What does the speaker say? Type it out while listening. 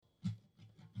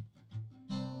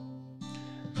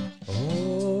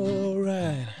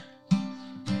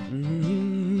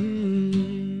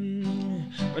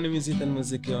is Ethan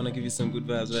Muziki. I want to give you some good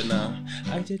vibes right now.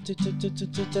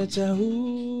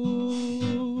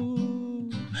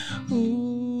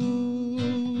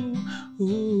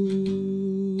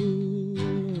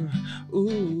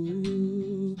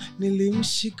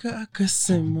 Nilimshika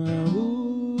akasema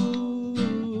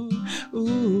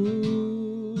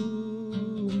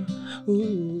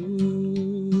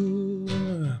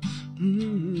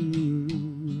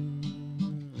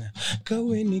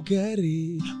kaweni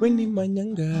gari, weni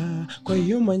manyanga, kwa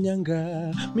hiyo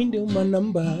manyanga, minde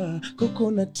umanamba,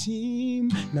 koko na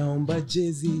team, naomba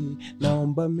jezi,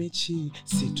 naomba mechi,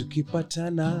 si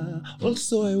tukipatana,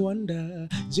 also I wonder,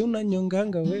 je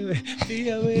unanyonganga wewe,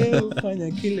 pia wewe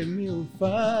ufanya kile mi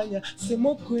ufanya,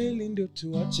 sema kweli ndio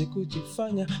tuache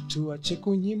kujifanya, tuache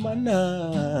kunyimana,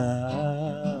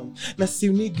 na si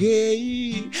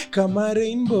unigei, kama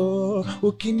rainbow,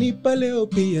 ukinipa leo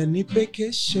pia nipe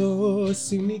kesho,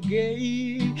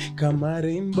 sinigei kama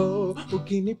rainbow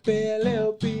ukinipea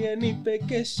leo pia nipe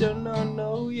kesho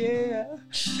no yeah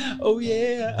oh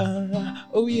yeah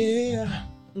oh yeah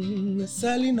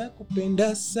Sali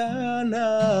nakupenda sana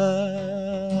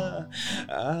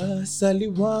Sali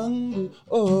wangu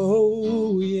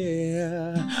oh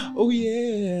yeah oh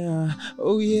yeah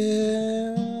oh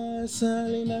yeah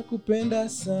Sali nakupenda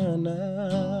sana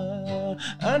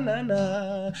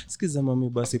anana sikiza mami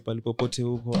basi palipopote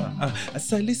huko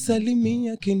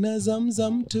salimia kina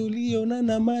Zamzam tuliona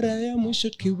na mara ya mwisho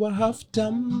kiwa half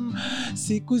time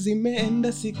siku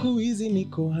zimeenda siku hizi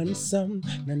niko handsome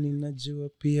na ninajua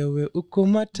pia we uko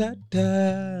matata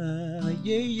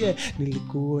yeah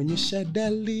nilikuonyesha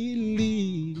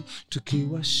dalili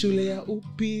tukiwa shule ya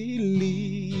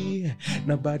upili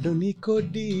na bado niko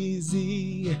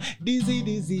dizzy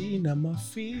na my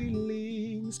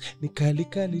feelings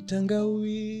nikali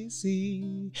tangawizi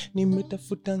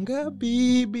nimetafutanga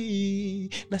bibi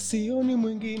na sioni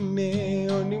mwingine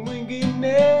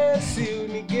si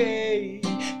unigei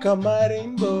kama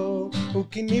rainbow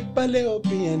ukinipa leo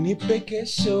pia nipe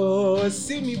kesho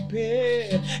si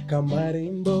nipe kama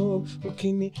rainbow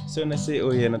ukini so na say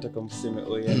oh yeah nataka mseme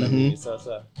oh yeah na mimi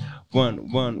sasa one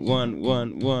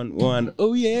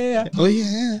oh yeah oh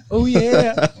yeah oh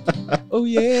yeah oh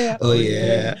yeah oh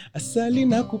yeah asali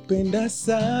nakupenda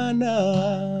sana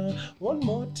one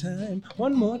more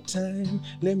time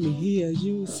let me hear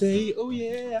you say oh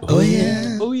yeah oh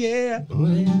yeah oh yeah oh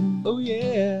yeah oh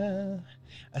yeah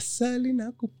asali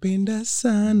nakupenda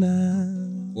sana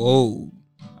wow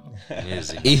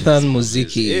Ethan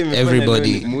Muziki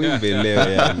everybody muimbe leo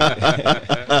yani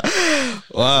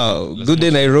wow good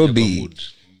day Nairobi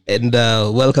and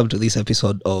welcome to this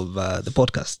episode of the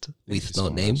podcast with no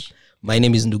name much. My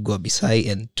name is Ndugu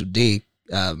Abisai and today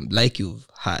like you've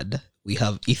heard we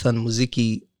have Ethan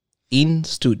Muziki in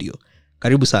studio.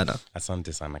 Karibu sana.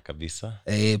 Asante sana kabisa.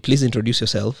 Please introduce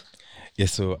yourself.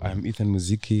 Yes, so I'm Ethan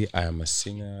Muziki. I am a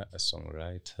singer, a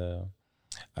songwriter,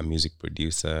 a music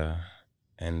producer,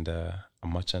 and a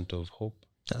merchant of hope.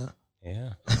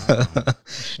 Yeah.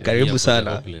 Karibu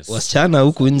sana. Wasichana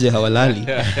huku nje hawalali.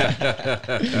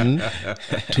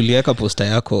 Tuliweka posta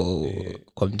yako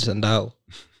kwa mtandao.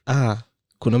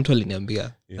 Kuna mtu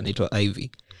aliniambia anaitwa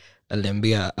Ivy.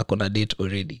 Aliniambia ako na date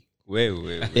already.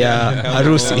 Wewe. Yeah,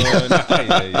 harusi. Yeah.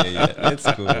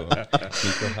 Let's go.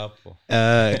 Niko hapo.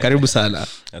 Karibu sana.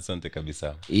 Asante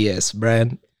kabisa. Yes,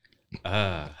 Brian.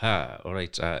 All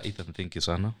right. Ethan, thank you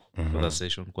sana for the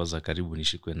session. Kwanza karibu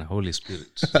nishikwe na Holy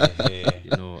Spirit.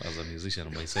 You know, as a musician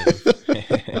myself,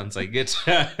 once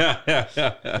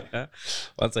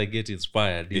I get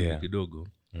inspired kidogo,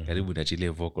 karibu niachilie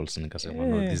vocals nikasema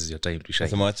no, this is your time to shine.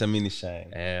 Sema acha mimi shine.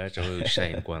 Acha wewe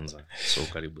shine kwanza. So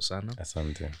karibu sana.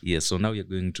 Asante. Yes, so now we are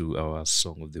going to our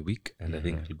song of the week and I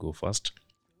think I'll go first.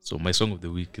 So my song of the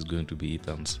week is going to be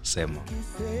Ethan's Sema.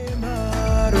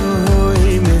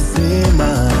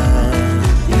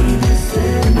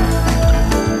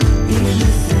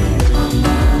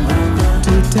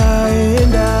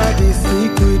 Tutaenda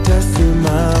siku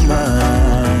itasimama.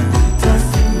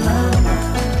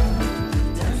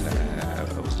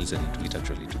 I was listening to it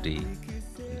actually today and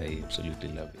I absolutely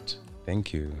love it.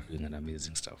 Thank you. Doing an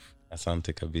amazing stuff.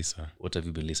 Asante kabisa. What have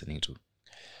you been listening to?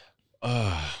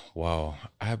 Wow.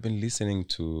 I have been listening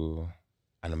to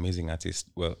an amazing artist.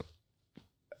 Well,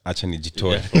 actually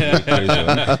Jitoe.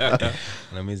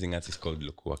 An amazing artist called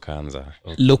Lokua Kanza.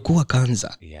 Okay. Lokua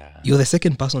Kanza. Yeah. You're the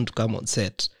second person to come on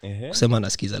set. Kusema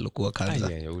nasikiza Lokua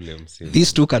Kanza. Yeah, ule mse.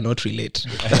 These two cannot relate.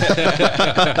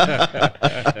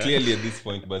 Clearly at this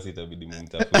point basi itabidi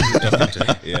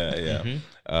mumtafuta. Yeah.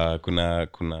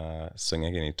 Kuna song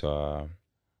yake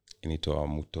inaitwa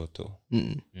Mutoto.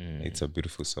 It's a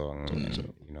beautiful song.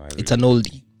 You know, it's an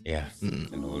oldie. Yeah.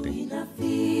 And holding.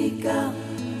 Inafika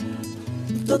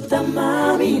mtoto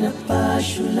mami na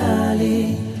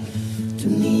pashulale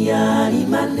duniani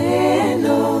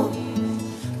maneno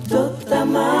mtoto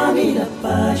mami na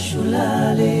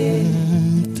pashulale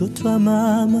mtoto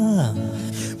mama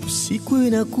usiku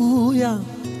inakuya.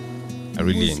 I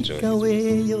really enjoy it.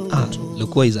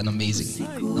 Lukua is an amazing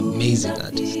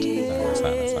artist.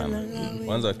 Sana.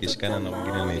 Kwanza wakishikana na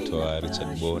mwingine anaitwa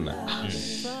Richard Bona.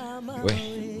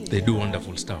 They do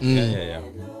wonderful stuff. Yeah.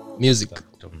 Music.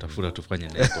 Tutafuta tufanye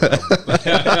naye collab.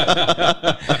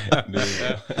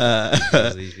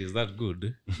 If he's that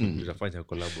good, tutafanya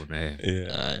collab na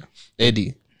yeye.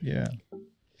 Eddy. Yeah.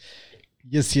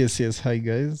 Yes. Hi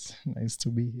guys. Nice to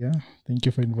be here. Thank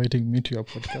you for inviting me to your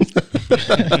podcast.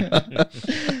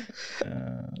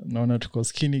 Naona tuko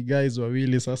skinny guys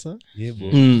wawili sasa.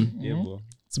 Yebo.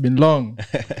 It's been long.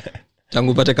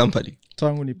 Tangu upate company.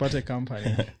 Tangu nipate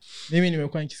company. Mimi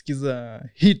nimekuwa nikisikiza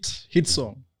hit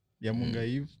song ya Munga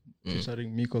Eve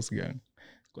featuring Mikos Gang.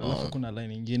 Kwa alafu kuna line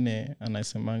nyingine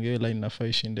anasemanga hiyo line nafaa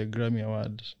ishinde Grammy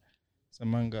Award.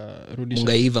 Samanga rudisha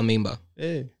Munga Eve member.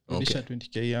 Rudisha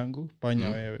 20k yangu panya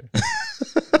wewe.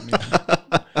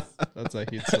 That's a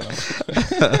hit song.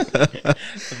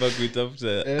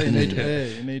 Sabakuitafuta.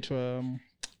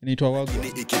 Inaitwa Wagwan.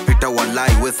 Ikipita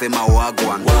walai we sema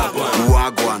wagwan.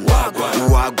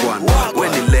 We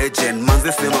ni legend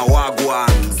manze sema wagwan.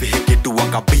 Sihikitu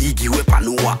wakabigi we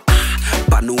panua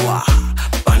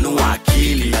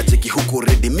akili. Nacheki huku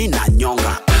ready mina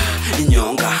nyonga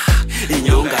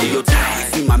hiyo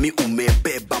tai. Simami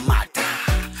umebeba mata.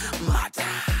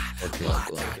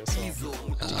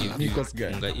 Mikos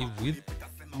Gang. Munga Eve with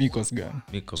Mikos Gang.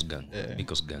 Mikos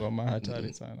Gang. Kwa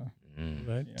hatari sana.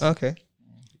 Right. Okay.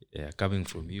 Yeah, coming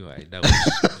from you, I doubt.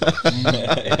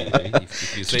 Anyway,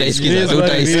 if you say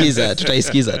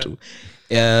Tutaisikiza tu.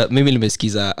 Mimi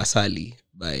nimesikiza Asali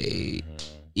by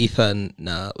Ethan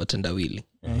na Watendawili.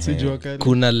 Sijua kali.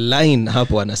 Kuna line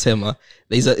hapo anasema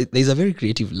there's a very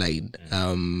creative line.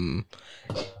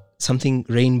 Something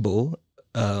rainbow.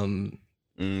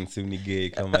 Simni gay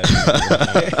kama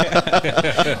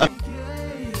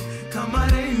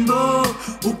rainbow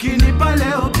ukinipa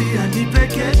leo pia nipe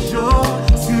kesho.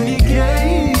 Simni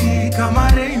gay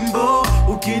kama rainbow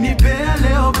ukinipea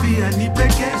leo pia nipe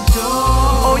kesho.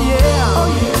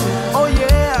 Oh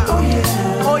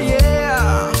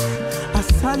yeah.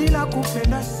 Asali na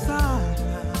kupenda sana.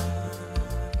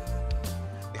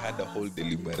 they had a whole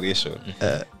deliberation.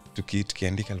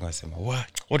 Tukiandika alikasema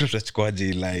watu tutachukuaje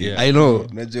hii line. I know.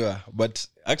 Unajua but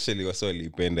actually wasa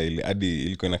walipenda ile hadi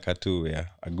ilikuwa na katu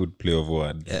a good play of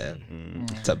words.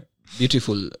 It's a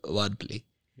beautiful wordplay.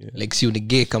 Like si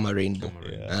unige kama rainbow.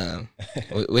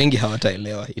 Wengi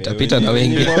hawataelewa. Itapita na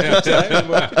wengi.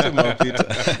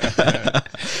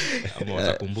 ama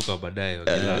watakumbuka baadaye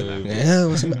wakilala.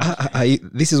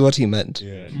 This is what he meant.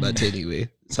 But anyway,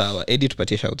 sawa. Eddy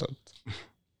tupatie shout out.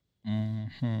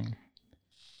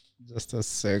 Just a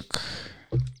sec.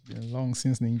 Been long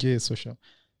since ninge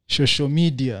social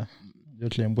media.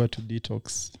 Jotuliambua to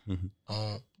detox.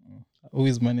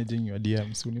 Always managing your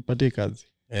DMs. Unipate kazi.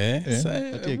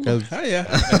 Patie kazi. Haya.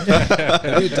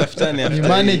 Utafutani after. You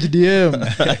manage DM.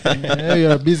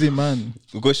 You're a busy man.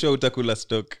 Uko sure utakula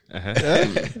stock.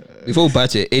 Before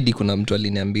upache, Eddy kuna mtu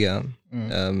aliniambia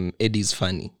Eddy is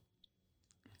funny.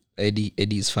 Eddy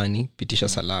is funny. Pitisha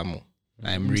salamu.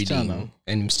 I'm reading.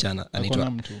 And msichana.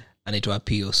 Anaitwa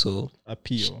Apio. So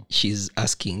Apio. She's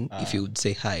asking if you would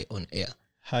say hi on air.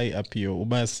 Hi Apio.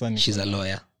 Ubaya sasa. She's a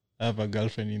lawyer. I have a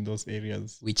girlfriend in those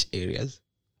areas. Which areas?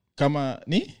 Kama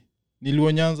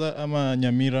Niliwo Nyanza ama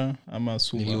Nyamira ama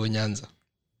Suba. Niliwo Nyanza.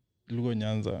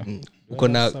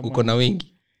 Uko na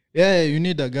wengi. Yeah, you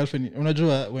need a girlfriend.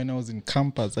 Unajua when I was in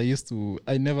campus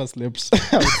I never slept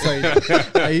outside.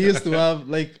 I used to have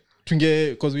like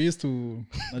because we used to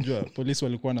najua police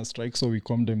walikuwa na strike, so we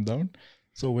calmed them down.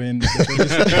 So when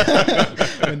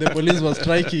the police was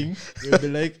striking, they would be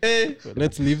like, hey,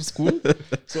 let's leave school.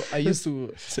 So I used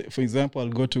to say, for example, I'll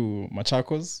go to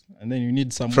Machakos, and then you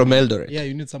need someone from Eldoret. Yeah,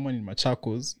 you need someone in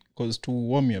Machakos because to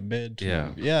warm your bed.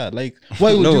 Yeah, like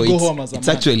why would you go home as a man? It's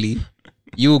actually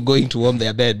you going to warm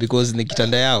their bed because ni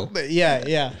kitanda yao.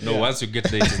 Yeah. Once you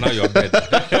get there, it's now your bed.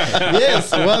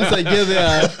 Yes, once I get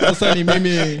there, sasa ni mimi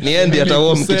Niendi ata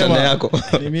warm kitanda yako.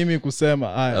 Ni mimi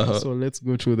kusema. So let's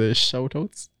go to the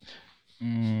shoutouts.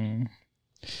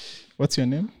 What's your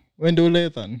name? Wendole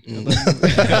Ethan.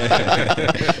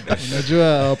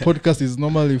 Unajua our podcast is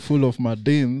normally full of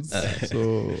madams.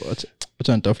 So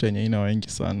acha nitafuta yenye ina wengi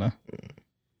sana.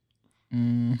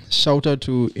 Shout out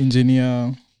to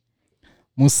engineer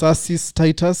Musasis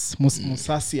Titus.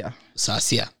 Musasia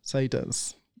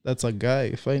Titus. That's a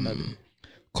guy finally.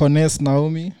 Kones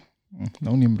Naomi.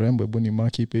 Naoni mrembo, hebu ni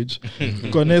mark page.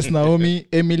 Kones Naomi,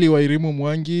 Emily Wairimu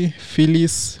Mwangi,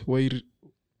 Phyllis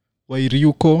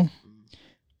Wairiuko,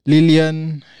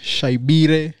 Lilian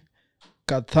Shaibire,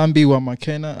 Kathambi wa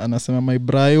Makena anasema my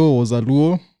Brayo was a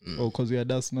Luo. Because we are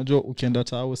das najua ukienda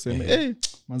tao useme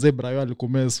manze Brayo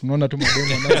alikumes, unaona tu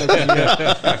mademo anaanza kulia.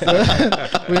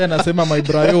 Wewe anasema my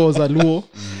Brayo was a Luo.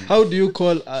 How do you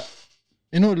call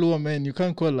Luo man? You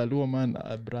can't call a Luo man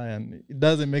a Brian. It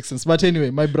doesn't make sense. But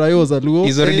anyway, my Brayo was a Luo.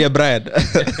 He's already a Brian.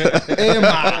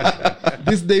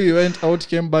 This day we went out,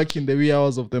 came back in the wee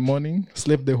hours of the morning,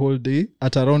 slept the whole day.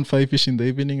 At around 5ish in the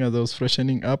evening, as I was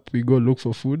freshening up, we go look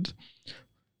for food.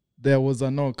 There was a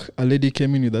knock. A lady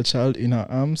came in with a child in her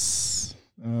arms,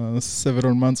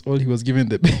 several months old. He was given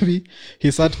the baby.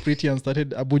 He sat pretty and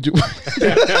started abuju.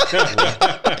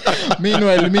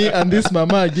 Meanwhile, me and this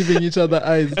mama are giving each other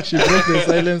eyes. She broke the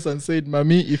silence and said,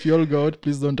 "Mommy, if you all go out,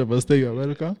 please don't overstay. You are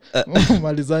welcome.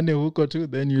 Malizane huko too,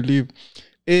 then you leave."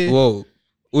 Whoa.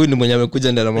 Huyu ni mwenye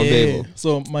amekuja ndani ya mabebo.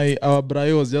 So our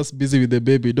Brayo was just busy with the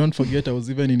baby. Don't forget I was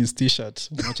even in his t-shirt.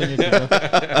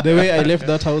 The way I left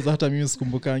that house, hata mimi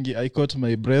sikumbukangi. I caught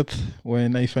my breath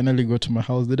when I finally got to my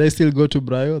house. Did I still go to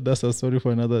Brayo? That's a story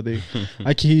for another day.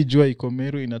 Hii jua iko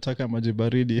Meru inataka maji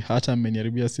baridi, hata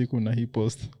ameniharibia siku na hii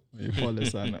post.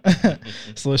 Pole sana.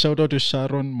 So shout out to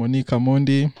Sharon, Monica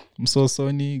Mondi,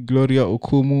 Msosoni, Gloria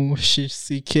Okumu,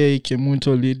 CK,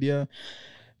 Kemunto Lydia,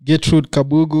 Gertrude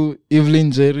Kabugu,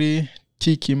 Evelyn Jerry,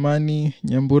 T Kimani,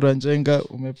 Nyambura Njenga.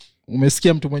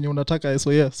 Umesikia mtu mwenye unataka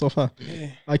so far.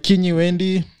 Akinyi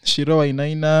Wendy, Shiro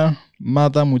Inaina,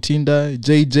 Mother Mutinda,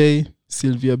 JJ,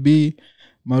 Sylvia B,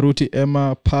 Maruti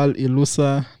Emma, Pal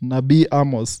Ilusa, Nabi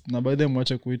Amos. Na by the way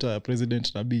mwache kuita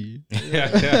President Nabi.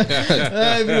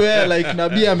 Everywhere like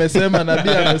Nabi amesema.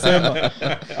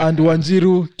 And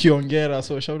Wanjiru Kiongera.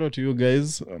 So shout out to you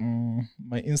guys.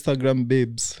 My Instagram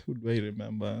babes, who do I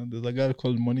remember? There's a girl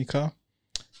called Monica.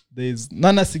 There's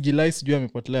Nana Sigilai, sijui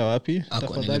amepotelea wapi.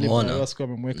 Tafadhali wasiku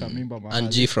amemweka mimba mahali.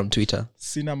 Angie from Twitter.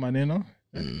 Sina maneno.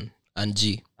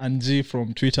 Angie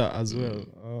from Twitter as well.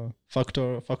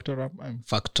 Factor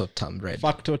Tam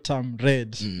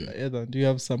Red. Do you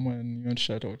have someone you want to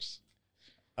shout out?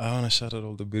 I want to shout out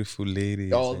all the beautiful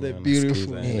ladies. All the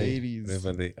beautiful ladies.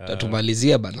 Wherever they are.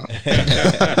 Tatumalizia bana.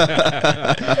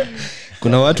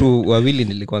 Kuna watu wawili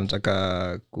nilikuwa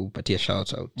nataka kupatia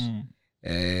shout out.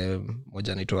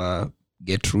 Moja anaitwa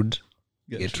Gertrude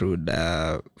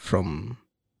from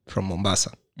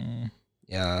Mombasa.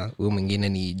 Yeah, huyo mwingine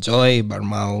ni Joy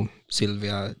Barmao,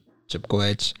 Sylvia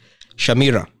Chepkoech,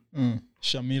 Shamira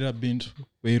bint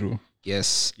Weru.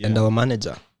 Yes, and our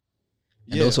manager.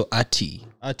 And also Ati.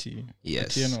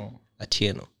 Yes.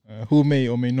 Atieno. Who may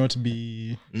or may not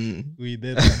be with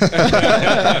them.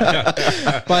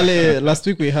 Pale last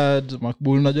week we had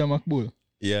Makbul. Unajua Makbul?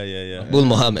 Yeah. Bull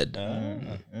Mohammed.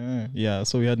 Yeah,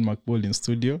 so we had Makbul in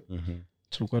studio.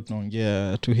 Tulikuwa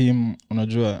tunaongea to him,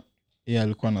 unajua yeye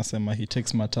alikuwa anasema he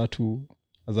takes matatu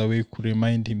as a way to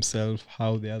remind himself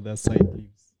how the other side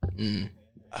lives.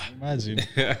 Imagine.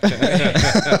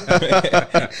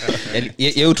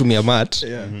 Yeye hutumia mat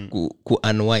ku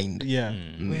unwind. Yeah.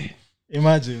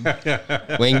 Imagine.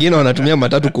 Wengine wanatumia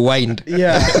matatu ku wind.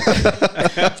 Yeah.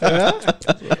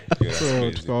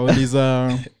 So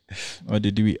tukauliza, what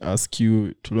did we ask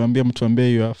you? Tuliambia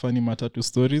mtuambie your funny matatu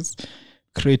stories.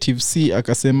 Creative C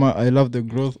akasema, I love the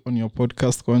growth on your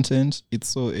podcast content.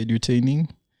 It's so edutaining.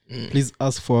 Please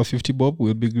ask for a 50 bob.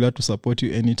 We'll be glad to support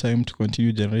you anytime to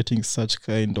continue generating such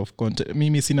kind of content.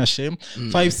 Mimi sina shame.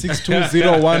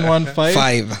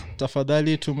 5620115.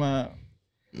 Tafadhali tuma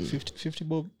 50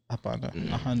 bob. Hapana.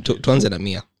 100.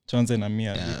 Tuanze na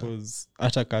 100. Because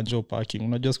hata kanjo parking.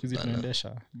 Unajua siku hizi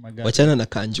tunaendesha magari. Wachana na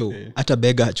kanjo. Hata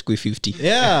bega hachukui 50.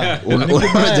 Yeah.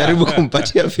 Unajaribu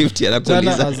kumpatia 50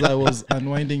 anakuuliza. As I was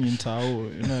unwinding in Tao,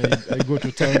 I go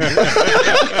to town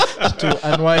to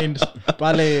unwind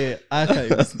pale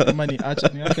archives. Kama ni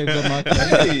archives ama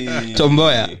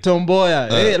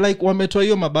Tomboya. Like wametoa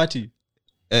hiyo mabati.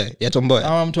 Ya Tomboya.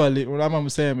 Ama mtu ama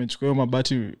msee amechukua hiyo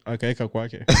mabati akaeka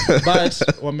kwake. But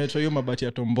wametoa hiyo mabati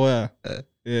ya Tomboya.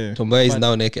 Tomboya is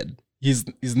now naked. He's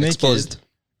naked. Exposed.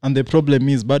 And the problem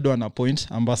is bado ana point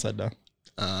ambassador.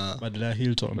 Badala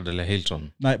Hilton.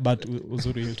 But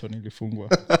uzuri Hilton ilifungwa.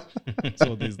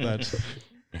 So there's that.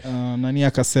 Nani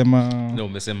akasema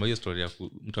umesema hiyo story ya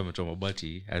mtu ametoa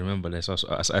mabati. I remember I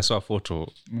saw a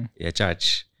photo ya church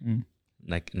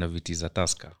na viti za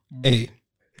Tusker.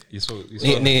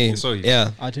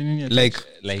 yeah Ati nini? like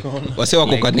wase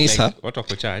wako kanisa watu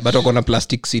wako church but wako na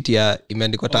plastic seat ya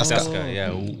imeandikwa Tusker. Tusker,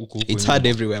 yeah, huku It's hard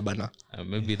everywhere bana.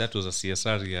 maybe that was a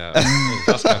CSR ya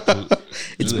Tusker to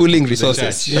It's pooling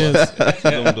resources. Yes.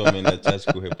 Kila mtu ameenda church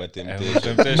kuhepa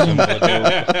temptation.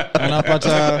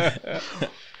 Anapata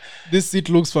this seat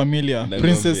looks familiar.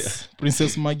 Nakwambia.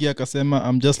 Princess Maggie akasema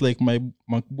I'm just like my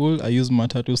Macbull, I use my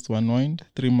tattoos to unwind.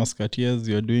 3 Musketeers,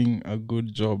 you're doing a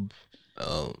good job.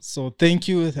 So thank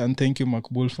you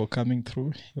Macbull for coming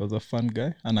through. He was a fun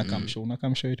guy. And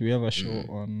Unakam show it. We have a show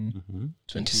on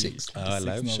 26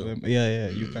 live show. November. Yeah,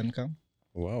 you can come.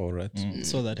 Wow, all right.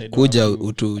 So that I don't kuja have to-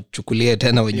 utuchukulie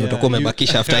tena wenye utakuwa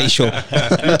umebakisha after hii show.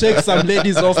 you take some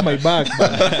ladies off my back,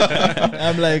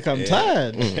 man. I'm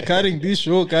tired carrying this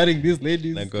show, carrying these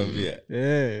ladies. Nakwambia.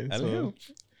 Yeah, so help.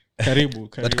 karibu.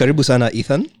 But karibu sana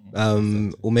Ethan.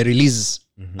 Umerelease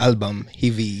album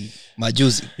hivi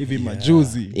majuzi. Hivi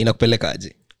majuzi.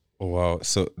 Inakupelekaje? Wow,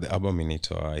 so the album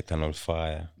inaitwa Eternal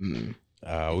Fire,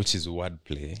 which is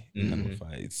wordplay. Eternal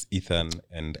Fire. It's Ethan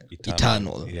and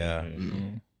Eternal. Yeah.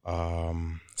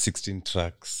 16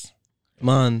 tracks.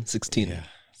 Man, 16. Yeah.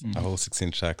 A whole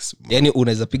 16 tracks. Yani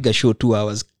unaweza piga show 2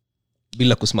 hours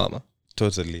bila kusimama.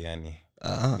 Totally, yani.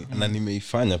 Na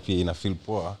nimeifanya pia ina feel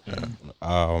poa.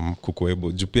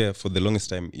 Kukuebo. Juu pia for the longest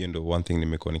time, hiyo ndio one thing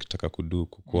nimekuwa nikitaka kudu.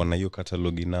 Kukuwa na hiyo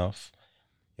catalog enough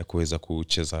ya kuweza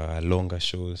kucheza longer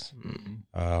shows.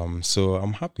 So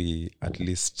I'm happy at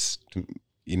least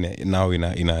now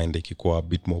inaenda ikikuwa a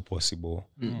bit more possible.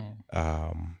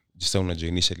 Just unajua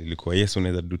initially ilikuwa yes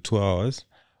unaweza do 2 hours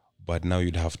but now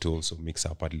you'd have to also mix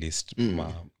up at least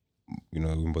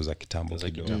wimbo za kitambo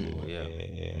kidogo.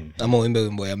 Ama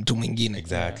wimbo ya mtu mwingine.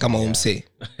 Exactly, kama umse.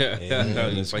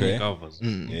 fanya covers.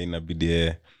 Yeah,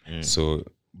 inabidi. So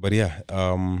but yeah,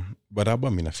 but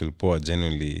album ina feel poa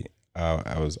genuinely.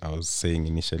 I was saying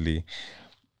initially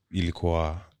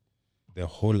ilikuwa the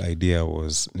whole idea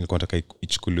was nilikuwa nataka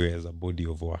ichukuliwe as a body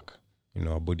of work,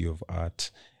 a body of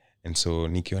art. And so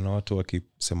nikiona watu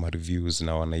wakisema reviews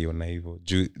na wanaiona hivyo.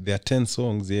 There are 10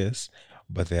 songs, yes,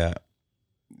 but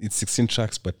it's 16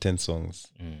 tracks but 10 songs.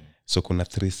 So kuna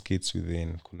 3 skits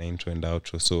within, kuna intro and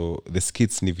outro. So the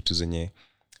skits ni vitu zenye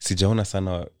sijaona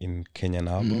sana in Kenyan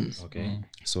albums. Okay.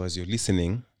 So as you're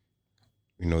listening,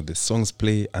 the songs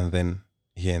play and then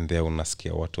here and there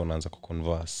unasikia watu wanaanza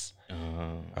kuconverse.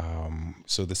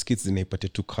 So the skits zinaipatia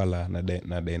tu color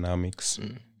na dynamics.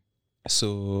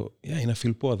 So yeah, ina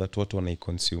feel poor that watu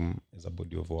wanai-consume as a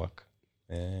body of work.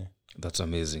 That's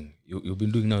amazing. You've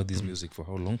been doing now this music for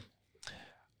how long?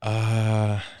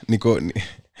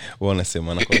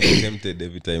 Wanasema na tempted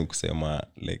every time kusema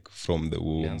like from the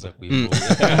womb. Ulianza kuimba.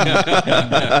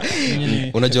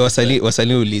 Unajua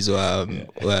wasanii ulizwa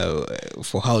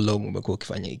for how long umekuwa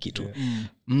ukifanya hii kitu.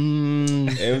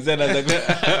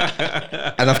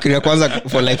 Anafikiria kwanza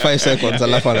for like 5 seconds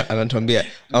alafu anatuambia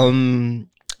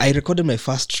I recorded my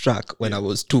first track when I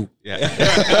was 2.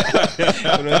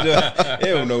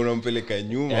 Unajua unampeleka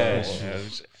nyuma.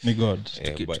 Ni God.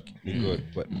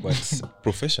 But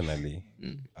professionally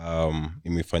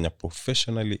nimefanya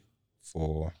professionally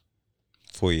for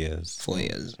 4 years. 4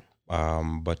 years.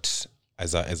 But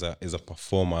as a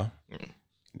performer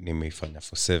nimeifanya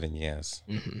for 7 years.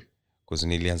 Because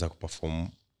nilianza kuperform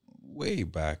way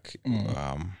back.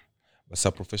 But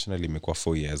so professionally imekuwa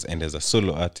 4 years and as a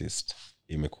solo artist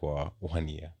imekuwa 1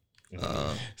 year.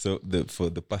 So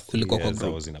for the past 3 years I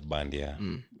was in a band. I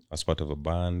was part of a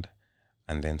band.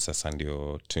 And then sasa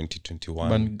ndio 2021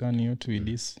 Band gani yo to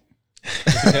release?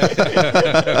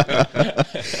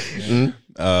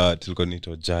 Tulikuwa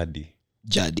nito Jadi.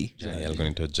 Tulikuwa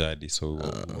nito Jadi. So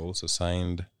we also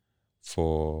signed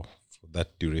for that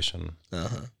duration.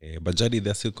 But Jadi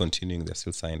they're still continuing, they're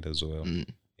still signed as well.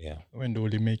 Yeah. When do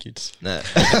we make it?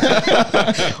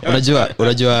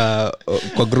 Unajua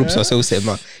kwa groups wase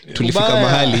usema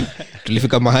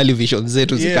tulifika mahali vision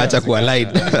zetu zikaacha kualign.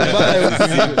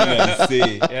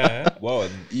 Wow,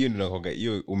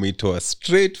 hiyo umeitoa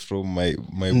straight from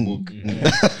my book.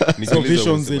 So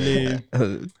visions ile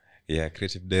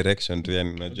creative direction tu, yani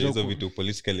unajua hizo vitu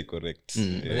politically correct.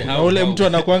 Ule mtu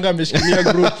anakuanga ameshikilia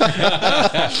group.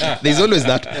 There's always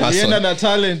that person. Yena na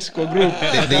talent kwa group.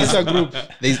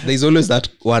 There's always that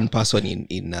one person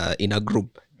in a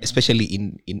group, especially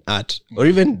in art or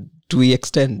even to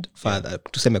extend further,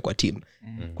 tuseme kwa team.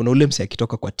 Kuna ule mse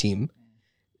akitoka kwa team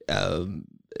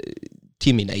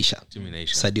team inaisha.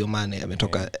 Sadio Mane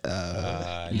ametoka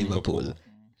Liverpool.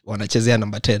 Wanachezea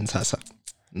number 10 sasa.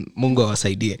 Mungu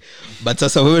awasaidie. But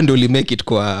sasa wewe ndio ulimake it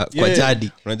kwa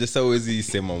jadi. Unajua sasa huwezi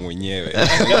sema mwenyewe. You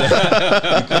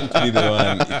can't be the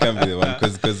one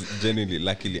because genuinely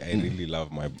luckily I really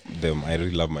love them. I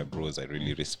really love my bros. I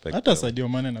really respect. Hata Sadio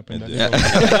Mane anapenda.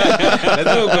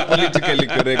 Lazima uko politically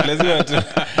correct. Lazima tu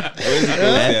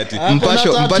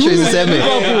mpasho iseme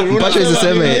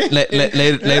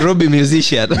Nairobi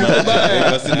musician.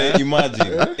 Wasile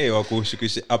imagine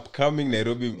wakushukisha upcoming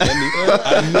Nairobi yani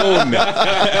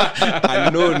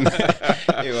unknown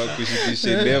wakushukisha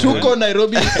level. Tuko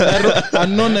Nairobi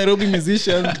unknown Nairobi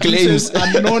musician claims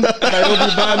unknown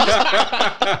Nairobi band.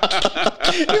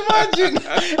 Imagine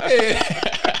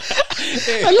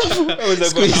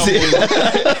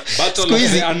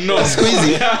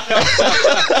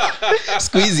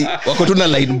squeezy wako tuna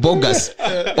line bogus.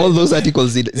 All those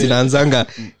articles zinaanzanga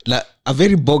a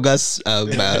very bogus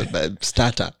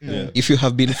starter. If you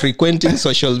have been frequenting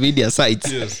social media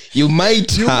sites, you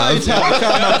might have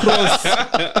come across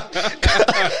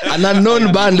an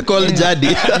unknown band called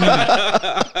Jadi.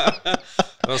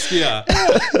 Oskia,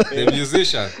 the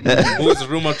musician who is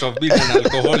rumored to have been an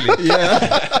alcoholic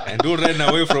and who ran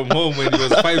away from home when he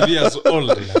was 5 years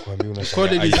old.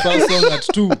 Recorded his first song at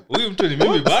 2. Huyu mtu ni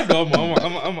mimi bado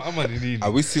ama ni nini?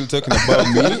 Are we still talking about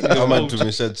me? Ama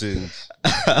tumesha change?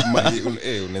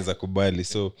 Unaweza kubali.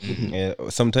 So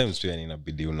sometimes tu yani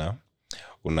inabidi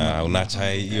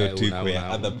unachai hiyo tweak where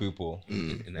other people.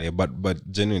 But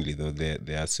genuinely though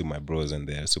they are still my bros and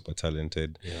they are super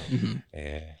talented.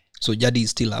 So Jadi is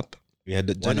still up. Yeah,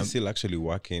 Jadi is still actually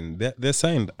working. They're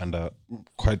signed under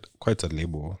quite a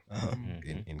label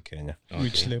in Kenya. Okay.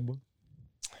 Which label?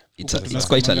 It's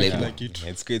quite a label.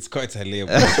 It's quite a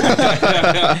label.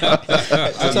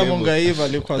 Hata Mungaiva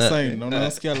alikuwa sign na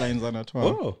unasikia lines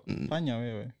anatoa. Fanya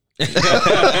wewe.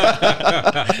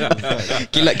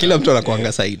 Kila mtu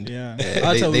anakuanga signed.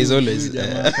 There's always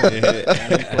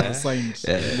signed.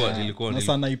 Ilikuwa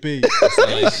sana ipei.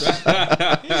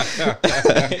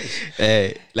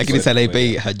 Lakini sana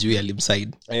ipei hajui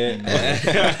alimsign.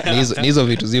 Nizo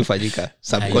vitu zifanyika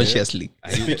subconsciously.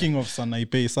 Speaking of sana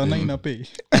ipei, sana inapei.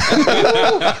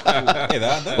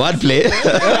 Wordplay.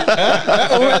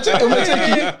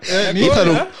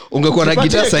 Ungekuwa na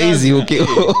gitaa saizi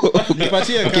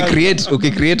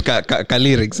ukicreate ka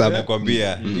lyrics hapo.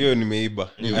 Nakwambia hiyo nimeiba.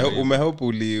 Umehope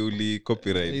uli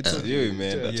copyright. Hiyo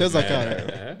imeenda. Cheza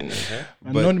kaya.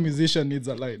 A non-musician needs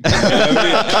a line.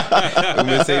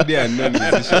 Umesaidia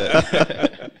non-musician.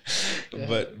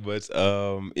 But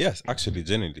yes, actually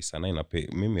genuinely sana inapay.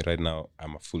 Mimi right now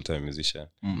I'm a full-time musician.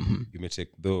 You may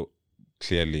take though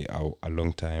clearly a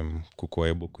long time kukuwa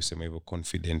able kusema hivyo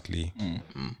confidently.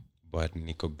 But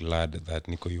niko glad that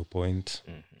niko your point.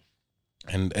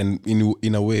 And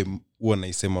in a way huwa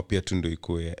naisema pia tu ndio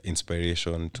ikuwe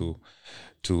inspiration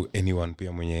to anyone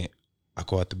pia mwenye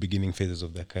ako at the beginning phases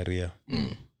of their career.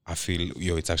 I feel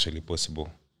it's actually possible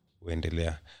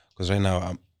uendelea, because right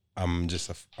now I'm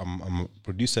a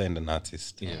producer and an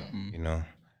artist. You know,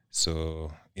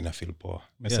 so ina feel poor.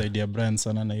 Mesaidia brand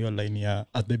sana na hiyo line ya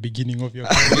at the beginning of your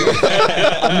career.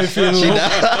 I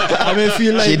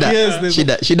feel like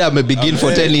Shida ame begin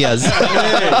for 10 years.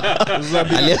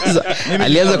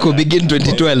 Alianza ku begin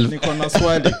 2012. Niko na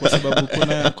swali kwa sababu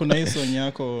kuna hiyo song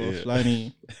yako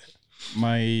fulani,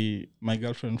 my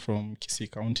girlfriend from Kisii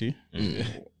County,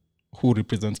 who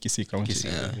represents Kisii County.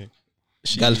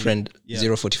 Girlfriend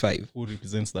 045 who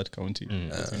represents that county.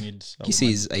 Kisii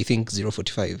is I think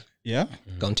 045.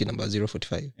 County number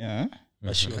 045.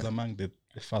 But she was among the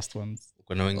first ones.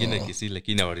 Kuna wengine Kisii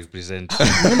lakini wa represent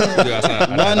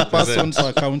one person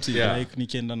per county. Like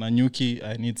nikienda na Nyuki,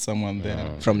 I need someone there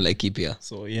from Laikipia.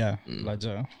 So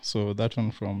Laja. So that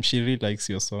one from, she really likes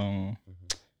your song.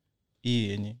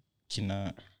 Yenye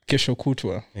kina kesho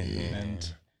kutwa.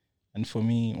 And for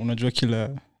me, unajua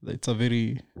kila, it's a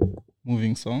very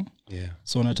moving song.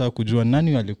 So nataka kujua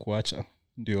nani alikuacha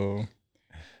ndio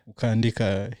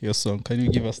ukaandika hiyo song. Can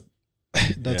you give us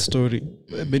that story?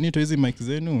 Benito, hizi mic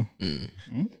zenu?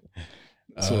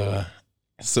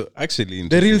 So actually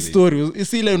the real story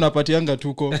is ile unapatianga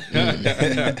tuko.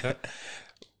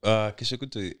 Kesho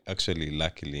kutwa actually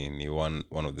luckily ni one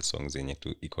of the songs yenye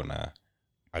tu iko na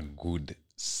a good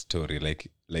story, like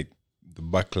the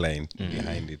backline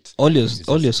behind it. All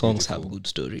your songs have good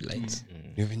storylines.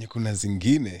 Ni venye kuna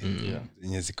zingine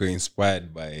zenye ziko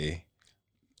inspired by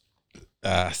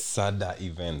sada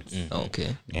events. Okay.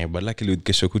 But luckily with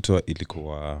kesho kutwa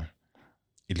ilikuwa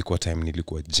time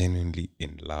nilikuwa genuinely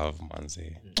in love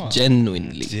manze.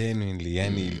 Genuinely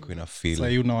yani ilikuwa ina feel.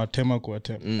 Sasa unawatema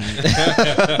kuwatema.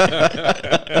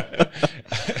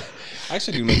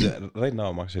 Actually right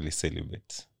now I'm actually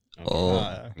celibate.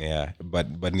 Yeah,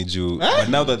 but need you but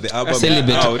now that the album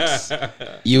Celibate. is out,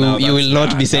 You now will that's- not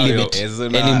be now celibate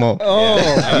you're- anymore.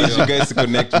 I need you guys to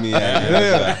connect me.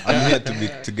 I'm here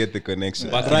to get the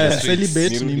connection. Back in Raya, the streets. celibate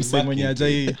ni Nirudi mse back mwenye into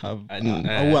ajai have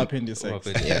au apendi sex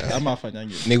ama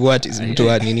afanyangi Ni what is mtu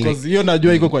wa nini? because hiyo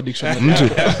najua iko kwa dictionary.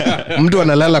 Mtu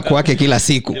analala kwake kila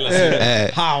siku.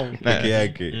 How? Peke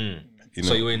yake. You So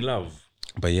know, you were in love.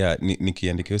 but yeah,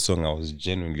 nikiandika hiyo song I was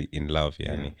genuinely in love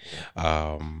yani.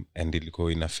 And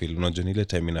ilikuwa ina feel unajua ile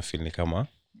time ina feel ni kama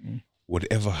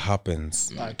whatever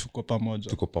happens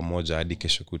tuko pamoja hadi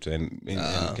kesho kutwa and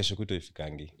kesho kutwa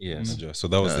ifikangi. Yes. Unajua, so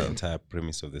that was the entire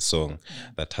premise of the song,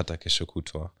 that hata kesho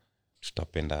kutwa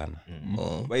tutapendana.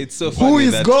 But it's so funny who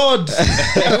is that God?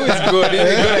 who is God?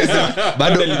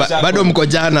 Bado mko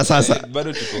jana sasa.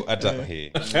 Bado tuko hata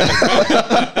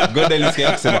God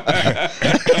alisikia kusema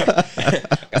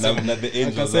na the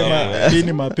angels Akasema hii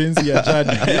ni mapenzi ya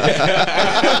jadi.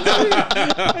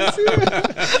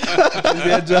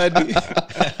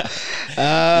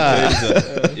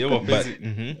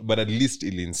 But at least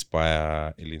it'll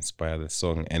inspire the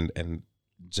song and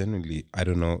genuinely I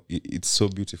don't know, it's so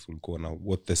beautiful kuona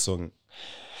what the song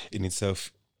in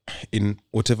itself in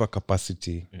whatever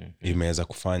capacity imeweza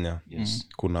kufanya.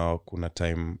 Kuna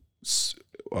time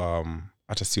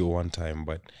hata sio one time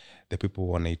but the people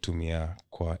wanaitumia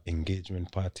kwa engagement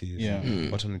parties,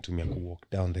 watu wanaitumia ku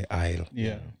walk down the aisle.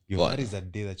 That is a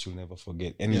day that you'll never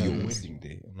forget, and your wedding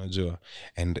day, unajua,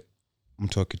 and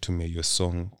mtu akitumia your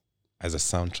song as a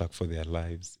soundtrack for their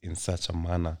lives in such a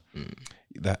manner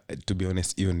that, to be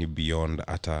honest, hiyo ni beyond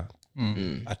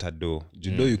ata do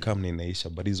judo you come inaisha,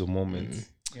 but hizo moments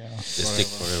They stick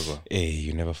forever.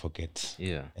 you never forget.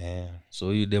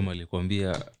 So you dem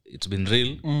alikwambia it's been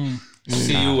real.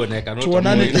 See you and I cannot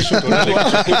Tuonane kesho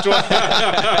kutwa.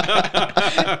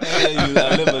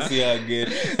 You'll never see her again.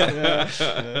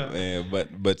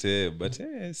 But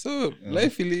so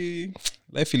life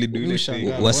ili do this thing.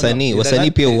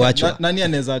 Wasanii pia uachwa. Nani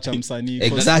anaweza acha msanii?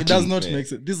 Exactly. It does not make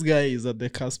sense. This guy is at the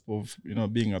cusp of,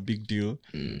 being a big deal.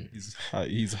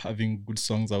 He's having good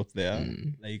songs out there.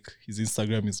 Like his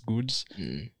Instagram is good.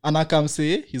 And I can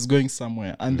say he's going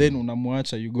somewhere, and then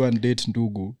unamwacha, you go and date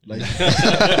ndugu. Like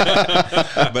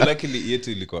But luckily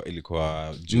yetu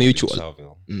ilikuwa mutual.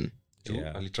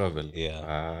 alitravel.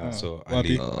 So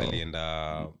wapi?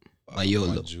 alienda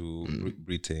Mayolo.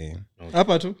 Britain.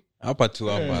 hapa tu. Hapa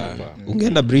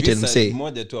Ungeenda Britain Visa msee.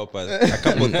 moja tu hapa a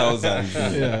couple thousand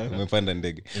umepanda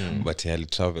ndege. But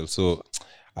alitravel, so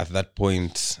at that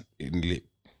point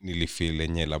nilifeel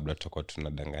lenye labda tutakuwa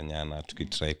tunadanganyana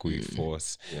tukitry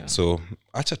kuiforce. So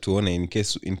acha tuone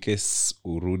in case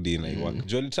urudi na iwak.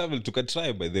 Jolly travel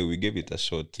tukatry, by the way we gave it a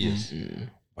shot.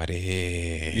 But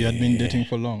You had been dating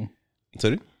for long.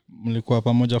 Sorry? Mlikuwa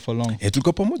pamoja for long.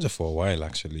 Tulikuwa pamoja for a while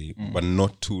actually, but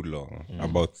not too long.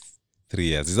 About 3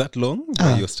 years. Is that long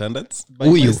by your standards? By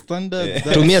my Huyu. standards,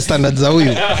 Tumia standards za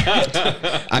huyu.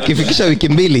 Akifikisha wiki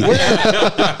 2.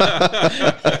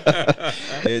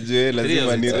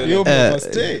 Lazima ni hiyo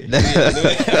mstay.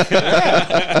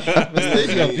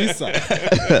 Mstay kabisa.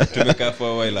 tumekaa for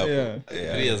a while hapo.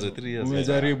 3 years. 3 years.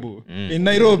 Umejaribu. In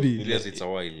Nairobi. 3 years, it's a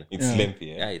while. It's lengthy.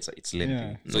 Yeah, it's lengthy.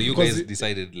 Yeah. So you Because guys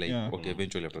decided like, okay,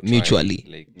 eventually after Mutually.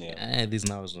 trying, like, this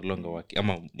now is no longer working.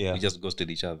 We just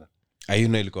ghosted each other.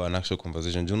 Ilikuwa an actual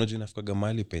conversation. Unajua inafikaga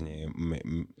mahali penye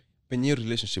hiyo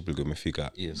relationship ilikuwa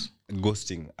imefika.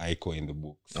 Ghosting haiko in the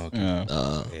books.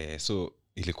 Okay. So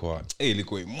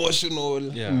ilikuwa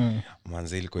emotional.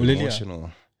 Manze ilikuwa Ulilia? emotional.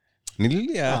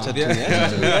 Nililia,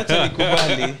 acha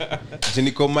nikubali.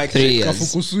 Niko mic 3 years.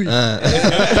 Kafukusui.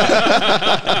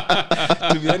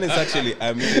 To be honest, actually,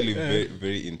 I'm really very,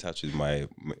 very in touch with my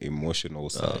emotional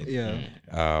side.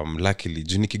 Luckily,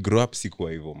 niki grow up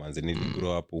sikuwa hivyo manze, nili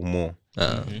grow up umo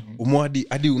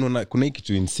hadi unaona kuna hiki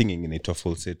kitu in singing inaitwa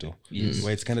falsetto,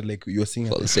 where it's kind of like you're singing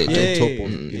Falsetto. at the top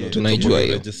of, tunaijua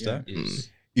hiyo register.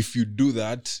 If you do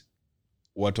that,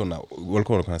 watu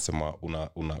walikuwa wanasema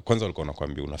kwanza walikuwa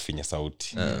wanakuambia unafinya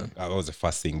sauti. That was the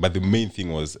first thing, but the main thing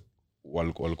was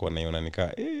walikuwa wanaiona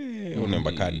nika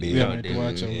unaimba ka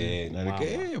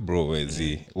bro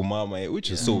wezi umama, which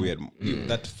is so weird.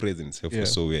 That phrase in itself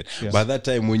was so weird. By that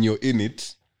time when you're in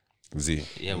it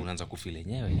unaanza kufeel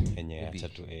yenyewe acha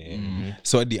tu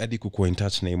so hadi kukuwa in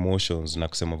touch na emotions na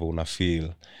kusema vile una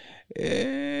feel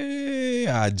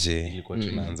aje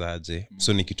tunaanza aje.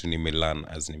 So ni kitu nimelearn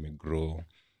as nimegrow.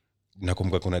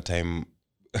 Nakumbuka kuna time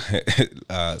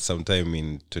sometime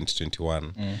in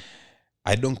 2021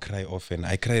 I don't cry often.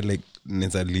 I cry like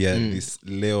nezalia this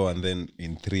leo and then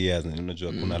in 3 years and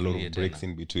unajua kuna a lot of breaks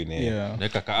in between.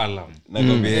 Like ka alarm.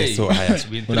 Nakwambia so It's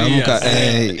been 3 unaamka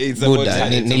years. Buddha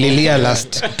nililia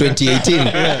last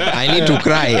 2018 I need to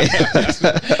cry.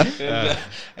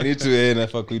 I need to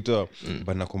nafaa kuitoa.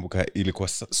 But nakumbuka ilikuwa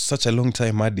such a long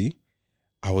time hadi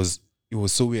it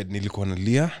was so weird. Nilikuwa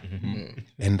nalia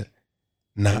and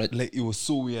like it was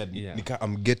so weird. Nika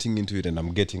I'm getting into it and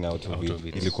I'm getting out of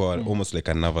it. Ilikuwa almost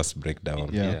like a nervous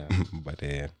breakdown. But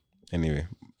anyway,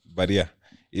 but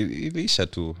ilisha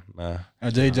tu na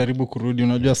ajai jaribu kurudi.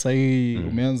 Unajua sahi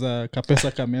umeanza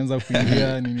kapesa kameanza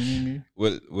kuingia nini.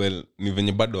 Well ni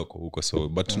venye bado wako huko so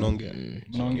but tunaongea.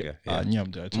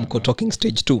 Nyamjacha Mko talking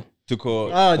stage 2. Tuko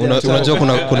unajua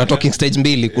kuna talking stage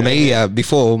 2. Kuna hii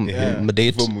before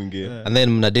mdate and then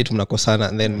mna date mnakosana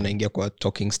and then mnaingia kwa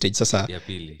talking stage sasa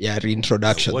ya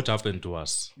reintroduction. What happened to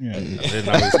us? And then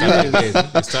now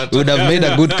we start would have made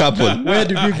a good couple. Where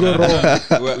did we go wrong?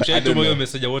 Ushaituma hiyo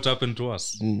message what happened to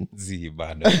us?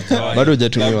 Bado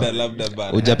hujatumiwa. labda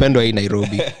Hujapendwa hii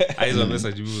Nairobi. Hizo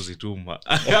message uzituma.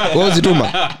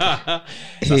 Zituma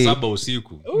Saa 7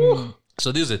 usiku.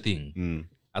 So this is the thing.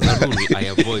 As a rule, I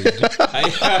avoid.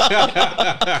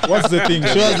 What's the thing?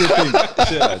 Show us the thing.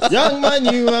 Young man,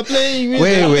 you are playing with.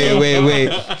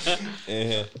 Wait.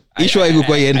 Issue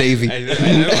haikuwa iende hivi.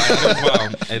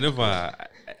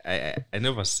 I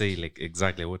never say like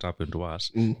exactly what happened to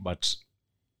us, but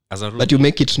as a rule, but you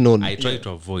make it known. I try to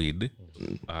avoid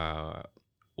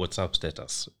WhatsApp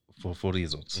status for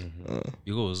reasons.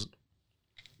 Because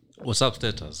WhatsApp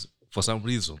status, for some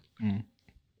reason,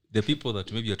 the people that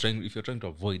maybe if you're trying to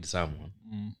avoid someone,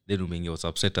 then when your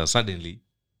WhatsApp status suddenly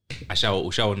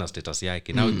ushaona status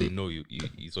yake, now they know you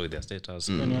saw their status.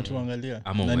 When watu angalia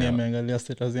nani ameangalia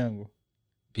status yangu?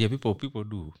 Pia people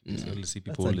do. You see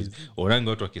people always orangi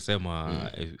watu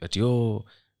wakisema ati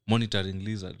monitoring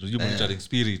lizards, monitoring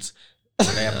spirits.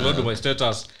 When I upload my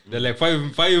status, they're like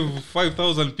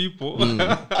 5,000 people.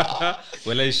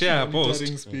 Well, I share a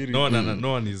post. No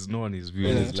one is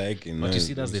viewing it. Like, but you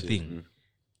see, that's the thing.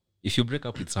 If you break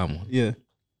up with someone,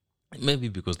 maybe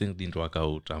because things didn't work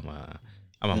out,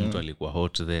 ama mtu alikuwa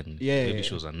hot then, maybe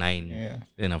she was a 9,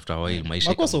 then after a while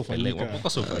maisha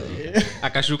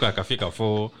akashuka akafika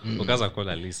 4, ukaanza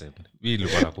kola listen. Mimi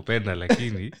nilikuwa nakupenda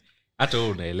lakini hata wewe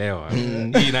unaelewa.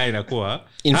 Hii nayo inakuwa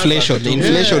inflation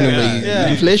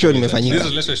imefanyika. This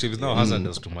relationship is now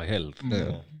hazardous to my health.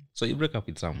 So you break up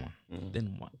with someone,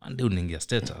 then one day unaingia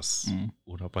status,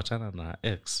 unapatana na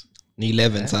ex. Ni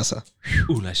 11 sasa.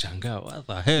 Unashangaa what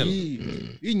the hell?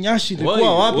 Hii nyashi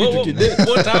ilikuwa wapi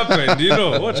tukidate? What happened?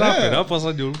 What happened? Hapo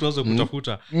sasa ndio mtu anza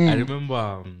kutafuta. I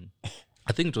remember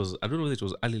I think it was, I don't know whether it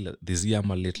was early this year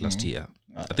or late last year.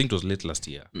 I think it was late last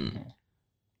year.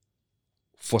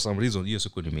 For some reason hiyo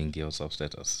siku nimeingia WhatsApp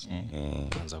status.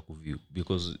 Anza kuview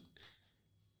because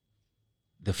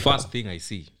the first thing I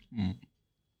see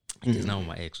is now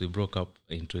my ex. We broke up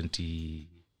in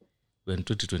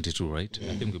 2022, right?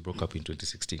 I think we broke up in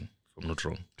 2016, if I'm not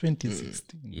wrong.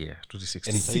 2016. Yeah,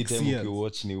 2016. and 6 years you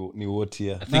watch ni what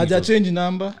year? Naja change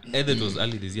number. Either it was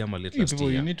early this year or late last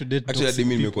People, year. you need to date. Actually, I didn't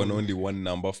nimekuwa na only one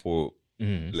number for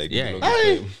like Yeah. long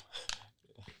time.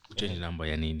 Change number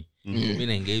ya nini? Mimi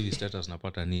naingia hivi status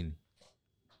napata nini?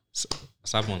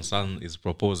 Someone's son is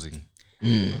proposing.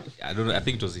 I don't know, I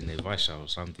think it was in Imeangusha or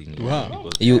something. Wow.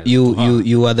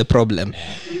 You are the problem.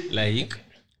 Like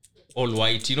all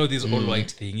white, you know this all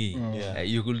white thingy.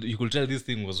 You could tell this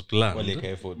thing was planned. Like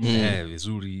effort.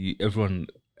 Vizuri, everyone,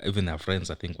 even our friends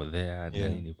I think were there and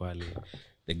nini pale.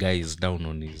 The guy is down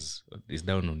on his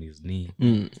knee.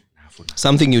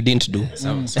 Something you didn't do.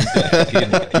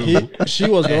 She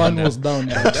was the one who was down.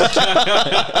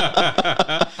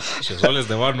 She was always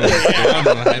the one on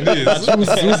her knees.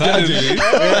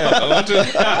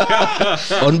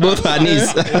 On both her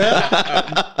knees.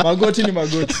 Magoti ni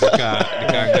magoti.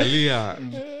 Nikaangalia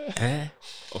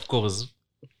of course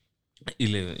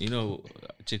ile, you know,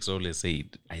 chicks always said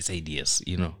I said yes,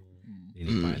 you know.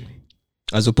 Nini pale.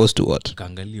 As opposed to what?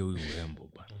 Nikaangalia huyu mrembo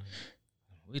bana.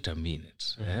 Wait a minute.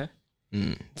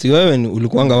 Si wewe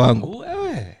ulikuanga wangu.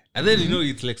 And then you know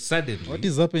it's like suddenly What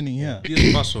is happening here?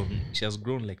 this person, she has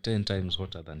grown like 10 times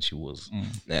hotter than she was.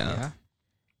 Yeah.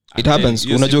 It happens.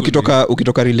 Unajua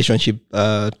ukitoka relationship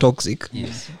toxic.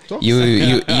 Yes.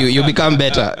 You become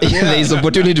better. There is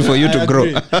opportunity for you to grow.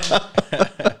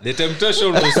 The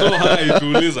temptation was so high to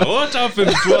uliza what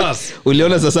happened to us.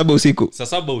 Uliona saa 7 usiku. Saa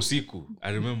 7 usiku.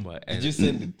 I remember. Did you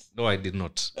send it? No, I did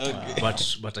not. Okay.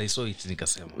 But I saw it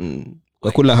nikasema.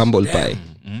 Wakula humble pie.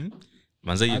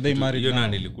 Manze Are they married you now?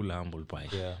 nilikula humble pie.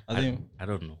 Are they? I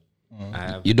don't know.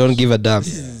 You don't give a damn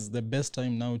This is the best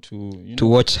time now to to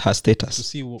watch her to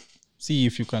status. see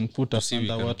if you can put See, we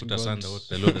asunder can what put God. asunder what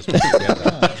the Lord has put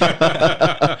together.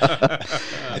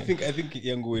 I think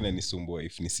yangu inanisumbua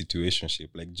if ni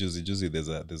situationship like juzi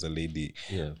there's a lady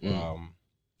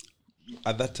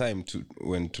at that time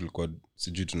when tulikuwa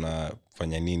sijui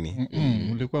tunafanya nini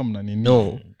Mlikuwa mna nini?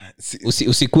 No.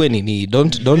 Usikue nini.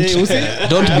 Don't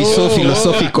be so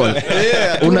philosophical.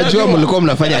 Unajua mlikuwa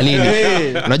mnafanya nini?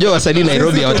 Unajua wasanii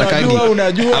Nairobi hawatakangi.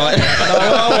 Unajua. Na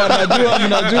wao wanajua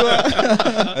mnajua.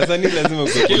 wasanii lazima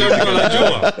Kila mtu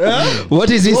anajua. What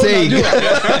is he saying?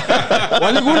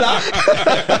 Walikula.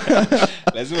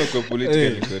 lazima kuwa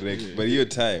politically correct but hiyo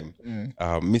time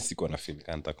mimi siko na feel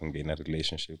kanta kuingia in a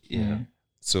relationship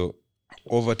so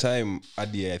over time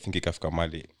hadi I think ikafika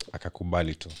mali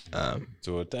akakubali tu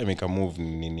so time ika move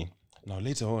nini now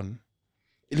later on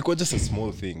ilikuwa just a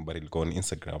small thing but ilikuwa on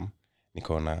Instagram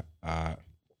nikaona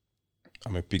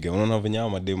amepiga unaona venye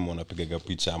mademo wanapiga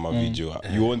picha ama video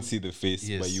you won't see the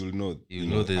face but you'll know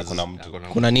hakuna mtu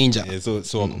Kuna ninja.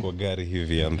 so kwa gari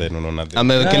hivi and then unaona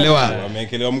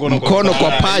Amewekelewa mkono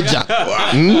kwa paja.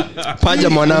 Paja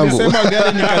mwanangu. Sema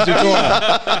gari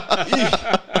nikachitoa.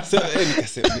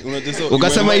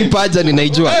 Ukasema hii paja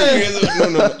ninaijua.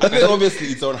 no and then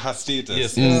obviously it's on her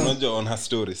status unajua on her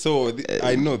story so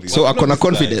I know this So akona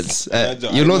confidence.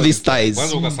 You know these ties.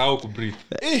 Kwanza ukasahau ku breathe.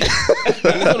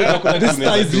 This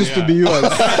ties used to be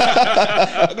yours.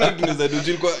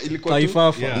 ilikuwa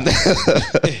Taifafa.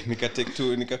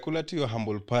 nikakula tu your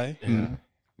humble pie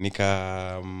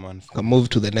nika move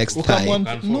to the next tie.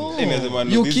 No.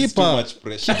 You keep too up. much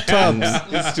pressure. Keep tabs.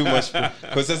 It's too much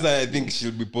because I think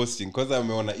she'll be posting because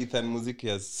ameona Ethan Muziki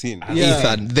has seen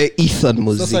The Ethan Sasa ni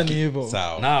Muziki. hivyo.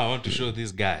 sawa Now I want to show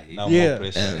this guy. now more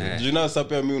pressure you know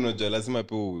sasa mimi unajua lazima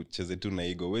pia ucheze tu na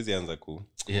ego huwezi anza ku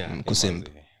Kusimba.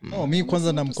 No, mi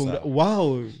kwanza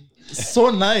wow.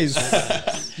 So nice.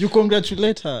 You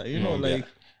congratulate her, you know like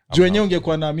juu wenyewe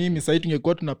ungekuwa na mimi sasa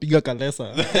tungekuwa tunapiga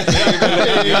kalesa.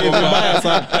 Mbaya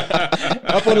sana.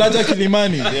 Hapo laja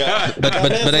Kilimani. But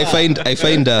I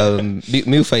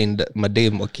find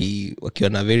madam waki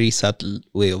on a very subtle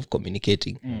way of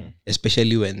communicating,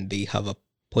 especially when they have a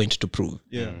point to prove.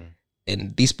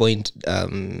 And this point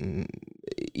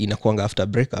inakuanga after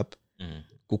breakup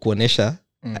kukuonesha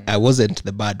I wasn't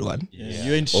the bad one.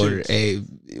 You ain't Or shit.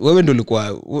 wewe ndo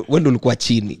ulikuwa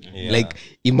chini. Like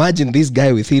imagine this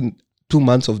guy within 2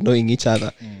 months of knowing each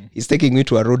other he's taking me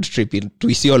to a road trip to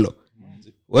Isiolo.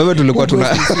 Wewe tulikuwa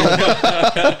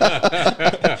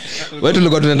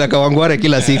tunaenda Kawangware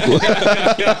kila siku.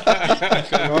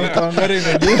 Kawangware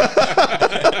imejua.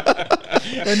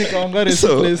 When Kawangware is a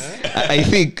place. I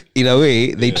think in a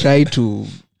way they try to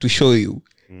show you.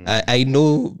 I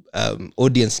know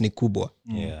audience ni kubwa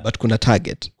but kuna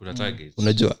target.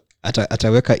 Unajua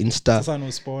ataweka Insta Sasa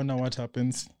usipoona what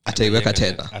happens. ataiweka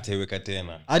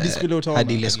tena Hadi siku ile utaona.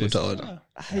 hadi ile siku utaona.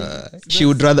 She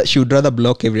would rather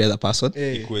block every other person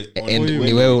and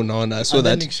ni wewe unaona so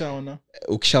that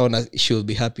ukishaona she will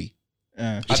be happy.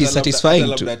 It is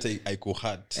satisfying to I go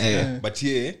hard but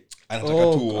yeah anataka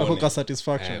tu uone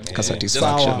satisfaction.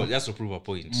 Just to prove a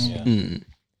point.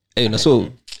 So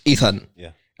Ethan,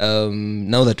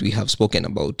 now that we have spoken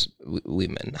about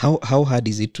women, how hard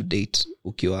is it to date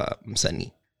ukiwa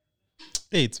msanii?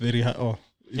 Hey, it's very hard.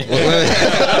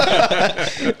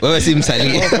 Wewe si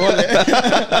msanii.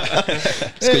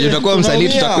 Siku utakuwa msanii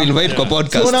tutakuinvite kwa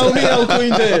podcast. Unaumia huko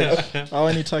nje.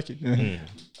 Hawanitaki.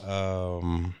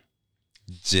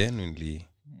 Genuinely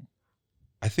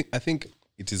I think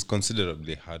it is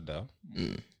considerably harder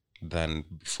than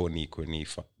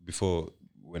before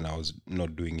when I was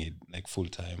not doing it like full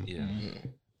time.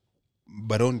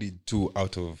 But only two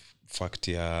out of fact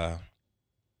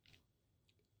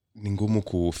ni ngumu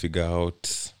ku figure out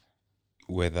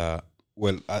whether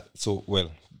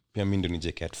pia mimi ndo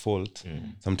nijeke at fault.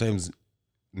 Sometimes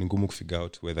ni ngumu ku figure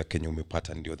out whether Kenya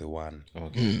umepata ndio the one.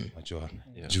 Unajua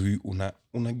juu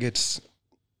una get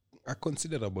a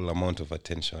considerable amount of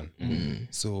attention.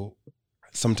 So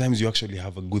sometimes you actually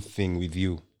have a good thing with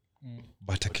you.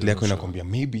 But akili yako inakwambia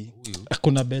maybe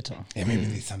kuna better. Maybe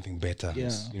there's something better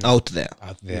out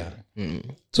there.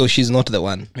 So she's not the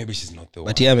one. Maybe she's not the one.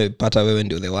 But yeah, amepata wewe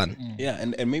ndio the one.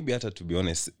 And maybe hata to be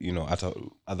honest, you know,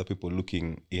 other people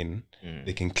looking in,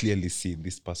 they can clearly see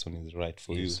this person is right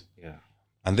for you.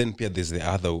 And then pia there's the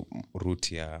other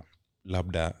route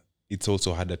labda it's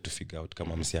also harder to figure out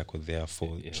kama msi yako there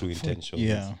for true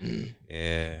intentions.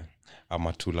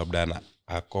 Ama tu labda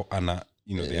ana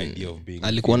you know the idea of being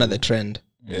alikuona the trend.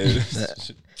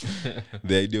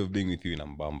 The idea of being with you in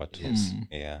Mbamba too.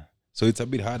 So it's a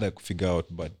bit harder to figure out,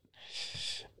 but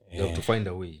You have to find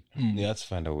a way. You have to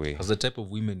find a way. Has the type of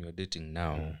women you're dating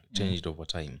now changed over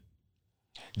time?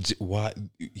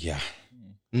 Yeah.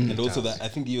 And also that I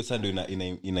think you said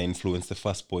in influence the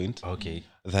first point. Okay.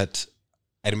 That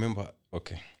I remember.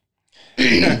 Okay.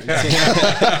 Edit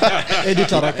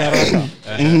haraka.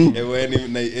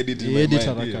 When I edit in my Edit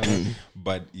mind, haraka.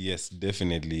 but yes,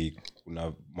 definitely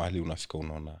kuna mahali unafika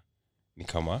unaona ni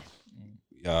kama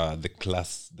the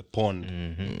class, the pond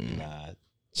na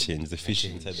change the fish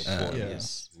inside the pond.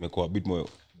 Yes. Zimekuwa a bit more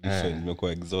different,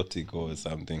 zimekuwa exotic or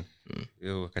something.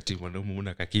 Yo, wakati mwanaume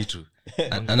una kakitu.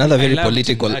 Another very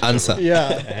political answer.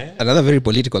 Yeah. Another very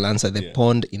political answer. The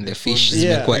pond in the fish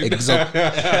zimekuwa exotic.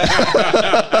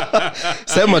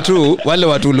 Sema tu wale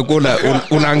watu ulikuwa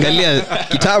unaangalia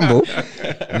kitambo,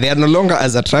 they are no longer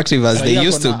as attractive as they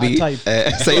used to be.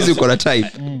 Saizi uko na type.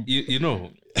 You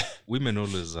know, women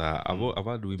always I've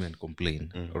had women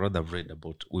complain, or rather I've read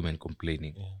about women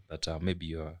complaining that maybe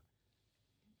you're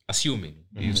assuming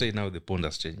you say now the pond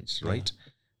has changed, right?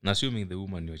 And assuming the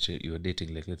woman you're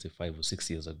dating, like let's say 5 or 6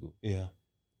 years ago,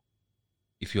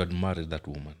 if you had married that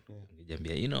woman,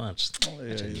 you know what,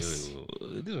 this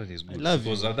one is good,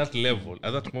 because at that level,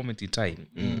 at that moment in time,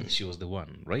 she was the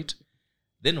one, right?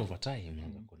 Then over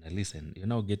time, listen, you're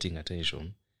now getting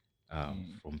attention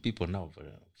from people now,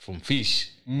 from fish,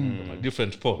 from a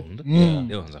different pond.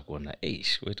 They ones are going,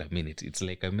 wait a minute, it's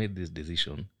like I made this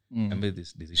decision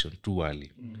too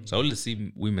early. So I always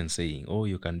see women saying, oh,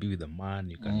 you can be with a man,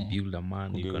 you can build a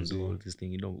man, you can do all this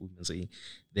thing, women saying.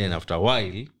 Then after a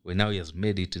while, when now he has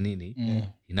made it nini,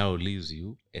 he now leaves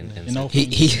you and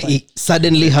He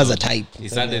suddenly has a type. He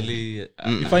suddenly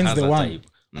he finds has the a one. type.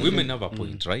 Women have a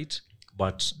point, right?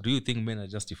 But do you think men are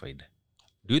justified?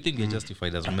 Do you think they're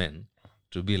justified as men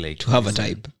to be like, To have a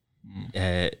type.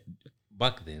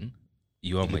 Back then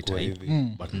you are my type,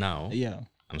 but now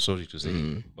I'm sorry to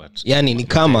say, but Yani ni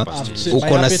kama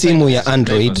uko na simu ya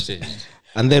Android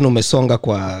and then umesonga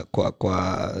kwa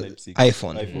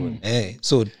iPhone.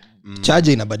 So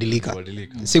charge inabadilika.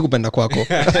 Si kupenda kwako.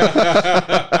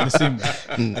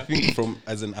 I think from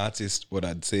as an artist, what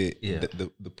I'd say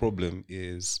the problem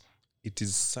is it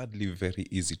is sadly very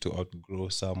easy to outgrow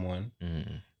someone,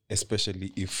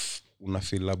 especially if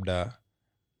unafeel labda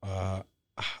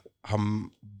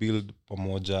build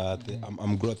pamoja,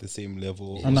 I'm grow at the same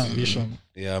level. An ambition.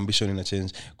 Yeah, ambition in a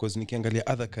change. Because nikiangalia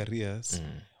other careers,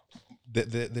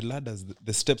 the ladders,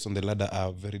 the steps on the ladder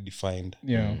are very defined.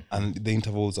 Yeah. And the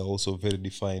intervals are also very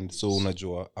defined. So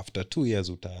unajua after 2 years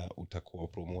utakuwa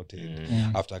promoted.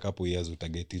 After a couple years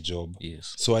utageti job.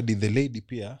 yes. So adi the lady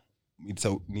pia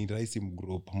ni rahisi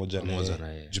mgrow pamoja na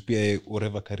juu pia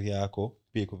whatever career yako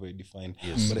pia iko very defined.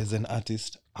 But as an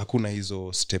artist hakuna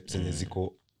hizo steps zenye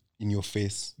ziko in your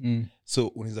face. So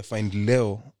unaweza find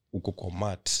leo uko kwa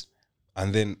mat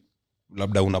and then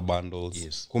labda una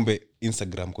bundles. Kumbe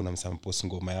Instagram kuna msama post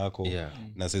ngoma yako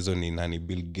na season ni nani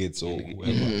Bill Gates or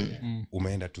whoever.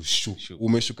 Umeenda tu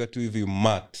umeshuka tu hivi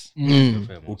mat.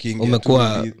 Ukiingia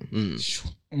Umekuwa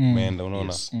umeenda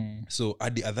unaona. So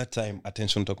at that time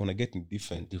attention utakuwa na getting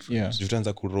different.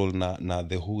 Utaanza ku roll na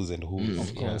the who's and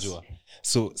who's. Unajua.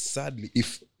 So sadly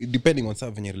if depending on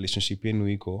some venye relationship yenu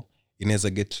iko inaweza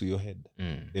get to your head.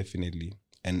 Definitely.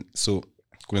 And so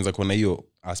kunaweza kuona hiyo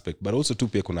aspect, but also tu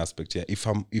pia kuna aspect ya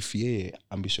if yeye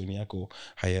ambition yako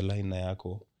hayalign na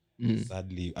yako,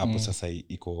 sadly hapo sasa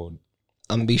iko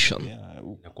ambition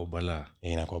inakuwa balaa.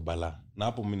 Inakuwa balaa. Na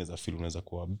hapo mimi naweza feel unaweza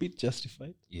kuwa a bit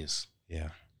justified.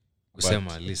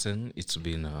 Kusema listen, it's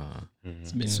been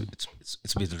it's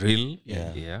been real.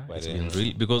 It's been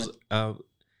real because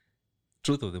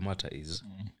truth of the matter is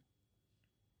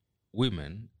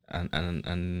women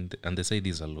and they say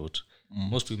this a lot.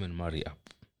 Most women marry up.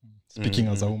 Speaking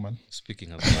as a woman.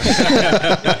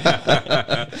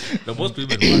 The most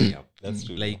women marry up. That's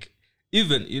true. Like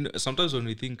even sometimes when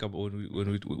we think about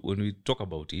when we talk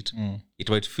about it, it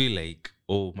might feel like,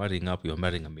 oh, marrying up, you're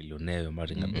marrying a millionaire, you're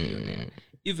marrying a millionaire.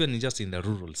 Even just in the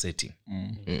rural setting.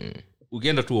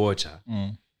 Ukienda tu Ocha.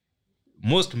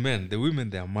 Most men, the women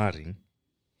they are marrying,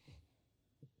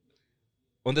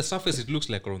 on the surface it looks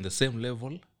like we're on the same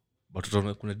level, but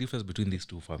kuna difference between these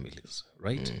two families,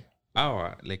 right?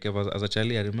 Like as a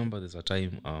child, I remember there's a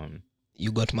time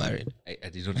you got married. I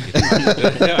did not get married.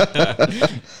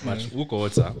 But huko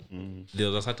Ocha, there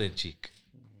was a certain chick.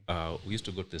 We used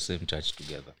to go to the same church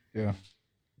together. Yeah.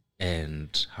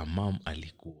 And her mom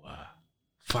alikuwa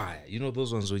fire. You know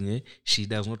those ones when she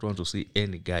does not want to see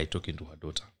any guy talking to her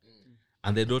daughter.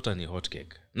 And the daughter ni hot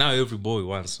cake. Now every boy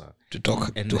wants her to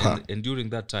talk to her. And during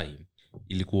that time,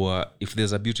 ilikuwa if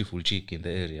there's a beautiful chick in the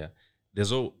area,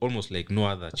 there's almost like no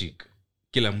other chick.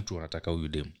 Kila mtu anataka huyu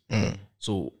demu.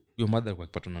 So your mother kwa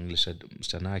kipata unaongelesha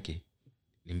msichana wake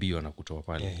ni mbio anakutoa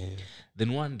pale. Then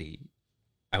one day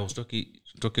I was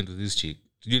talking to this chick.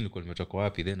 Sijui nilikuwa nimetoka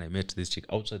wapi, then I met this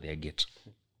chick outside their gate.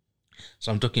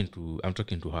 So I'm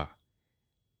talking to her.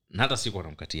 Na hata sikuwa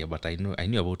namkatia, but I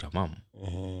knew about her mom.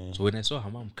 So when I saw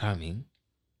her mom coming,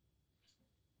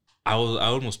 I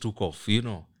almost took off, you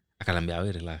know. Akalambia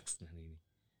awe relax na nini.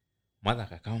 Mother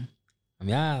akakam.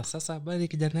 Ambia sasa habari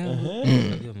kijana yangu.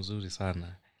 Ndio mzuri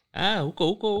sana.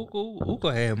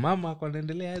 Huko mama ako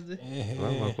anaendelea aje?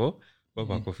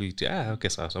 Mama ako fiti. Okay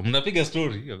sasa. Mnapiga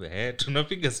story.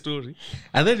 Tunapiga story.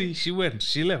 And then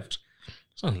she left.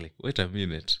 So I'm like, wait a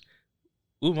minute.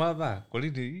 Mother, kwa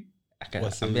nini?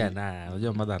 Akaambia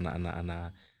unajua mother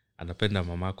anapenda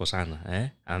mamako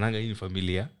sana, Ananga hii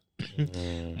familia.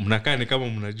 Mnakaa ni kama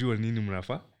mnajua nini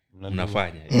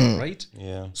mnafanya, right?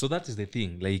 So that is the thing,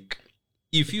 like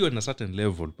if you are on a certain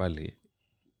level pale,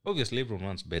 obviously everyone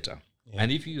wants better.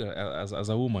 And if you as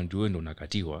a woman do endo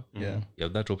unakatiwa, you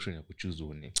have that option ya kuchoose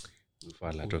one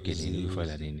ufala toke nini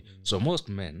ufala nini. So most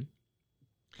men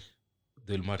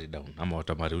they'll marry down ama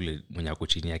watamari ule mwenye ako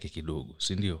chini yake kidogo,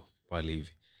 si ndio pale hivi.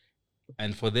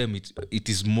 And for them it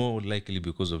is more likely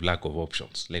because of lack of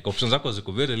options. Like options zako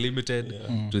ziko very limited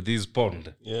to this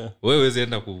pond. Wewe wezi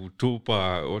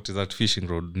kutupa what is that fishing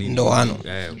rod nini? Ndoano.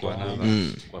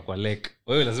 Kwa lake.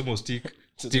 Wewe lazima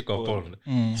stick kwa pond.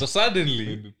 So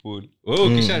suddenly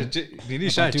wewe kisha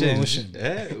nini sha change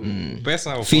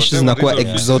pesa fish zinakuwa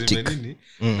exotic.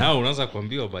 Now unaanza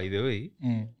kuambiwa by the way,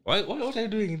 what are you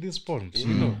doing in this pond? You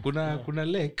know, kuna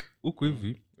lake huko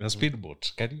hivi. A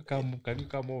speedboat. Can you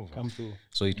come over? Come through.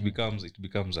 So it becomes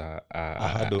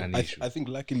an issue. I think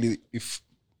luckily if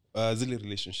zile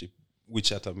relationship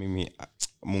which hata mimi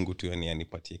Mungu tu yani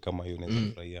anipatie kama hiyo naweza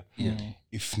kufurahia.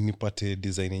 If nipate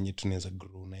design yenye tunaweza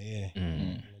grow na yeye.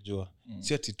 Unajua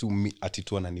si ati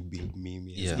tu anani build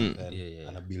mimi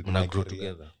ana build my grow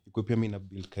together. Iko pia mimi na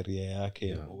build career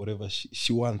yake whatever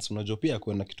she wants. Unajua pia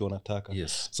kuna kitu anataka.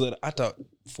 So that hata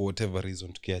for whatever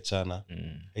reason tukiachana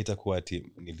haitakuwa ati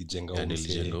nilijenga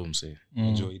umse.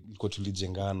 Unajua iko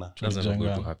tulijengana. That's not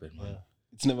going to happen.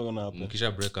 It's never gonna happen.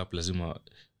 Kisha break up lazima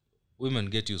women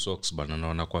get you socks bana na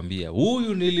wanakuambia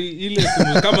huyu ile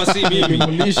kama si mimi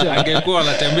angekuwa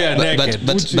anatembea naked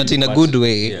but in a good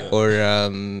way or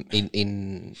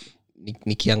in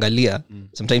nikiangalia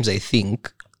sometimes I think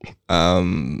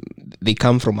they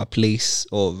come from a place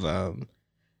of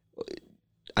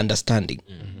understanding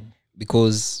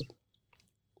because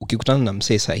ukikutana na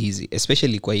msee saa hizi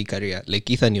especially kwa hii career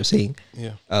like Ethan you're saying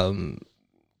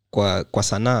kwa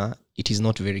sanaa it is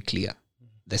not very clear.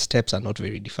 The steps are not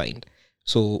very defined.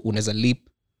 So unaweza leap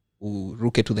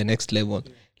uruke to the next level.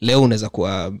 Leo unaweza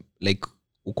kuwa like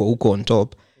uko on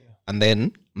top and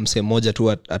then mse moja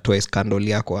tu atoe scandal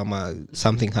yako ama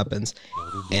something happens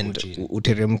and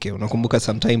uteremke. Unakumbuka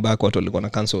sometime back watu walikuwa na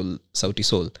cancel Sauti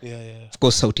Sol. Of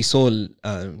course Sauti Sol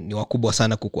ni wakubwa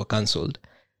sana kukuwa cancelled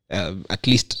at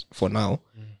least for now.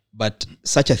 But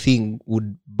such a thing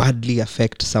would badly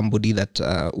affect somebody that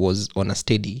was on a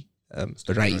steady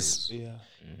rise.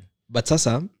 But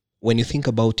sasa when you think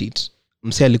about it,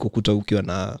 mse alikukuta ukiwa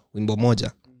na wimbo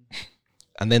moja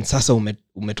and then sasa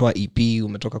umetoa EP,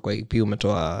 umetoka kwa EP,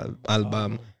 umetoa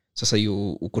album, sasa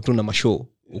uko tu na mashow,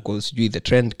 uko sijui The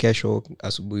Trend kesho,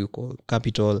 asubuhi uko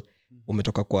Capital,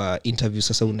 umetoka kwa interview,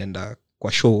 sasa unaenda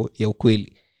kwa show ya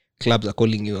ukweli, clubs are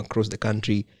calling you across the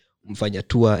country, umfanya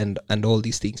tour and all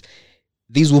these things.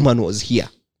 This woman was here.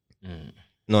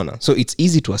 No. So it's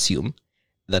easy to assume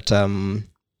that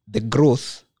the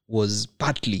growth was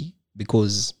partly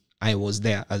because I was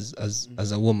there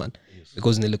as a woman.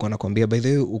 Because nilikuwa nakwambia by the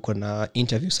way uko na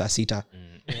interview saa 6.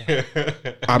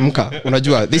 Amka,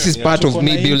 unajua this is part of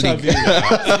me building. I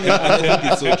think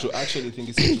it's so true. Actually I think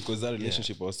it's so true because that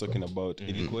relationship I was talking about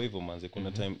ilikuwa hivyo manze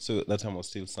kuna time, so that time I was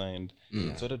still signed.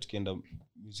 So hata tukienda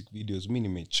music videos mimi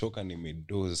nimechoka,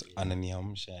 nimedoze,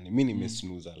 ananiamsha yani mimi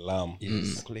nimesnooze alarm.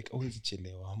 Like huwezi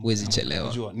chelewa.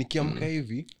 Unajua nikiamka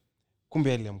hivi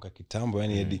kumbe aliamka kitambo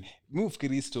yani Eddy. Mimi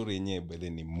ufikiri story yenyewe by the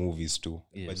ni movies too.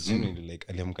 But genuinely like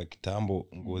aliamka kitambo,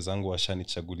 nguo zangu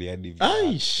washanichagulia hadi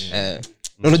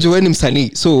unajua wewe ni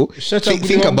msanii so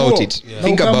think about it.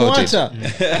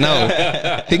 Now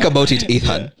think about it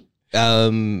Ethan.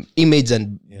 Image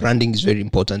and branding is very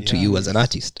important to you as an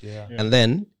artist. And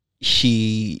then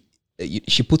she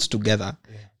puts together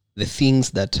the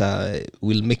things that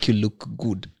will make you look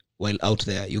good while out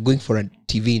there. You're going for a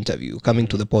TV interview, coming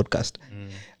to the podcast.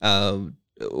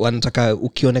 Wanataka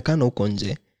ukionekana uko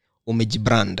nje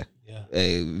umejibrand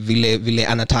vile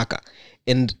anataka,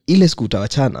 and ile siku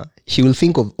utawachana she will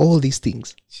think of all these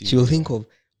things. She will think of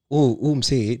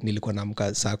msee nilikuwa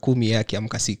naamka saa 10 yake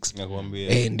amka 6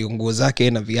 nakwambia ndio nguo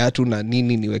zake na viatu na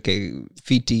nini niweke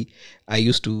fiti. I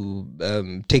used to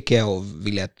take care of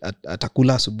vile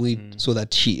atakula asubuhi so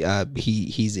that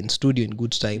he's in studio in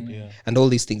good time and all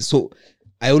these things. So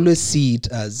I always see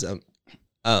it as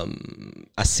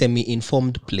a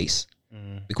semi-informed place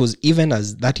because even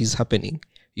as that is happening,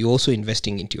 you're also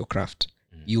investing into your craft.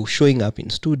 You're showing up in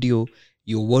studio,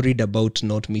 you're worried about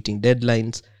not meeting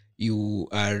deadlines, you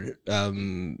are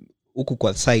huku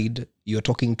kwa side, you're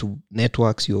talking to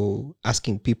networks, you're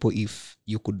asking people if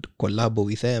you could collab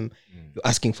with them, you're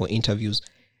asking for interviews,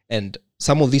 and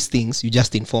some of these things you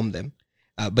just inform them,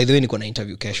 by the way niko na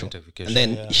interview kesho, and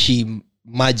then she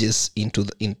merges into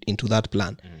that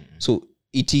plan. So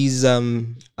it is a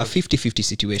 50-50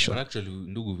 situation. But actually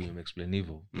ndugu explain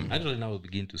hivyo. Actually now I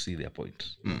begin to see their point.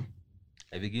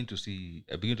 I begin to see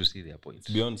their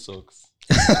point. beyond socks.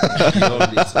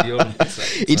 Beyond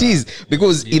It is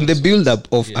because in the build up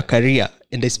of a career,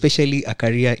 and especially a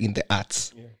career in the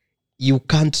arts, you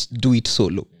can't do it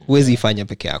solo. Huwezi ifanya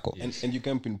peke yako. And you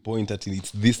can't pinpoint that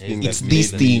it's this thing It's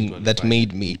this thing that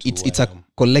made me. It's a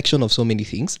collection of so many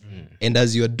things, and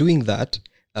as you are doing that,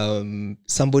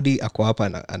 somebody ako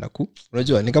hapa anaku,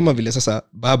 unajua ni kama vile sasa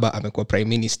baba amekuwa prime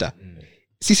minister.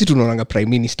 Sisi tunaonanga prime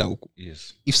minister huku.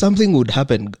 Yes. If something would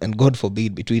happen, and God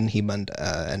forbid, between him and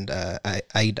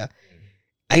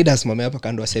Ida asimame hapa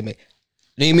kando aseme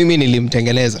ni mimi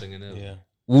nilimtengeneza,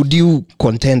 would you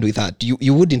contend with that?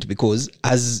 You wouldn't, because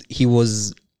as he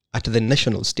was at the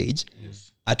national stage,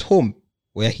 at home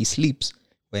where he sleeps,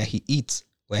 where he eats,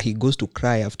 where he goes to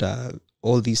cry after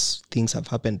all these things have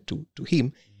happened to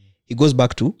him, he goes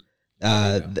back to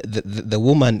the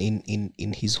woman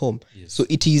in his home. So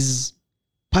it is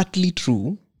partly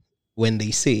true when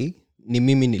they say ni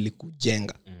mimi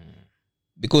nilikujenga,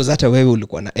 because hata wewe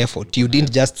ulikuwa na effort. You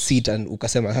didn't just sit and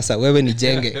ukasema sasa wewe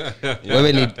nijenge,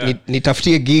 wewe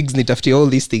nitafutie gigs, nitafutie all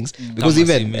these things,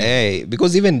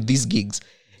 because even these gigs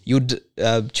you'd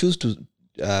choose to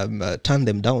turn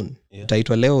them down.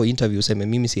 Utaitwa leo interview useme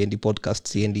mimi siendi podcast,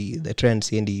 siendi the trend,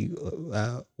 siendi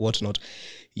what not.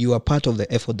 You are part of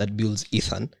the effort that builds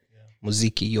Ethan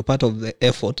Muziki. You're part of the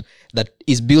effort that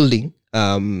is building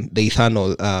the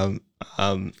Eternal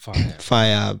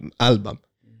Fire album.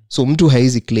 So mtu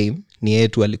haizi claim ni yeye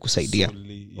tu alikusaidia,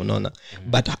 unaona,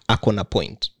 but akona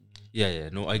point.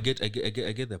 No, I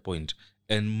get the point.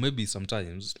 And maybe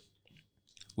sometimes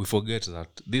we forget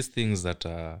that these things that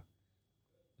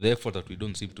the effort that we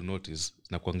don't seem to notice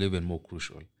na kuanga even more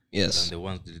crucial than the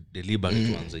ones, the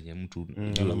deliberate ones zenye mtu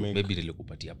maybe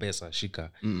nilikupatia pesa,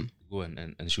 shika, go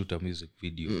and shoot a music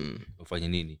video, ufanye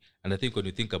nini. And I think when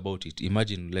you think about it,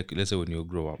 imagine like, let's say when you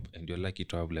grow up and you're lucky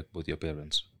to have like both your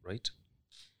parents, right?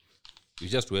 You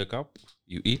just wake up,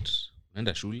 you eat,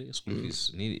 unaenda shule, school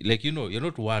fees, like, you know, you're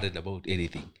not worried about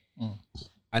anything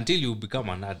until you become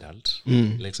an adult.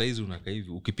 Like saizi unakaa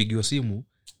hivi, ukipigiwa simu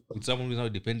with someone who is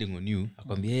not depending on you,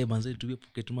 akwambia hey manze tuwe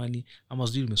pocket money ama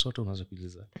sijui nimesota, unaanza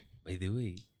kuuliza, by the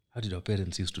way, how did our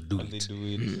parents used to do it?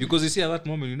 Because you see at that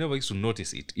moment you never used to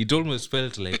notice it. It almost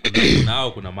felt like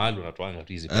now kuna mahali unatoanga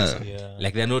tu hizi pesa,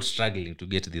 like they're not struggling to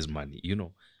get this money, you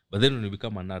know. But then when you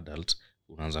become an adult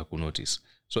unaanza ku notice.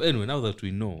 So anyway, now that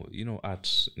we know, you know,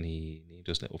 art ni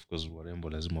interesting. Of course warembo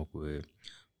lazima ukwe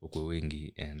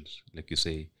wengi, and like you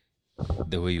say,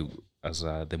 the way you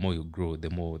the more you grow, the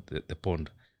more the pond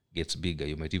gets bigger.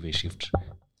 You might even shift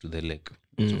to the lake.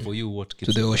 So for you, what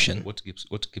keeps to the ocean?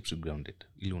 What keeps you grounded?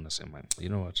 Ile unasema, you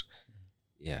know what?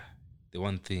 Yeah, the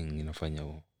one thing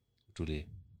inafanya today.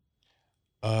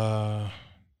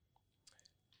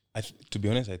 To be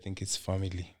honest, I think it's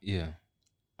family. Yeah.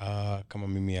 Kama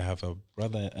mimi, I have a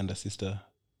brother and a sister.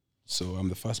 So I'm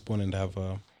the firstborn, and I have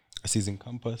a season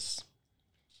campus.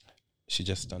 She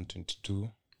just turned 22.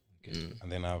 Okay.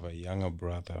 And then I have a younger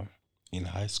brother in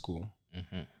high school.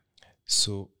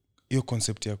 So hiyo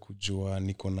concept ya kujua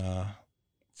niko na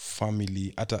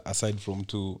family, hata aside from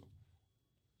to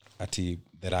ati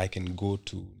that I can go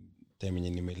to time yenye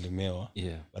nimelemewa,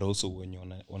 but also when you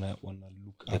wanna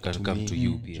look they up can to come me, to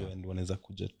you, and wanaweza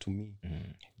kuja to me.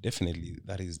 Definitely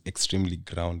that is extremely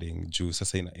grounding. Juu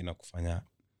sasa inakufanya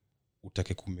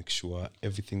utake ku make sure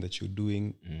everything that you're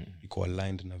doing iko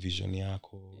aligned na vision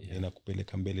yako,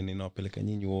 inakupeleka mbele na inawapeleka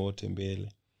nyinyi wote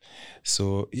mbele.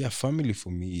 So yeah, family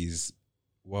for me is,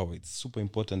 wow, it's super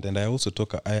important. And I also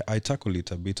I tackle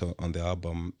it a bit on the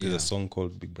album. There's a song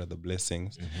called Big Brother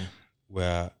Blessings,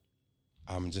 where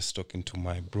I'm just talking to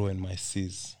my bro and my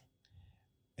sis.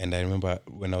 And I remember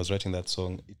when I was writing that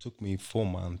song, it took me 4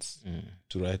 months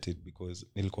to write it, because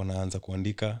nilikuwa naanza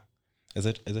kuandika as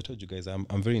I told you guys,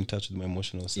 I'm very in touch with my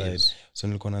emotional side. So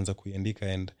nilikuwa naanza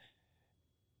kuiandika and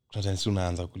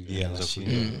naanza kulia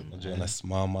najua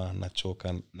nasimama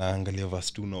nachoka naangalia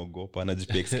verse 2 naogopa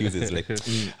najipa excuses like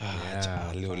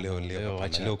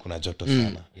leo kuna joto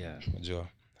sana unajua,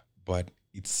 but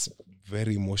it's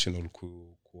very emotional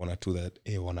kuona to that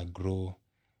wanna grow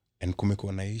and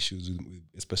kumekuwa na issues with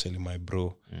especially my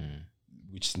bro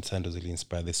which does really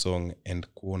inspire the song and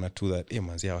kuona to that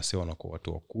manzi wase wanakuwa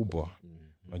watu wakubwa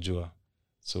unajua,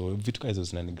 so vitu hizo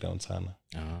zinani ground sana.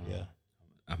 Yeah,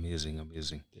 amazing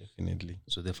definitely.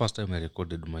 So the first time I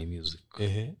recorded my music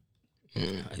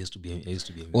I used to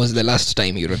be was the last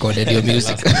time you recorded your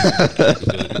music?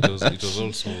 it was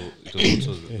also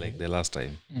like the last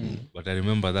time. But I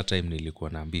remember that time nilikuwa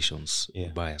na ambitions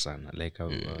baya sana, like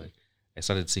I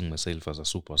started seeing myself as a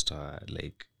superstar,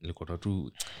 like nilikuwa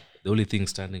tu the only thing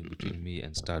standing between me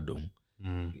and stardom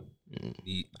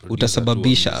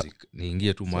utasababisha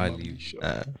niingie tu mahali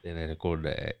then I record.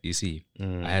 You see,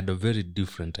 I had a very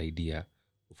different idea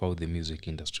of how the music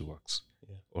industry works,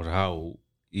 or how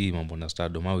hii mambo na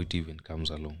stardom, how it even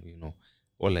comes along, you know.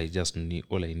 All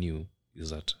I knew is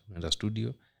that in the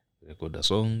studio record a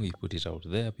song, you put it out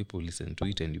there, people listen to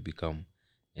it, and you become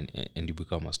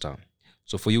a star.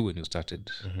 So for you, when you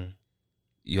started,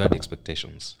 you had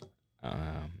expectations.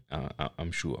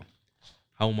 I'm sure.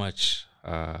 How much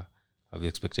have your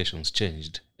expectations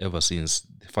changed ever since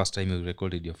the first time you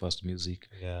recorded your first music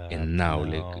and now,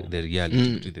 like the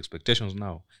reality between the expectations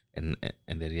now and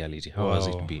the reality? How has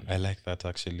it been? I like that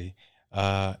actually.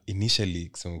 Initially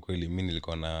kusema kweli mimi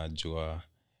nilikuwa najua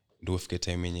ndio ufike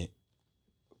time yenye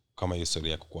kama hiyo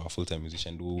story ya kuwa full time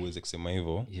musician ndio uweze kusema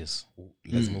hivyo. Yes,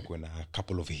 lazima kuwe na a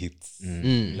couple of hits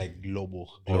like global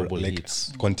like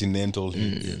hits, continental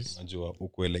hits. Unajua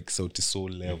ukwe like Sauti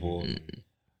Soul level.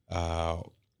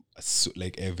 So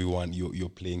like everyone you're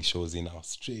playing shows in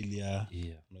Australia.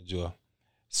 Unajua,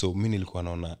 so mimi nilikuwa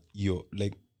naona hiyo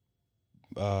like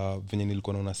venye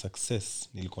nilikuwa naona success,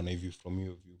 nilikuwa na view from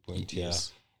your viewpoint here.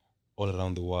 All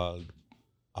around the world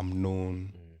I'm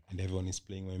known and everyone is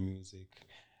playing my music.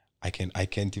 I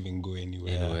can't even go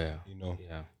anywhere. You know.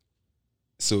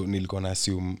 So nilikuwa na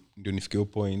assume ndio nifike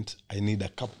point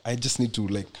I just need to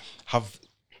like have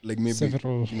like maybe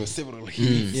several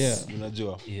hits.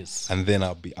 Unajua. And then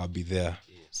I'll be there.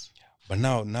 But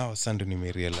now Sando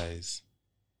nime realize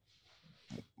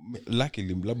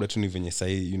luckily labda tu ni venye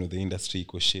sahi, you know, the industry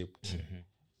iko shaped.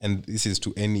 And this is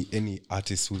to any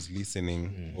artist who's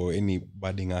listening or any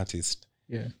budding artist.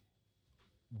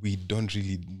 We don't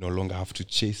really no longer have to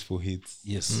chase for hits.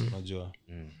 Unajua.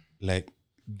 Like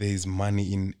there is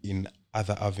money in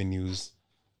other avenues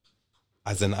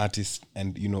as an artist,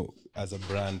 and you know, as a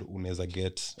brand unaweza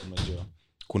get, unajua.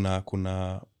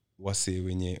 Kuna wase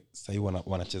wenye sahi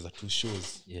wanacheza two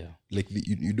shows. Like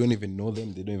you don't even know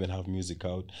them, they don't even have music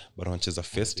out, but wanacheza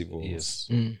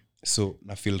festivals. So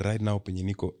na feel right now penye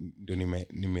niko ndio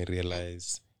nime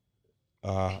realize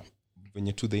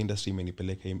venye to the industry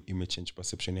imenipeleka imechange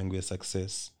perception yangu ya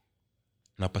success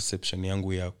na perception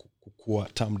yangu ya kukua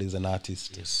termed as an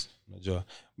artist. Unajua,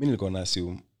 mimi nilikuwa na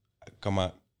assume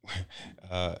kama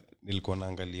nilikuwa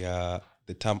naangalia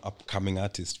the term upcoming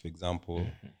artist, for example,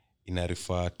 ina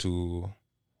refer to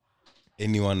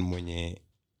anyone mwenye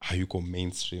hayuko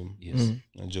mainstream.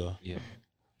 Unajua.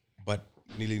 But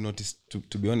nili notice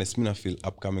to be honest, me I feel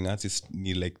upcoming artist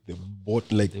ni like the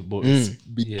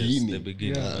beginning.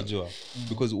 Unajua.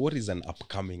 Because what is an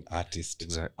upcoming artist?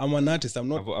 Exactly. I'm an artist. I'm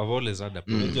not. I've always had a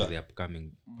problem with the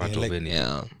upcoming part of any.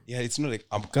 It's not like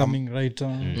upcoming writer.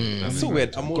 So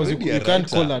weird. I'm already you can't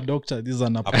call a doctor. This is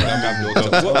an upcoming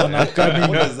doctor.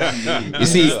 What does that mean? You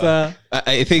see,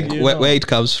 I think where it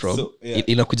comes from,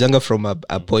 inakujanga from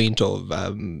a point of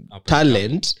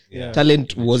talent.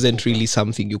 Talent wasn't really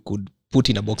something you could put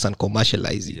in a box and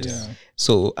commercialize it.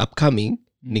 So upcoming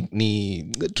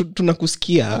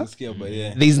tunakusikia,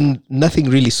 there's nothing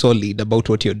really solid about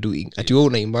what you're doing. Ati wewe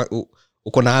unaimba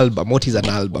uko na album, what is an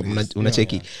album?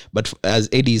 Unacheki. But as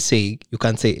Eddy is saying, you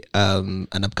can't say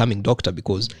an upcoming doctor,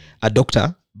 because a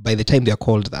doctor, by the time they are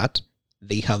called that,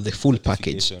 they have the full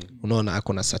package. Unaona,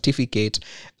 akona certificate,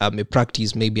 a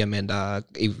practice, maybe ameenda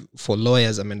for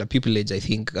lawyers, ameenda pupillage, I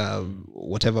think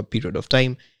whatever period of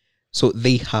time. So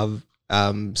they have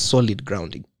solid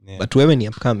grounding. But wewe ni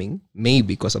upcoming,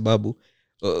 maybe kwa sababu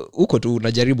uko tu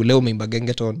unajaribu, leo umeimba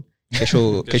gengeton,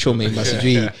 kesho umeimba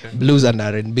sijui blues and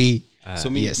R&B.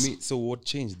 So what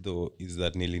changed though is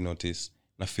that nili notice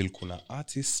na feel kuna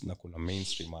artists na kuna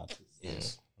mainstream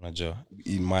artists. Unajua,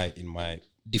 in my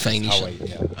definition,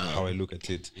 how I look at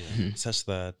it, such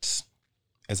that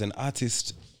as an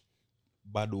artist,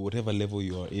 but whatever level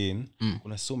you are in,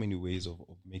 kuna so many ways of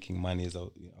making money. As I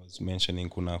was mentioning,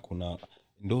 kuna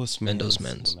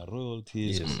endorsements, kuna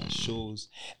royalties, kuna shows,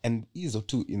 and these are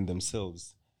two in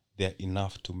themselves, they're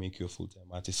enough to make you a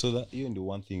full-time artist. So that even the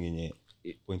one thing in a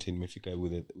point in Mefika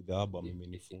with the album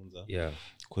imenifunza,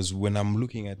 because when I'm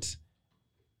looking at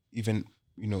even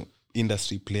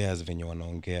industry players venye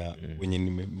wanaongea wenye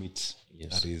nimemeet,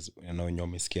 that is wenye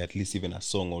wamesikia at least even a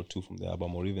song or two from the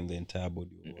album or even the entire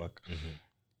body of work,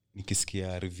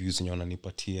 nikisikia reviews wenye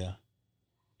wananipatia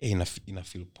ina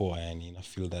feel poa, yani ina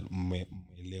feel that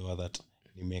umeelewa that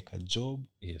ni make a job,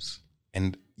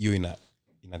 and you ina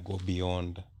go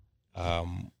beyond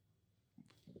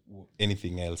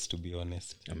anything else, to be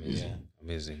honest.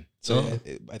 Amazing. So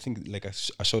I think like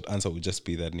a short answer would just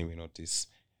be that we notice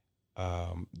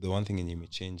the one thing in me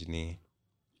change ni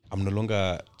I'm no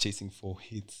longer chasing for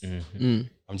hits.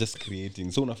 I'm just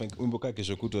creating. So unafanya wimbo kama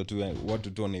kesho kutwa tu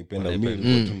watu tu wanaipenda,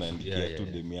 mimi tu naandikia tu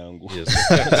demu yangu.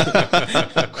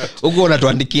 Uko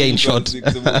unatuandikia in short.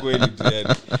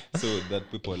 So that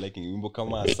people are liking wimbo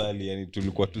kama asali, yani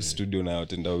tulikuwa tu studio na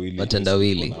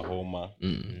watendawili na homa,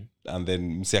 and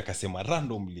then msi akasema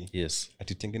randomly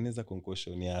atitengeneza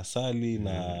concoction ya asali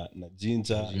na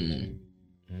ginger,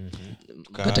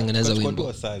 katengeneza wimbo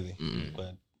asali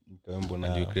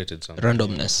and you created something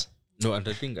randomness. No, and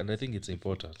I think it's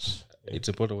important. It's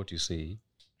important what you say,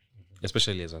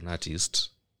 especially as an artist.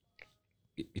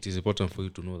 It is important for you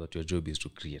to know that your job is to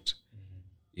create.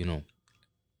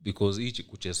 Because each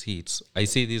kuches hits. I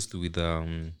say this with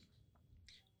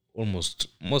almost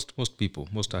most people,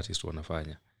 most artists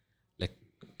wanafanya. Like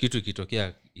kitu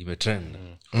kitokea imetrend.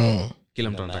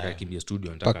 Kila mtu anataka kimbia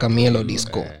studio, anataka Melo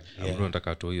disco.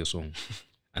 Anataka atoe hiyo song.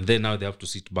 And then now they have to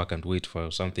sit back and wait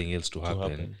for something else to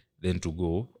happen. Then to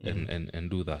go and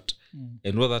do that.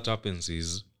 And what that happens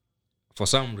is, for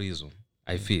some reason,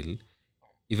 I feel,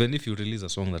 even if you release a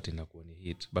song that inakuwa ni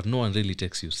hit, but no one really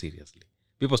takes you seriously.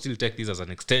 People still take this as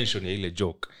an extension ya ile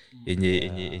joke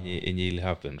yenye will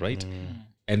happen, right?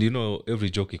 And every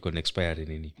joke can expire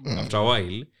nini. After a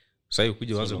while, sasa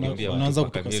ukuje waanze kuniambia unaanza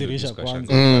kutukasirisha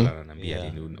kwanza.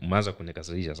 Ananiambia nini? Umeanza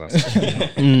kunikasirisha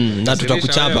sasa. Na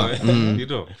tutakuchapa.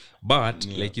 But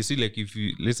like you see, like if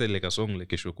you let's say like a song like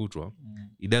kesho kutwa,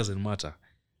 it doesn't matter.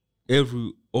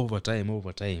 Over time,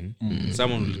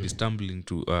 someone will be stumbling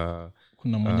to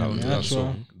kuna mwenye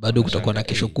ameachwa, bado kutakuwa na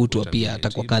kesho kutwa pia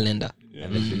atakuwa calendar,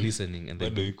 and then listening, and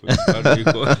then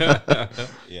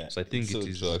so I think it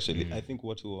is actually I think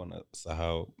what we want to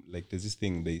sahau, like there's this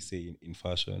thing they say in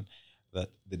fashion that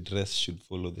the dress should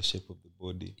follow the shape of the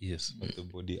body, but the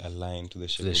body align to the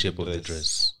shape of the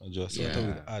dress. Just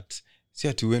with art, si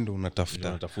ati wendo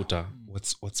unatafuta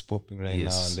what's popping right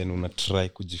now, and then una try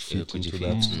kujifit into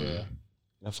that.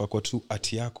 Nafaa kwa tu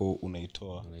art yako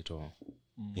unaitoa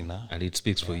and it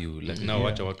speaks for you. Like now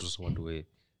wacha watu wadoe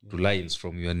to lines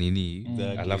from your nini,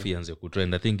 alafu ianze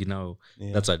kutrend. I think now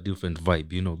that's a different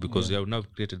vibe, because you have now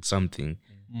created something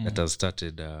that has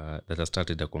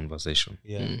started a conversation.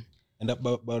 And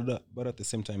but at the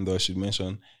same time though, I should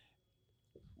mention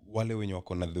wale wenye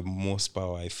wako na the most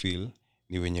power, I feel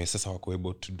ni wenye sasa wako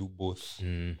able to do both.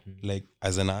 Like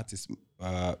as an artist,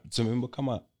 so remember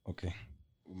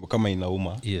kama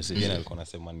inauma, yeye alikuwa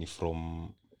anasema ni from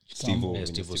Stevo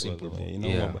Simple Boy,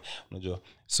 unajua.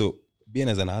 So being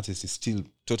as an artist is still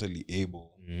totally able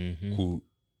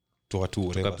to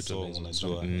whatever song,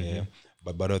 unajua.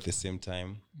 But at the same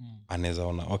time, anaweza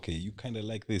ona, okay, you kind of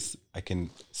like this, I can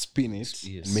spin it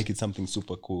and make it something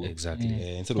super cool.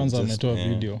 Exactly. Instead of just ametoa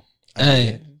video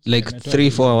like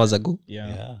 3-4 hours ago.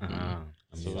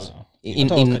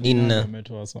 In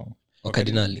ametoa song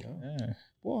Cardinali.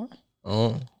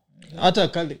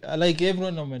 Hata like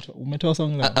everyone umetoa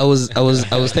song like I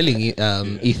was telling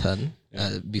Ethan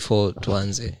before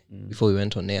tuanze, before we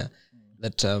went on air,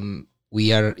 that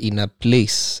we are in a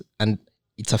place and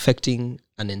it's affecting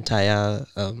an entire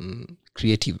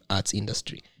creative arts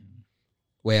industry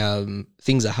where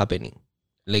things are happening.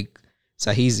 Like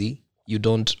sahizi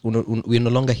we no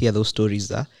longer hear those stories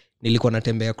that nilikuwa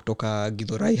natembea kutoka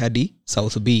Githurai hadi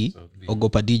South B,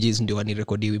 ogopa DJs ndio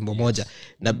wanirekodi wimbo moja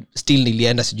na still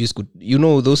nilienda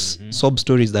sijui those sob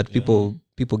stories that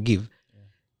people give.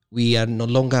 We are no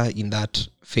longer in that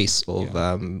phase of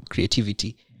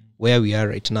creativity where we are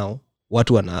right now.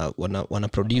 Watu wana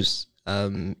produce.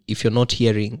 If you're not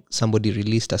hearing somebody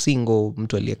released a single,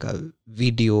 mtu alieka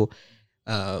video,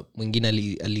 mwingine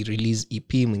ali-release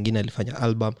EP, mwingine alifanya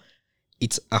album.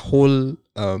 It's a whole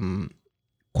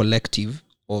collective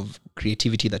of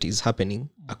creativity that is happening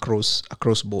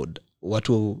across board.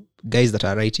 Watu guys that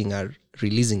are writing are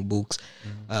releasing books.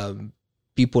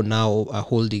 people now are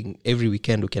holding every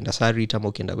weekend, ukienda Sarit ama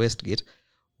ukienda Westgate,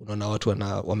 unaona watu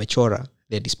wamechora,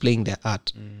 they're displaying their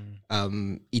art.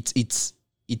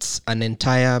 It's an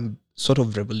entire sort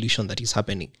of revolution that is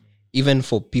happening. Even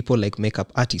for people like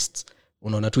makeup artists,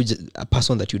 unaona tu a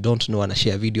person that you don't know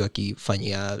anashare video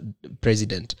akifanyia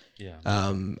president,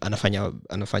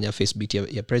 anafanya face beat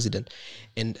ya president,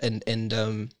 and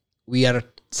we are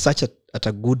at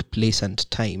a good place and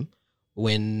time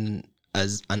when,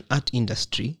 as an art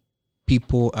industry,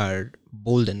 people are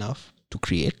bold enough to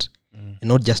create, and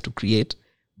not just to create,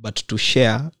 but to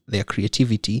share their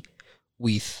creativity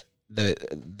with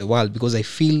the world. Because I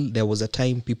feel there was a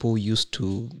time people used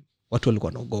to, watu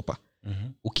walikuwa naogopa.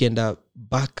 Ukienda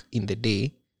back in the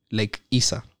day, like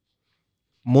Issa,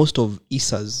 most of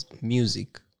Issa's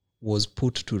music was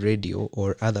put to radio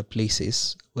or other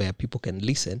places where people can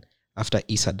listen after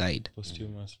Issa died.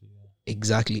 Posthumously, yeah.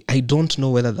 Exactly. I don't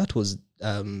know whether that was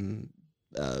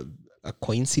a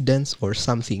coincidence or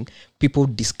something. People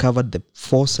discovered the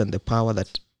force and the power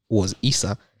that was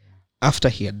Issa after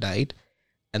he had died,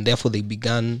 and therefore they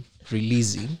began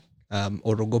releasing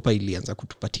Orogopa ilianza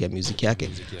kutupatia music yake.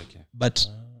 But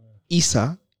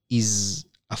Issa is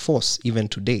a force even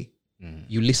today.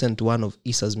 You listen to one of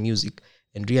Issa's music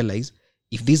and realize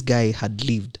if this guy had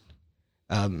lived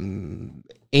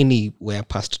anywhere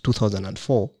past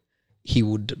 2004, he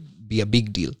would be a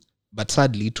big deal. But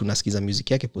sadly, tunasikiza music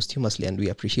yake posthumously, and we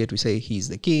appreciate, we say he's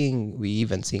the king. We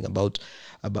even sing about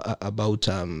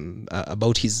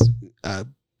his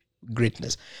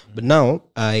greatness. But now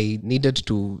I needed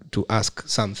to ask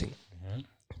something.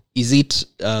 Is it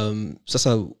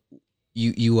sasa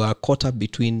you are caught up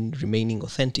between remaining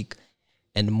authentic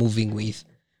and moving with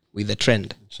the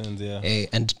trend? Trends, yeah.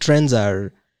 And trends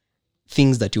are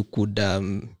things that you could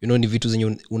ni vitu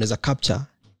zenye unaweza capture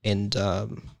and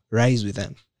rise with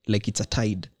them, like it's a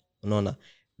tide. Unaona,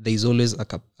 there is always a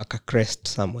crest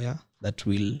somewhere that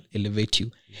will elevate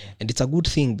you, and it's a good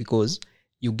thing because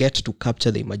you get to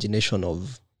capture the imagination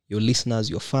of your listeners,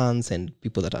 your fans, and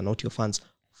people that are not your fans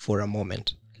for a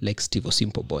moment, like Stevo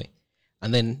Simple Boy.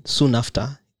 And then soon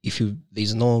after, if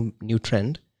there's no new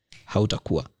trend,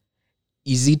 hautakuwa.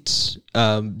 Is it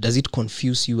does it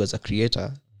confuse you as a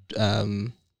creator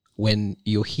when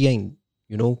you're hearing,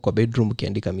 kwa bedroom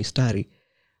ukiandika mistari,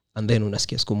 and then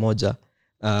unasikia siku moja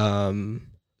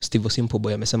Stevo Simple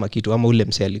Boy amesema kitu, ama ule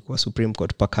msee alikuwa Supreme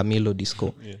Court pa Camilo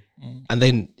Disco, and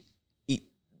then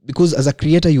because as a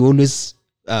creator you always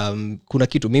kuna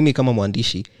kitu, mimi kama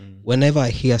mwandishi, whenever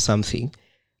I hear something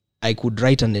I could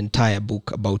write an entire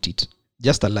book about it,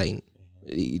 just a line.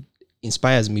 It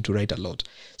inspires me to write a lot.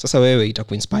 Sasa wewe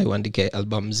itakuinspire uandike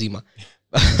album mzima.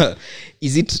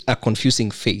 Is it a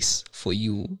confusing phase for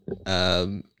you,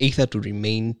 either to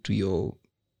remain to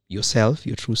yourself,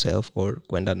 your true self, or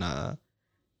kwenda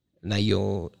na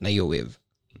your wave?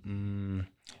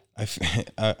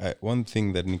 One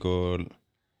thing that niko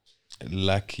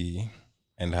lucky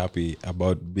and happy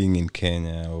about being in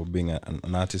Kenya or being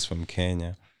an artist from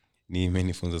Kenya, ni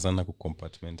imenifunza sana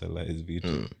kucompartmentalize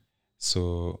vitu.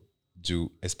 So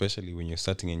especially when you're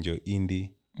starting in your indie,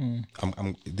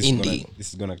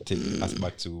 this is gonna take us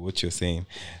back to what you're saying.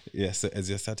 Yeah, so as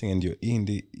you're starting in your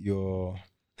indie, you're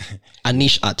a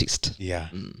niche artist. Yeah.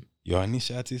 You're a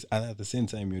niche artist, and at the same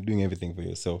time you're doing everything for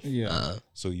yourself. Yeah.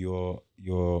 So you're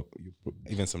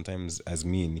even sometimes, as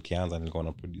me, nikianza nilikuwa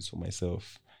na produce for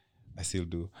myself, I still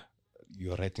do.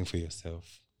 You're writing for yourself.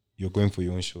 You're going for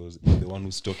your own shows. You're the one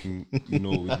who's talking,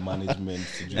 with management,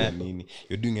 nini.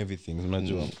 You're doing everything.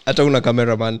 Unajua. Hata una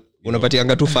cameraman,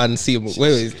 unapatianga tu fan simu.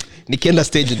 Wewe nikienda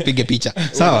stage nipige picha.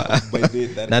 Sawa?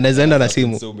 Na naenda na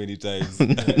simu so many times.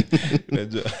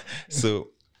 Unajua. So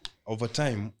over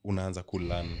time unaanza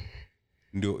kulearn.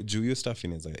 Ndio juu hiyo stuff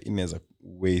inaweza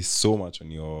weigh so much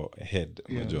on your head,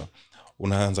 unajua.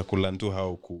 Unaanza kulearn tu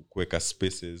how kuweka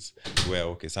spaces where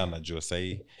okay sana najua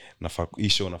sahi nafaa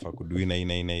kuduina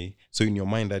ina. So in your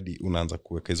mind hadi unaanza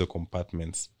kuweka hizo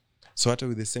compartments. So hata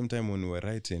with the same time when we were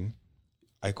writing,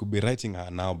 I could be writing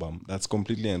an album that's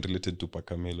completely unrelated to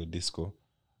Pakamelo Disco,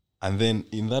 and then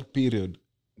in that period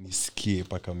nisikie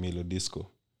Pakamelo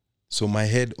Disco. So my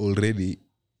head already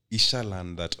isha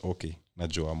learned that okay,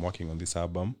 najua I'm working on this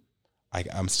album.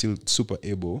 I'm still super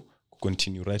able to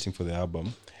continue writing for the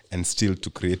album and still to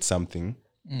create something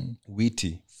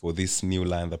witty for this new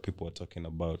line that people are talking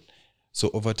about. So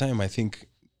over time I think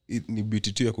ni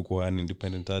beauty tu ya kukuwa an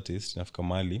independent artist nafika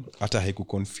mali hata haiku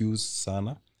confuse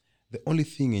sana. The only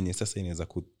thing yenye sasa inaweza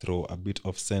throw a bit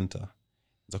of center,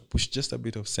 za push just a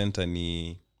bit of center,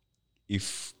 ni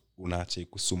if unaacha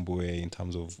kusumbue in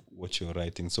terms of what you're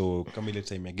writing. So kama ile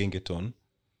time ya Gengeton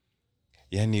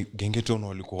yani Gengeton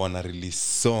walikuwa wana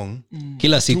release song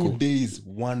kila siku 2 days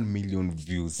 1 million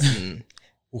views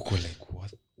uko like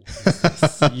what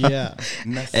Yeah.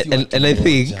 and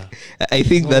I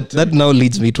think that now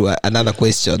leads me to another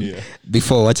question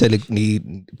before wacha ni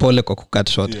pole kwa kucut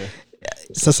short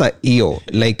sasa hiyo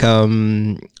like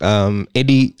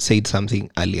Eddy said something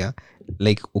earlier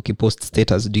like ukipost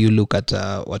status do you look at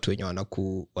watu wenye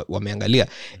wameangalia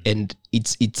and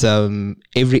it's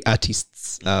every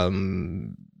artist's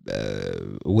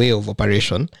way of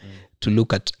operation to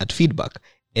look at feedback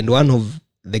and one of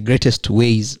the greatest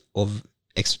ways of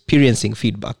experiencing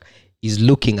feedback is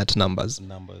looking at numbers.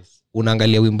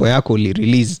 Unaangalia wimbo yako uli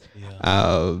release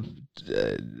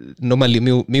normally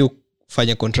mi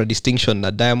fanya contradistinction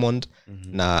na Diamond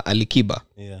na Alikiba.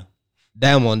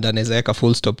 Diamond anaweza weka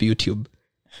full stop YouTube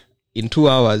in 2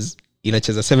 hours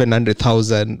inacheza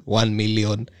 700,000 1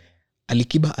 million.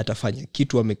 Alikiba atafanya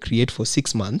kitu ame create for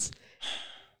 6 months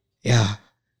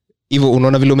hivyo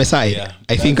unaona vile umesai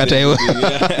I think hata hiyo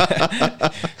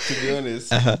to be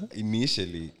honest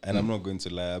initially and I'm not going to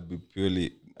lie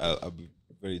I'll be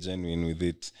very genuine with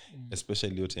it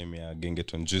especially your time ya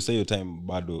Gengeton juu say your time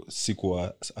bado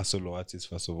sikuwa a solo artist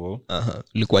first of all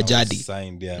ulikuwa jadi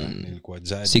signed nilikuwa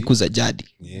jadi siku za jadi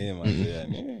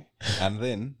man and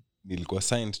then nilikuwa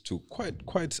signed to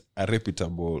quite a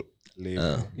reputable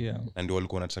label and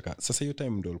walikuwa wanataka sasa hiyo time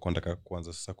ndio walikuwa wanataka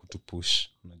kuanza sasa kutupush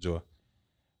unajua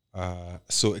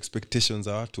so expectations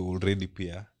are watu already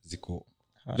pia ziko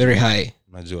very high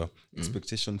unajua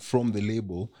expectation from the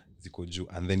label ziko juu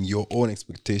and then your own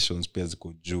expectations pia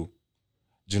ziko juu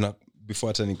juna before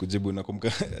hata nikujibu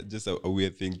nakumbuka just a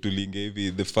weird thing tulinge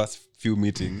hivi the first few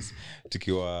meetings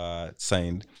tukiwa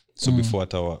signed so before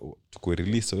hata tukue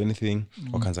release or anything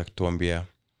wakaanza kutuambia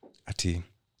ati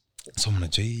so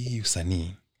mnajua hii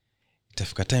usanii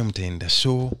itafika time mtaenda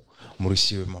show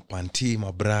mrushiwe mapanti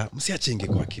mabra msiachenge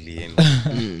kwa akili yenu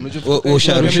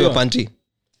usharushiwa panti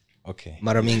okay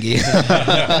mara mingi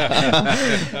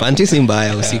panti si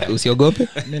mbaya usiogope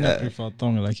mimi na prefer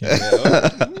thong lakini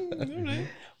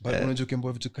but unajua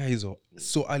kiambo vitu kama hizo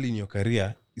so early in your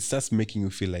career it starts making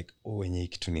you feel like wenye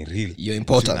kitu ni real you're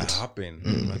important happen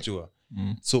unajua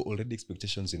so already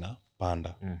expectations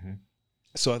inapanda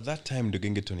so at that time the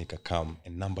Gengeton ikakam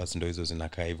and numbers ndo hizo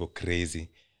zinakaa hivyo crazy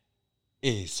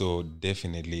so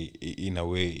definitely in a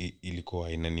way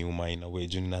ilikuwa inaniuma in a way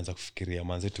juu ninaanza kufikiria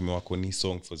manze tumewako ni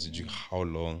song for sijui how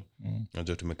long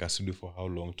unajua tumekaa studio for how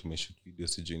long tumeshoot video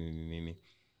sijui nini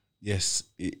yes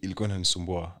ilikuwa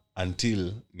inanisumbua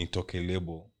until nitoke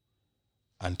label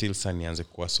until sasa nianze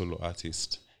kuwa solo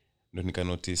artist ndo nika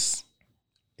notice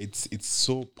it's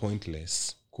so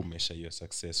pointless kumesha your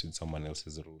success with someone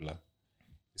else's ruler.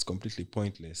 It's completely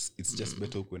pointless. It's just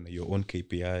better when your own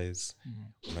KPIs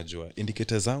unajua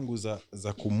indicators zangu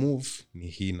za kumove ni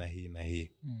hii na hii na hii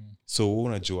so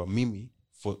unajua mimi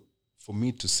for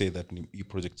me to say that hii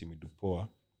project imedupoa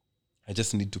I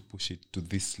just need to push it to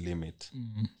this limit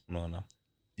unaona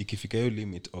ikifika hiyo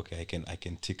limit okay I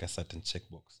can tick a certain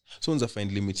checkbox so unza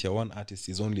find limit ya one artist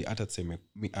is only at tuseme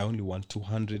I only want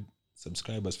 200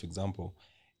 subscribers for example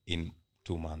in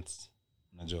 2 months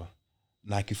unajua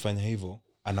na akifanya hivyo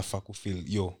anafaa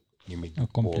kufeel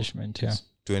accomplishment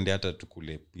tuende hata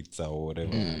tukule pizza or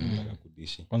whatever nataka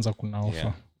kudishi kwanza kuna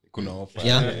offer kuna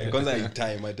offer kwanza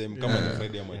time kama ni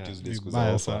Friday ama Tuesday siku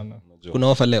za offer kuna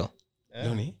offer leo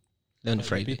ni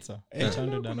Friday pizza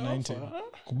 890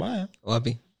 kubaya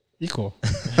wapi iko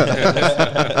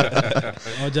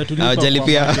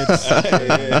hawajalipia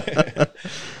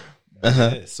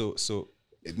so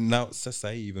now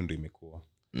sasa hii even ndio imekuwa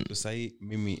so sasa hii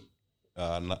mimi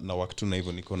na wakati na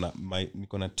hivyo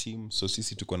niko na team so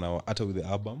sisi tuko na hata with the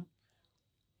album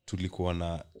tulikuwa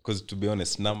na because to be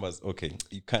honest numbers okay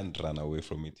you can't run away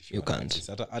from it if you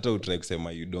can't hata utry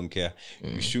kusema you don't care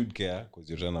you should care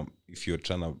because if you're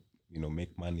trying to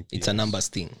make money it's a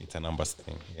numbers thing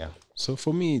yeah so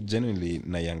for me genuinely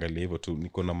naiangalia hivyo tu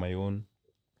niko na my own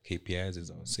KPIs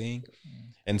as I was saying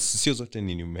and sio zote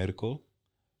ni numerical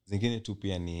zingine tu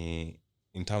pia ni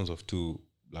in terms of two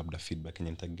labda feedback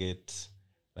yenye nitaget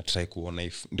na try kuona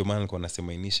if ndio maana nilikuwa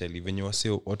nasema initially venye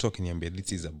watu wakiniambia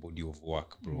this is a body of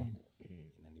work bro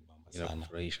inanibamba sana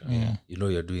you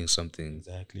know you're doing something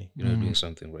exactly you're doing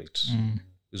something right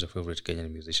who's your favorite Kenyan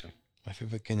musician? My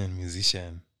favorite Kenyan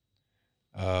musician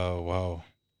wow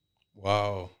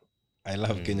I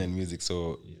love Kenyan music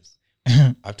so yes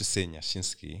I have to say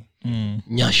Nyashinski.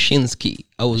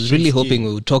 I was really hoping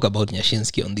we would talk about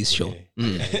Nyashinski on this show.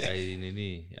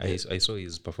 I saw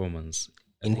his performance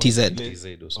in TZ. TZ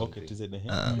or something. Okay, TZ.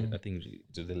 I think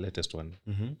it's the latest one.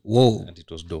 Whoa. And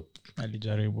it was dope.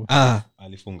 alijaribu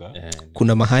Alifunga. And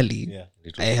Kuna mahali Yeah.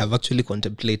 it was I have actually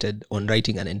contemplated on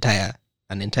writing an entire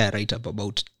write-up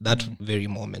about that very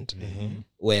moment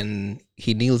when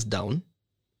he kneels down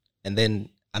and then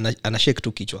anashake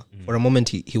tu kichwa. For a moment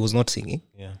he was not singing.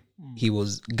 Yeah.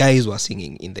 Guys were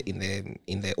singing in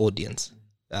the audience.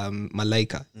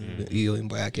 Malaika, hiyo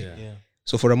wimbo yake. Yeah.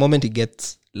 So for a moment he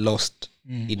gets lost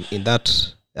in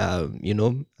that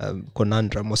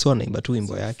conundrum. Wase wanaimba tu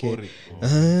wimbo yake.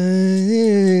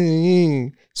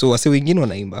 So wase wengine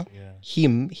wanaimba.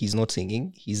 Yeah. He's not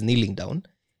singing, he's kneeling down,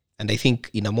 and I think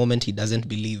in a moment he doesn't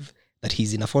believe that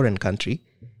he's in a foreign country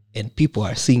and people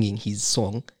are singing his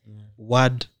song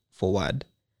word for word.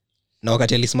 Na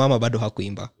wakati alisimama bado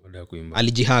hakuimba, Wanda kuimba.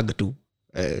 alijihag tu.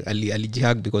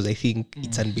 Alijihag because I think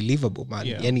it's unbelievable, man.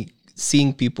 Yani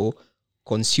seeing people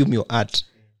consume your art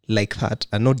like that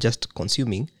and not just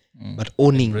consuming but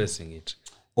Embracing it.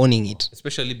 owning it.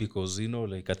 Especially because,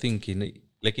 like I think in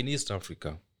East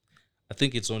Africa, I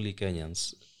think it's only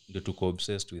Kenyans that are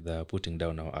obsessed with putting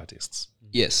down our artists.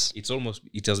 Yes.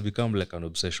 It has become like an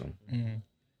obsession.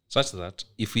 Such that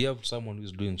if we have someone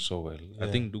who's doing so well, I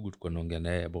think Dugu tukonongea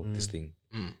naye about this thing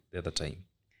the other time.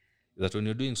 That when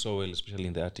you're doing so well, especially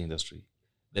in the art industry,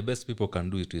 the best people can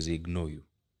do it is ignore you.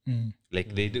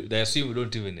 Like they assume you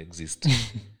don't even exist.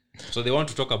 So they want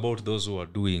to talk about those who are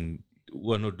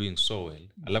not doing so well.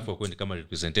 Alafu when kama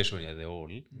representation ya the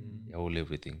whole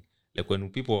everything. Like when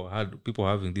people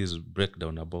having this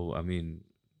breakdown about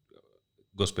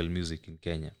gospel music in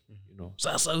Kenya,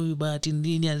 sasa huyu bahati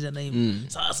nini anaimba,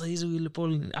 sasa hizi will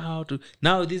fall out.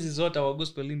 Now this is what our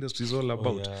gospel industry is all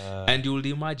about. And you will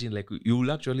imagine, like you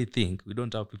will actually think we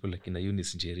don't have people like in a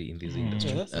Eunice Njeri in this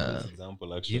industry. That's a nice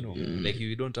example, actually. Like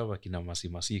we don't have akina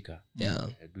Masika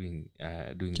doing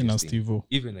kina this thing. Stevo.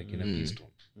 Even like in a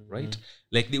Keystone, right?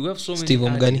 Like we have so many Stevo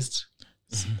mgani? artists.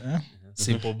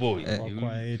 Simple Boy.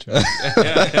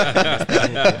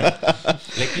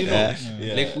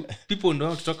 Like people know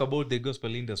how to talk about the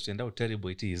gospel industry and how terrible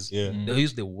it is. They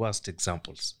use the worst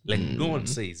examples. Like no one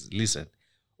says, listen,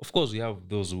 of course we have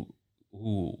those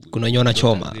who Kuna wenye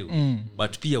wanachoma.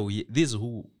 But pia these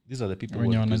are the people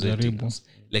who are representing us.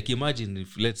 Like imagine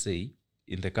if, let's say,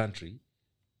 in the country,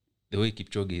 the way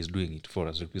Kipchoge is doing it for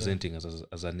us, representing us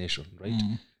as a nation, right?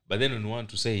 But then when we want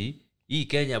to say hii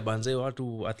Kenya banze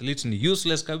watu athletes ni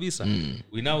useless kabisa,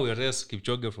 we now erase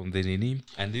Kipchoge from the name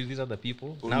and these are the people.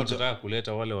 Now tunataka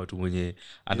kuleta wale watu mwenye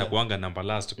anakuanga number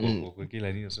last kwa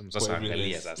kila nini, sasa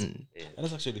angalia sasa.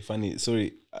 That's actually funny.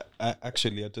 Sorry, I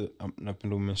actually had to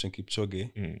napenda mention Kipchoge.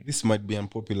 This might be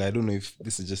unpopular. I don't know if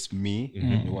this is just me.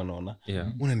 You wanaona.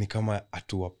 Una ni kama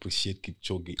atu appreciate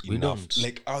Kipchoge enough. Don't.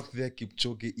 Like out there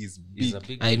Kipchoge is big. He's a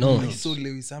big I know. I saw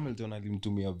Lewis Hamilton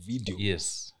alimtumia video.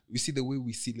 Yes. We see the way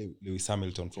we see Lewis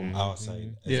Hamilton from our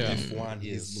side. As F1,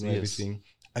 Yes, everything.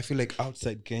 I feel like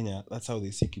outside Kenya, that's how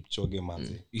they see Kipchoge,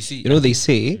 man. You see, They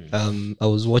say, I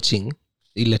was watching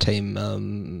ile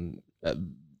time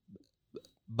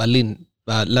Berlin,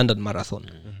 London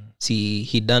Marathon. See,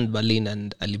 he done Berlin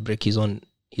and Ali break his own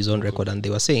record, and they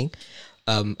were saying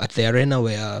at the arena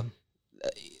where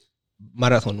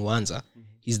marathon wanza,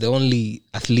 he's the only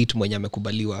athlete mwenye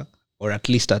amekubaliwa, or at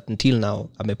least until now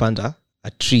amepanda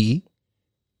a tree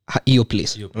hiyo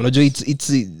place. Unajua it's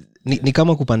ni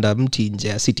kama kupanda mti nje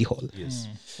ya City Hall.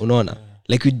 Unaona,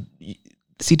 like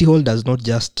City Hall does not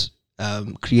just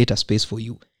create a space for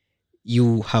you,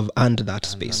 you have earned that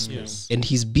space. And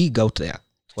he's big out there.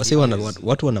 Wase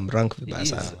watu wanamrank vibaya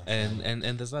sana.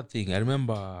 And there's that thing I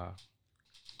remember.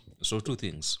 So two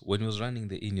things when he was running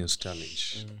the Ineos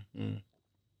challenge,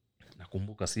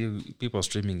 nakumbuka see people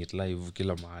streaming it live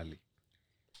kila mahali.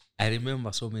 I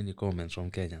remember so many comments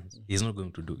from Kenyans. He's not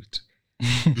going to do it.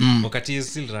 Wakati he's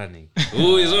still running.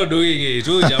 Who is not doing it?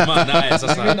 Huyu jamaa naye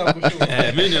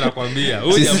sasa. Mimi nakwambia,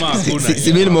 huyu jamaa hakuna.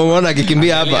 Si mimi nimeona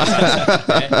akikimbia hapa.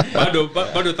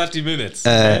 Bado 30 minutes.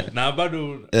 Na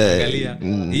bado angalia.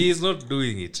 He is not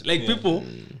doing it. Like people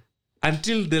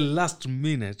until the last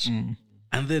minute.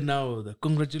 And then now the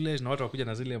congratulations, watu wakuja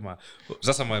na zile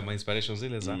sasa my inspirations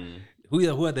zile za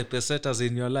who are the pesetters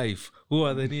in your life, who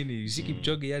are the nini, you see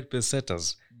Kipchoge had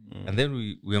pesetters, and then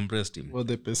we embraced him. But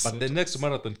the next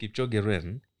marathon Kipchoge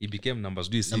ran, he became number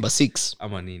 6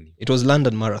 ama nini. It was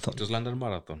London Marathon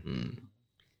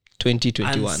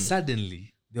 2021. And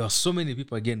suddenly there were so many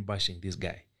people again bashing this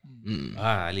guy.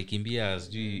 Alikimbia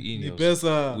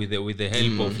with the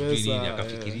help of nini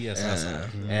akafikiria sasa.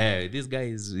 This guy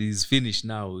is finished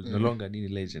now, no longer nini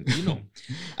legend.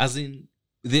 As in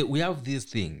we have this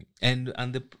thing and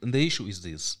the issue is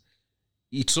this.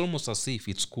 It's almost as if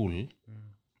it's cool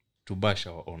to bash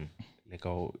our own,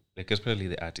 like especially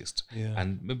the artist,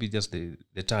 and maybe just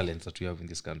the talents that we have in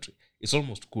this country. It's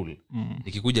almost cool.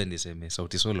 Nikikuja niseme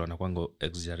Sauti Sol wanakuanga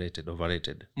exaggerated,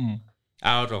 overrated.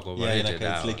 Out of overrated.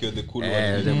 It's like you're the cool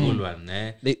one. The cool one.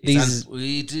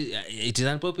 It is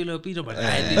unpopular opinion, but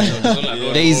I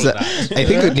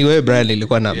think niwe Brian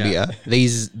ilikuwa naambia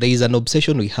there is an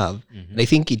obsession we have. And I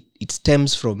think it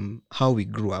stems from how we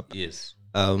grew up. Yes.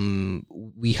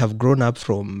 We have grown up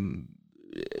from,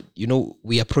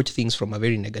 we approach things from a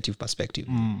very negative perspective.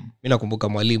 Mimi nakumbuka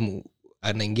mwalimu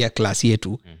anaingia class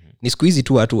yetu, ni siku hizi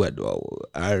tu watu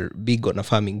are big on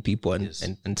affirming people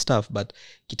and stuff, but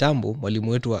kitambo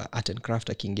mwalimu wetu wa art and craft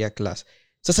akiingia class,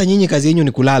 sasa nyinyi kazi yenu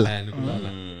ni kulala.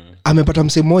 Amepata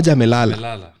mse mmoja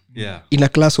amelala. In a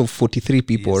class of 43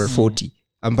 people or 40,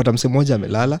 amepata mse mmoja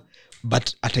amelala,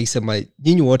 but ataisema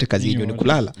nyinyi wote kazi yenu ni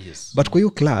kulala. But kwa hiyo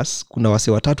class kuna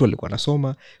wase watatu walikuwa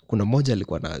nasoma, kuna mmoja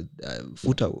alikuwa na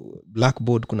futa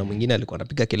blackboard, kuna mwingine alikuwa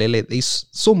anapiga kelele. There is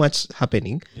so much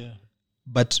happening,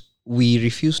 but we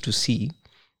refuse to see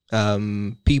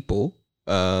people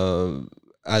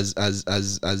as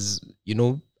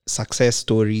success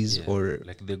stories, or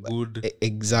like the good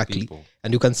exactly people.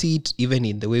 And you can see it even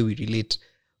in the way we relate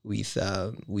with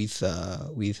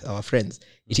our friends.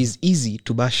 It is easy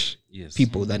to bash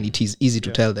people than it is easy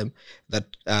to tell them that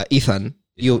Ethan,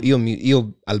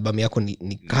 yo album yako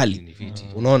ni kali.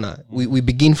 Unaona, we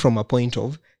begin from a point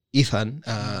of Ethan,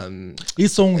 hii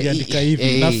song ungeandika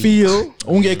hivi na feel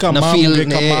ungeka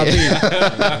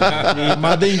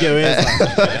madhe ingeweza,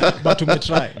 but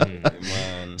umetry.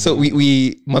 So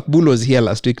we Makbul was here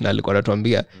last week na alikuwa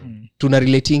anatuambia tuna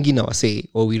relating na wase,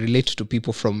 or we relate to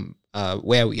people from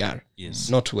where we are,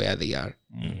 not where they are.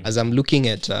 As I'm looking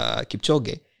at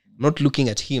Kipchoge, not looking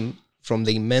at him from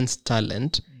the immense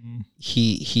talent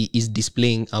he is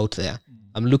displaying out there.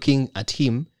 I'm looking at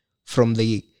him from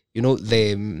the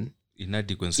the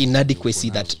inadequacy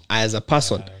that as a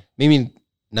person, mimi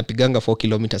napiganga 4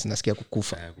 kilometers nasikia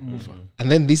kukufa.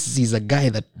 And then this is a guy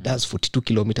that does 42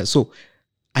 kilometers. So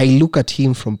I look at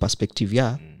him from perspective,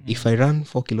 if I run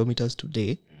 4 kilometers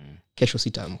today, kesho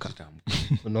sitaamka.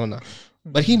 Unaona?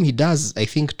 But he does, I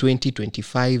think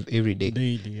 20-25 every day.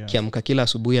 Daily, Kiamka kila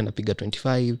asubuhi anapiga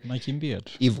 25. Nakimbia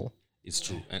tu. Hivyo. It's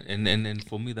true. And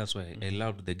for me, that's why I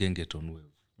loved the Gengeton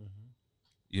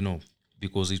wave.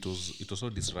 Because it was so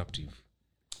disruptive.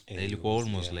 It was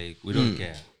almost like we don't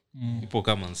care. People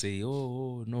come and say,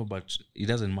 oh no, but it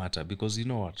doesn't matter, because you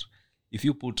know what? If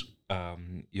you put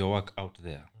your work out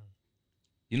there,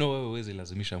 wewe huwezi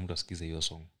lazimisha mtu asikize your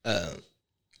song.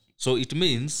 So it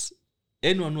means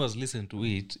anyone who has listened to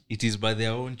it, it is by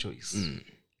their own choice.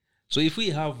 So if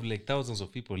we have like thousands of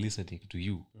people listening to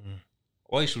you,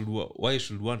 why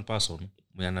should one person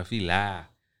mwana feel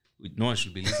no one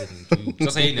should be listening to you?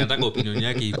 Sasa yeye anataka opinion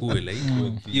yake ikuwe like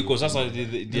iko sasa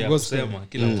ndio kusema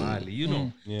kila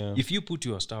mahali, if you put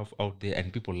your stuff out there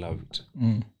and people love it,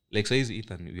 like says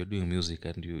Ethan, you're doing music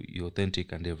and you're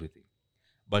authentic and everything,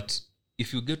 but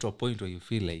if you get to a point where you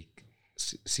feel like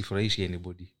sifurahishi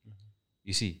anybody,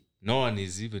 you see, no one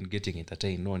is even getting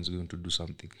entertained, no one is going to do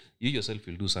something, you yourself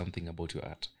will do something about your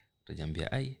art.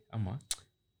 Utajambia ama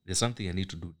there's something I need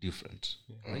to do different,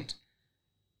 right?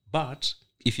 But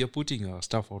if you're putting your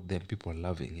stuff out there and people are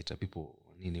loving it, people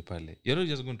nini pale, you're not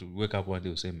just going to wake up one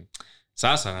day useme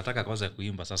sasa nataka kwanza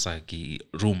kuimba sasa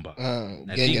kirumba.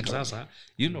 I think sasa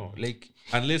like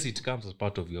unless it comes as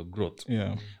part of your growth,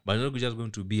 but it's not just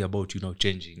going to be about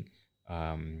changing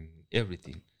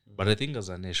everything. But I think as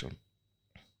a nation,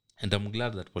 and I'm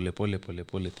glad that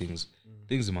pole things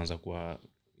imeanza kuwa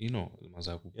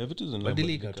imeanza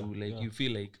kubadilika tu, like you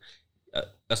feel like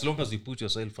as long as you put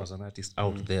yourself as an artist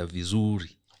out there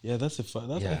vizuri. I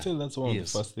feel that's one of the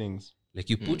first things. Like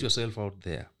you put yourself out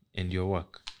there and your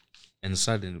work, and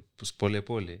suddenly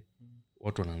pole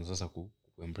watu wanaanza sasa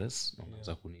ku-embrace na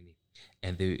wanaanza kunini,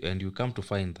 and you come to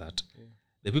find that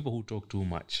the people who talk too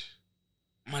much,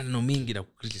 maneno mingi na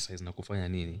criticize na kufanya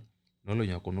nini, nalo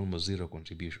nyakonomo zero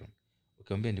contribution.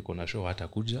 Ukiambia niko na show hata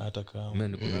kuja, hata kama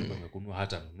niko na album kununua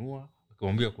hata nunua,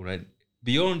 ukiambia kuna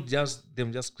beyond just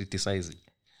them just criticizing,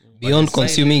 beyond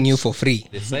consuming you for free,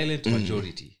 the silent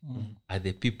majority are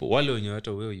the people wale wenye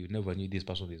hata wewe you never knew this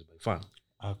person is by fan,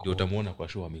 ndio utamuona kwa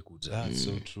show amekuja. That's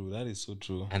so true. That is so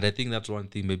true. And I think that's one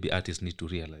thing maybe artists need to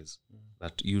realize,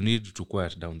 that you need to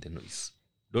quiet down the noise.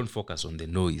 Don't focus on the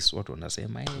noise. Watu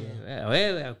wanasema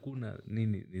wewe hakuna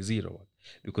nini, ni zero,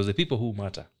 because the people who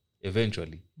matter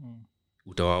eventually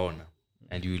utawaona,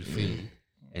 and you will feel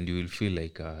and you will feel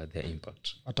like their impact.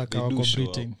 Ataka wako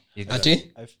breathing.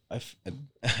 Ati?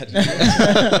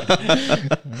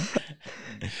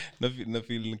 na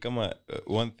feel kama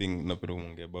one thing napenda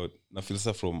kuongea about na feel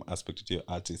sa from aspect to your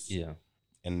artist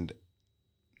and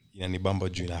inanibamba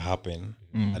juu ina happen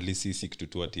at least si kitu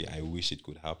tu ati I wish it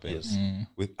could happen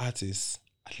with artists.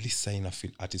 At least I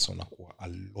feel artists wanakuwa a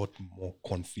lot more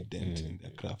confident in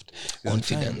their craft.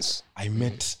 Confidence. I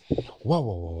met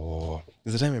wow.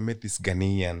 There's a time I met this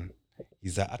Ghanaian.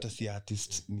 He's a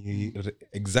artist ni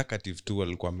executive tu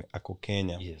alikuwa ako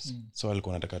Kenya. So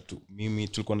alikuwa anataka tu mimi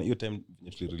tulikuwa na hiyo time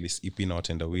tuli release EP na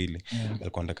watenda wili.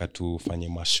 Alikuwa anataka tufanye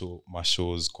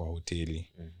shows kwa hoteli.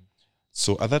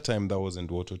 So at that time that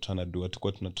wasn't what we were trying to do.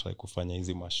 Tulikuwa tunatry kufanya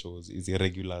hizi shows, hizi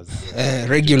regulars.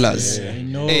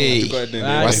 Hey,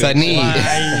 wasanii.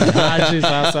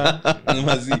 Sasa.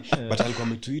 But alikuwa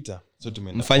ametwitter. So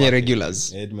tumeenda mfanye regulars.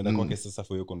 Tumeenda kwake sasa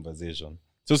for your conversation.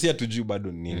 So si hatujui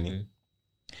bado nini.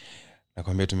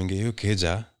 Nakwambia tumeingia hiyo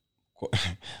keja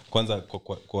kwanza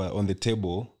kwa on the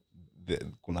table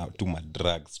kuna two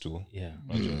drugs too.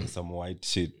 Some white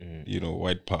shit,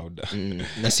 white powder.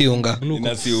 Nasi unga.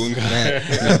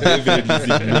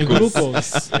 Definitely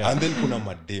glucose. And then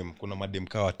kuna madem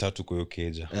kawa 3 kwa hiyo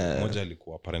keja. Mmoja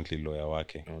alikuwa apparently lawyer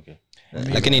wake.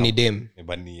 Lakini ni dem.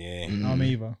 Bani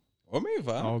Ameiva.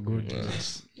 Oh good.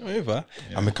 Ameiva.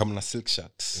 Amekam na silk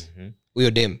shirt.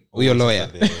 Huyo dem, huyo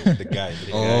lawyer. The guy.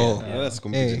 That's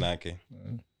completely nake.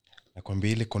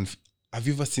 Nakwambia ile have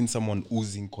you ever seen someone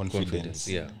oozing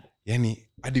confidence? Yani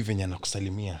hadi venye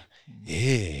anakusalimia.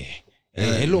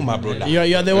 Hello my brother.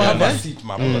 You're the one. Sit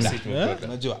my brother.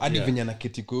 Unajua hadi venye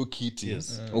anaketi kwa kiti.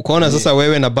 Ukoona sasa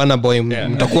wewe na Burna Boy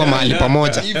mtakuwa mahali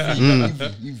pamoja.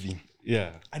 Hivi.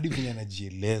 Hadi venye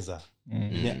anajieleza.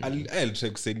 I'll try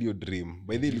to sell your dream.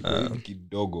 By the ilikuwa hivi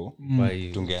kidogo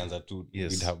tungeanza tu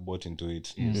we'd have bought into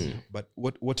it. But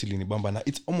what ilinibamba na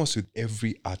it's almost with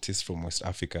every artist from West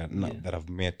Africa that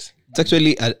I've met. It's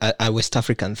actually a West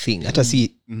African thing. Hata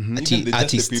si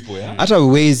artist. Yeah? Hata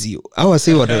wezi. Hawa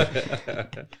say what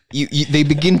they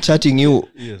begin chatting you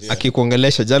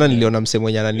akikuongelesha. Jana niliona msemo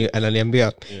mwenye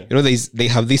ananiambia they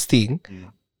have this thing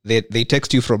they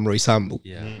text you from Roysambu.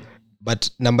 But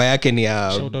namba yake ni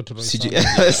ya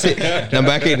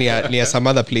namba yake ni ya some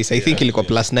other place. I think ilikuwa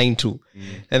 +92.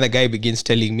 Then the guy begins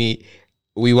telling me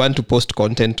we want to post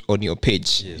content on your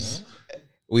page.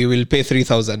 We will pay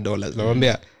 $3,000.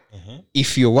 Namwambia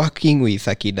if you're working with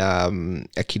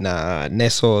akina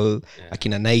Nestle,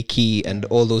 akina Nike and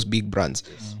all those big brands,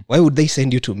 why would they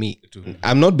send you to me?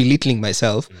 I'm not belittling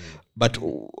myself, but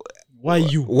why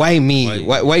you? Why me?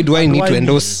 Why do I need to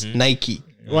endorse Nike?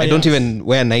 I don't even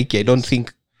wear Nike. I don't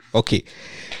think okay.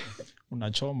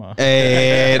 Unachoma.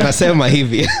 Nasema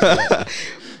hivi.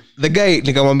 The guy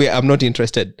nikamwambia I'm not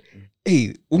interested.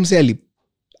 Hey, umse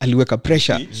aliweka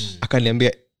pressure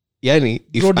akaniambia yani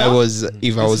if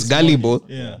I was gullible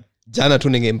jana tu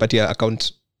ningempatia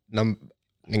account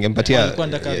ningempatia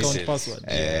account password.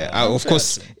 Of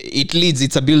course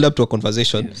it's a build up to a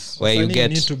conversation where you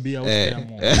get need to be out there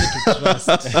more. Need to trust.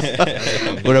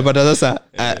 unapata sasa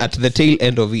at the tail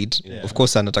end of it of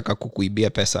course anataka kukuibia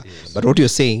pesa but what you're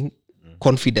saying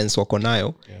confidence wako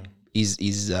nayo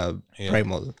is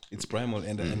primal. It's primal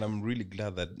and I'm really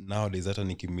glad that nowadays hata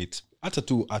nikimit hata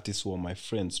two artists who are my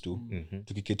friends too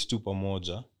tukiketi tu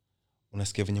pamoja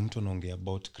unasikia venye mtu anaongea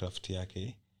about craft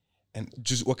yake and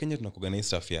just wakenya tunakuorganize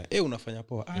stuff ya unafanya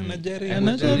poa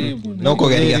najaribu na uko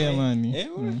garia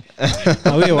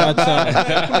wewe wacha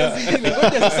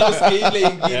ngoja sasa usikie ile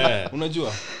ingine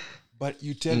unajua but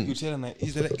you tell and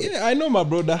he's like I know my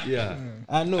brother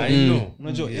I know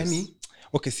unajua yani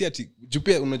okay see ati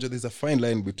jupia unajua there's a fine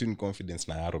line between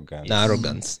confidence na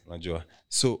arrogance unajua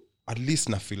so at least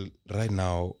na feel right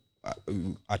now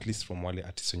at least from wale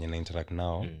artists wenye na interact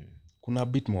now kuna a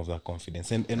bit more of that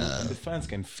confidence and the fans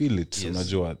can feel it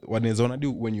unajua wanaweza ona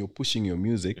when you're pushing your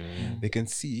music they can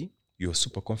see you're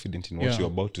super confident in what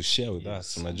you're about to share with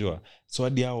us unajua so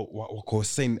hadi hao wako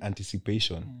in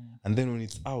anticipation and then when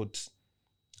it's out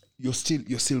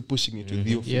you're still pushing it with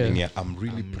your feeling I'm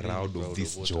really proud of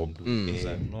this job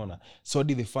unaona so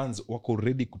hadi the fans wako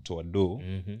ready kutoa do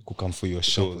ku come for your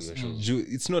shows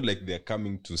it's not like they're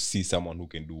coming to see someone who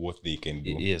can do what they can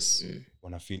do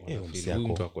wanna feel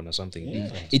kuna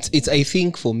something it's I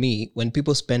think for me when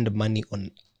people spend money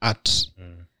on art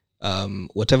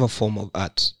whatever form of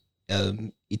art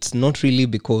it's not really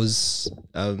because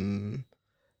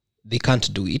they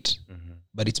can't do it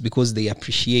but it's because they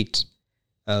appreciate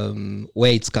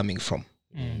where it's coming from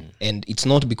and it's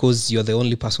not because you're the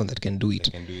only person that can do it.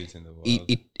 They can do it in the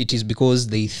world. It is because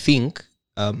they think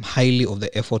highly of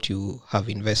the effort you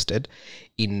have invested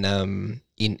in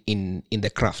in the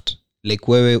craft.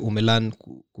 Like wewe umelearn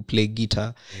to play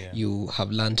guitar, you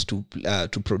have learned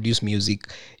to produce music,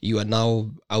 you are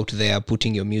now out there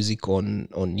putting your music on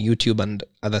YouTube and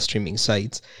other streaming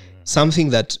sites. Something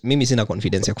that mimi sina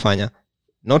confidence ya kufanya.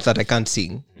 Not that I can't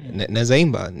sing. Naweza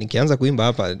imba, nikianza kuimba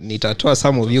hapa nitatoa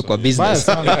some of you kwa business.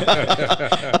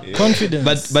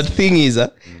 Confidence. But thing is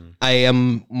I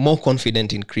am more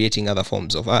confident in creating other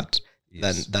forms of art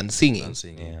than singing.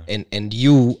 And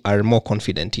you are more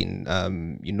confident in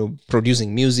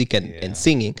producing music and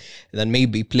singing than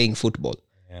maybe playing football.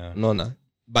 No.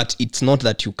 But it's not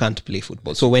that you can't play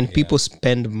football. So when people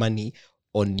spend money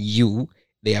on you,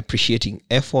 they're appreciating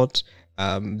effort,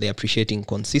 they're appreciating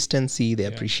consistency,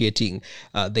 they're appreciating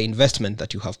the investment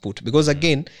that you have put. Because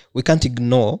again, we can't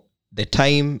ignore the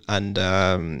time and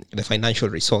the financial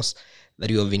resource that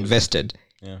you have invested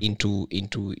into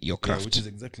your craft. Which is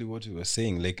exactly what we were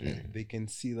saying. Like they can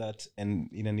see that, and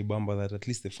in a nibamba that at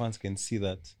least the fans can see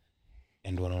that,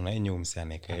 and wanaona yenye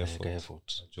umsianeka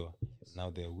effort. Now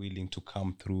they're willing to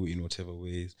come through in whatever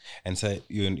ways. And so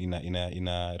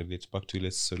ina relate back to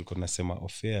ile so liko nasema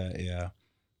offer ya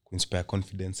inspire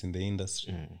confidence in the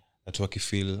industry. Watu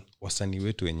wakifeel wasanii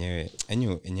wetu wenyewe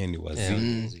ni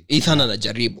wazii. Ethan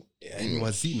anajaribu. Ni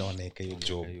wazii na wanaeka hiyo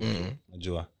job.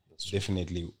 Unajua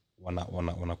definitely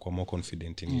wanakuwa more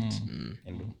confident in it.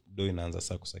 And do inaanza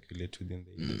sasa kucirculate within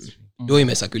the industry. Do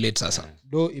imecirculate sasa.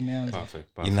 Do imeanza.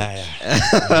 Perfect.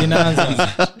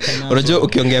 Inaanza. Unajua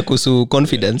ukiongea kuhusu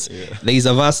confidence, there is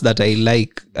a verse that I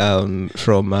like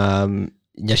from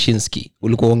Nyashinsky.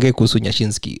 Ulikuwa ongea kuhusu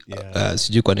Nyashinsky.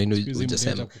 Sijui kwa nini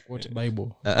unasema quote Bible.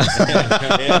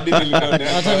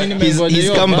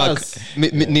 He's come back.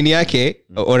 Nini yake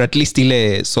or at least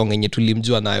ile song yenye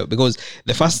tulimjua nayo, because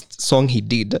the first song he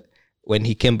did when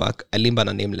he came back alimba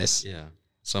na Nameless.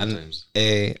 Sometimes.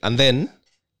 And then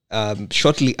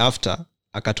shortly after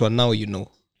akatoa Now You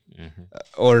Know.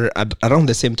 Or around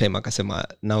the same time akasema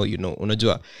Now You Know,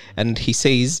 unajua. And he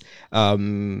says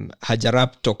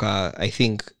hajarap toka I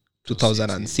think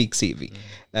 2006 hivi.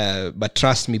 But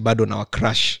trust me bado na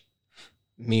crush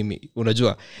mimi,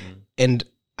 unajua. And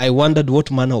I wondered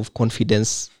what manner of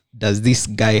confidence does this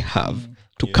guy have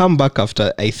to come back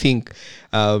after I think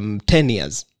 10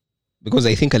 years, because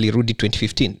I think alirudi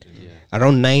 2015,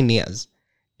 around 9 years,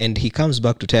 and he comes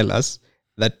back to tell us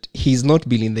that he's not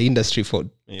been in the industry for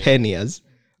 10 years,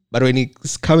 but when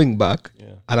he's coming back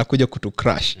anakuja kutu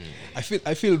crash.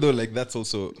 I feel though like that's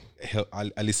also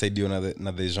alisaidia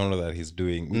another genre that he's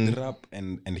doing with rap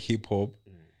and hip hop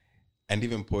and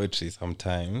even poetry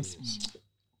sometimes.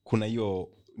 Kuna hiyo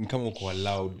ni kama uko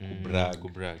allowed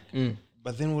kubrag.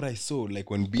 But then what I saw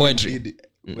like when poetry did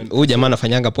huyu jamaa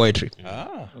anafanyanga poetry.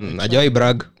 Najua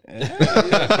brag.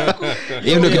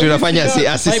 Hiyo ndio kitu inafanya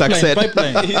asi success.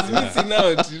 he's missing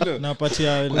out, you know.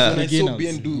 Napatia so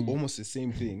BN do almost the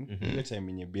same thing. That time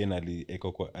when BN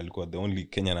alikuwa the only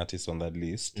Kenyan artist on that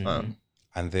list.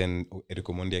 And then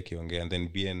Eriko Mondi akiongea, and then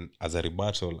BN as a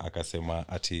rebuttal akasema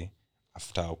ati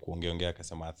after kuongea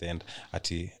akasema at the end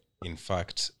ati in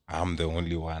fact I'm the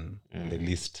only one on the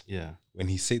list. When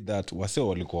he said that wasio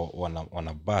walikuwa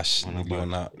wana bash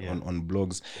on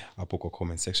blogs hapo kwa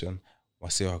comment section,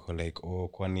 wasio wako like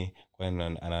kwani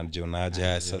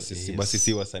anajionaje sasa basi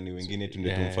si wasanii wengine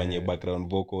tunde tumfanyie background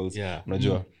vocals,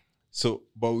 unajua. So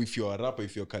but if you're a rapper,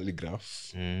 if you're a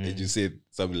calligraph and you say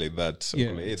something like that, so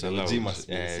like, it's a legitimate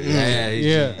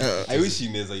I wish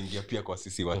inaweza ingia pia kwa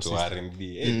sisi watu wa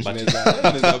R&B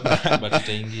but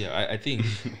itaingia. I think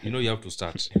you have to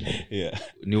start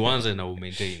nianze na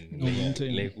maintain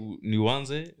like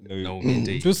nianze na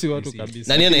maintain tusi watu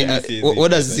kabisa. Nani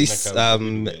what does this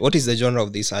what is the genre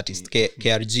of this artist?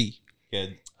 KRG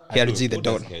the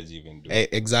Don.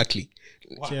 Exactly.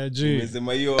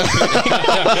 Umesema hiyo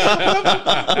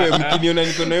wewe mkiniona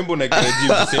niko na embo na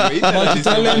KRG useme hii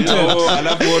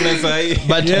alafu ona sahi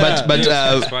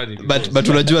but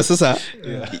unajua sasa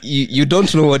you don't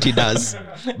know what he does,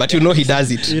 but you know he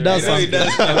does it. He does something.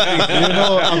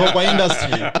 Ako kwa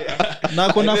industry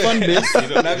na kuna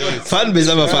fan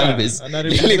base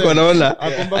nilikuwa naona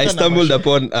I stumbled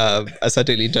upon a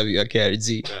certain interview ya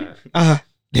KRG.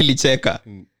 Nilicheka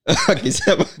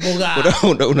akisema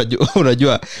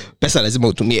unajua pesa lazima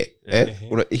utumie.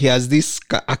 He has this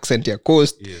accent ya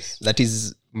coast that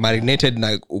is marinated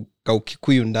na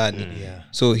Kikuyu ndani.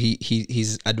 So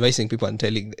he's advising people and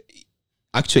telling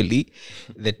actually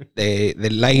the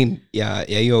line ya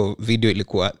hiyo video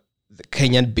ilikuwa the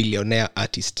Kenyan billionaire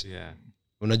artist,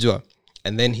 unajua.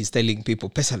 And then he's telling people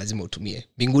pesa lazima utumie.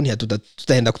 Mbinguni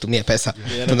hatutaenda kutumia pesa.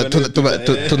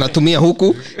 Tunatumia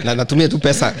huku na natumia tu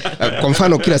pesa. Kwa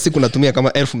mfano kila siku natumia kama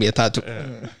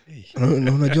 1300.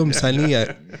 unajua msanii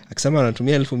akisema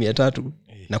anatumia 1300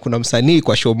 na kuna msanii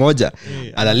kwa show moja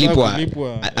analipwa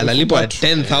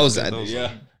 10000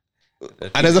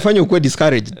 anaweza fanya ukwe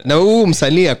discouraged na huu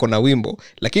msanii ako na wimbo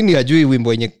lakini hajui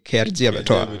wimbo yenye KRG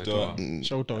ametoa.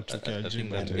 Shout out to KRG. I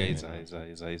think that guy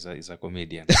is a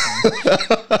comedian.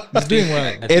 He's doing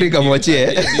well. Eric amwachie.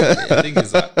 I think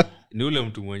ni ule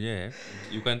mtu mwenyewe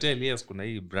you can tell yes kuna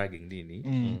hii bragging nini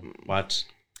but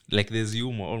like there's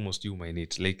humor, almost humor in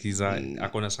it, like he's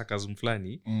akona sarcasm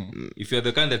flani. If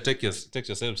you're the kind that take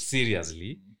yourself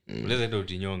seriously unaweza enda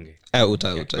ujinyonge. Kama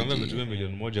umetumia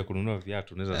milioni moja kununua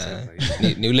viatu unaweza sema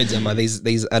ni ule jamaa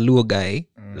there is a Luo guy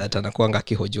that anakuanga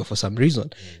akihojiwa for some reason.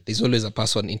 There's always a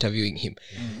person interviewing him.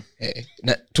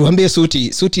 Na tuambie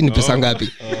suti ni pesa ngapi?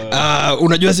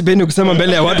 Unajua sipendi kusema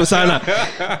mbele ya watu sana.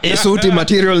 Suti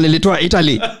material nilitoa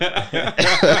Italy.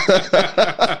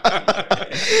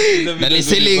 Na ni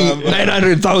selling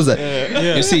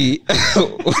 900,000. You see,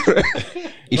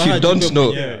 if you don't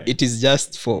know, it is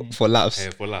just for laughs.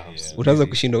 for laughs. Utaanza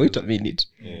kushindwa wait a minute.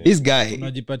 This guy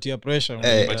unajipatia pressure.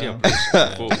 Unajipatia pressure.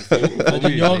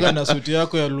 Unajinyoga na suti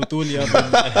yako ya luthuli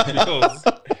hapa. Because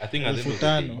I think at the end of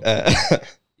the day,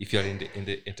 if you're in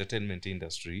the entertainment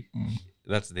industry,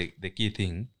 that's the key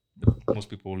thing that most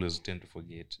people always tend to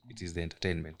forget. It is the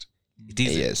entertainment. It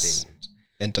is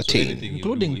entertain. So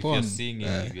including if porn. you're singing,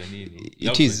 if you're nini,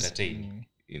 it you is. entertain.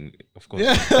 Of course.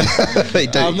 I'm just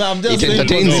It saying,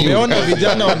 entertains you. umeona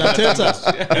vijana wanateta.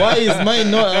 Why is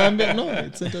mine no?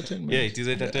 It's entertainment. Yeah, it is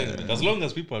entertainment. As long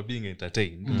as people are being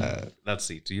entertained, that's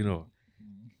it, you know.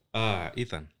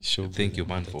 Ethan, thank you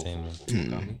man for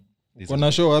coming.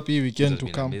 Wana show happy weekend to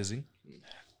come. Amazing.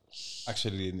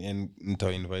 Actually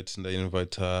nita-invite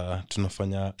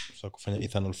tunafanya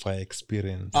Ethanol Fire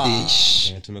Experience.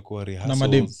 Tumekuwa Na rehearsals.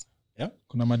 madem. Yeah?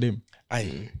 Kuna madem.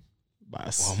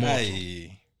 Bas.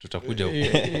 Tutakuja huko.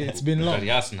 It's been long.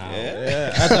 Rehearse now.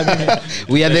 Hata mimi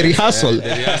We are the rehearsal.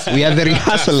 We are the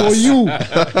rehearsal.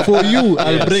 for you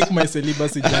I'll break my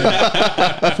celibacy journey.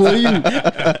 For you.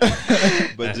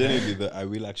 But generally I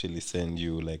will actually send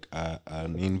you like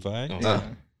an invite.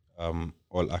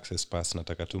 All access pass.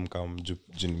 Nataka tu mkam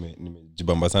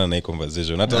nimejibamba sana na hii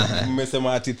conversation. Hata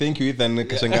mmesema ati thank you Ethan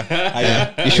kashanga.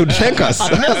 You should thank us.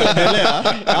 Anaweza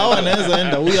endelea. Au anaweza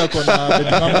enda huyu ako na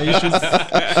baby mama issues.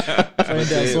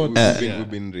 We've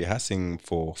been rehearsing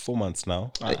for 4 months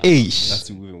now. That's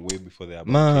even way before the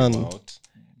album came out.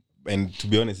 And to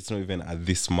be honest, it's not even at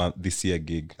this year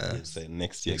gig. It's a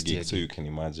next year gig. So you can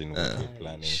imagine what we're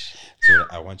planning. So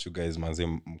I want you guys manze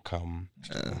come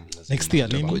next year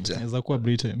inaweza kuwa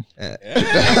Britain.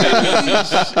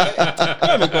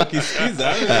 Amekuwa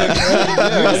kisikiza.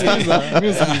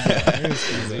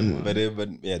 But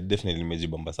yeah, definitely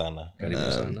nimejibamba sana.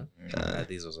 Karibu sana.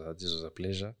 This was a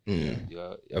pleasure. You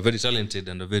are very talented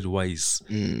and a very wise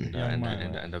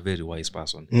and a very wise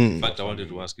person. In fact, I wanted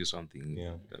to ask you something,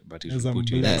 but it should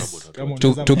put you in trouble.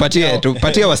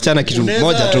 Tupatie wasichana kitu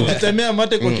moja tu. Temea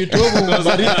mate kwa kitovu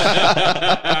bariki.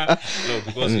 No,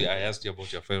 because I asked you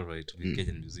about your favorite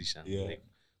Kenyan musician. Like,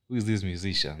 who is this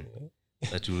musician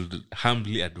that you would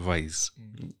humbly advise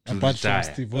to Apart from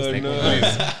retire? Stevo Simple Boy.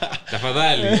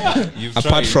 Tafadhali, you've Apart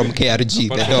tried. from KRG,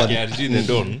 Apart the from Don. KRG, the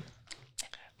Don.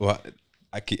 Well,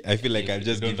 I feel like I'll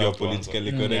just give you a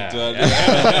politically correct one.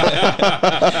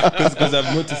 Because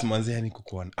I've noticed manze ni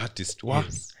kukuwa an artist. Wow.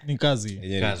 Ni kazi.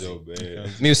 Yeah, job.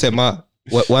 Mi usema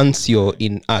once you're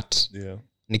in art, Yeah.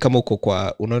 ni kama uko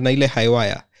kwa unaona ile high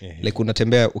wire, like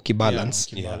unatembea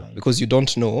ukibalance, because you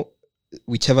don't know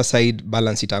whichever side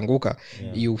balance itaanguka,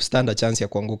 you stand a chance ya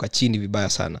kuanguka chini vibaya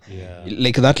sana.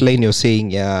 Like that line you're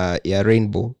saying ya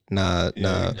rainbow na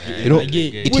you know,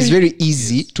 it is very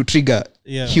easy to trigger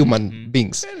human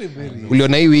beings.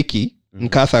 Uliona hii wiki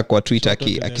Nkatha kwa Twitter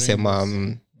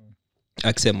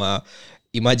akisema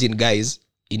imagine guys,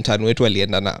 intern wetu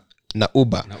alienda na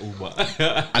Uber.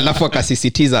 Alafu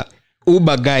akasisitiza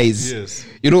Uber guys.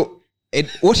 You know, and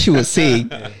what she was saying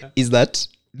is that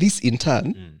this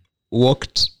intern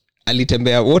walked,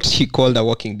 alitembea what he called a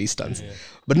walking distance.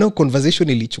 But now conversation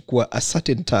ilichukua a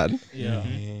certain turn.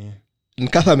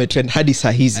 Nkatha ametrend hadi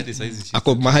saa hizi.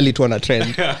 Ako mahali tu ana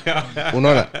trend.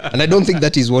 Unaona? And I don't think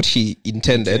that is what she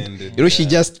intended. You know, she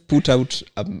just put out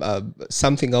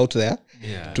something out there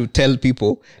to tell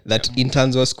people that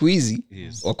interns wa squeezy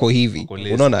wako hivi.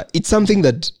 Unaona? It's something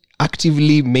that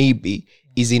actively maybe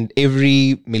is in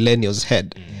every millennial's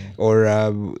head or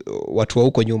watu wa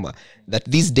huko nyuma, that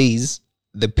these days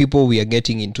the people we are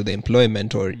getting into the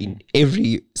employment or in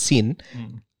every scene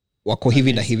wako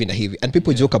hivi na hivi na hivi, and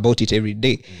people joke about it every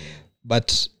day.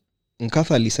 But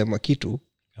Nkatha alisema kitu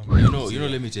You know,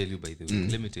 let me tell you, by the way,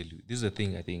 let me tell you, this is the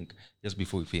thing. I think just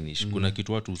before we finish, kuna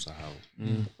kitu watu usahau.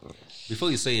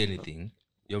 Before you say anything,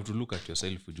 you have to look at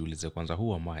yourself. Ujiulize kwanza,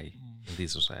 who am I in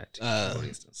this society? For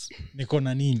instance, niko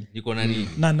na nini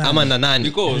ama na nani?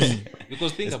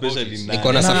 Because think about it.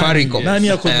 Niko na Safaricom. Nani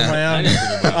yako nyuma yangu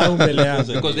au mbele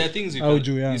yangu? Because there are things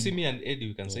you see me and Eddy,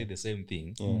 we can say the same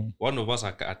thing. One of us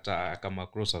come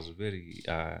across as very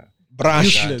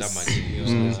brash,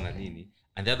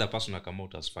 and the other person will come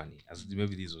out as funny, as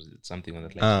maybe this was something on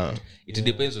that line. It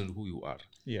depends on who you are.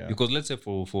 Because let's say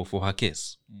for her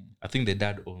case, I think the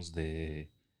dad owns the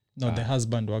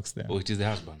husband works there. Oh, it is the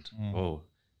husband. Oh,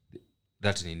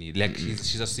 that's nini. Like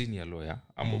she's a senior lawyer.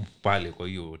 I'm pale kwa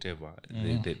hiyo whatever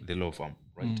the law firm,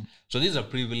 right? So this is a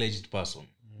privileged person.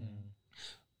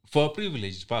 For a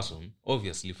privileged person,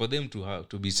 obviously, for them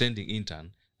to be sending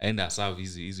intern and serve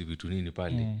easy vitu nini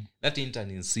pale, that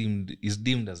intern is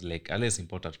deemed as like a less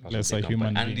important person. Less a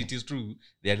human and being. it is true,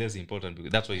 they are less important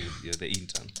because that's why you're the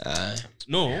intern.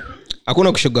 No,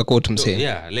 hakuna kusugarcoat mse.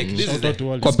 Yeah, like this is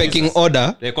the kwa pecking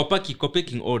order. Like kwa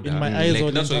pecking order. In my eyes, like,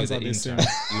 all that's why interns you're are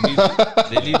the the intern.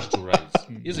 They need to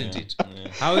rise, isn't it?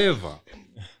 However,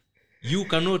 you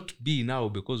cannot be now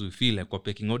because we feel like kwa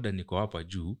pecking order niko hapa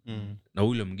juu na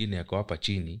ule mwingine yako hapa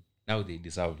chini. Now they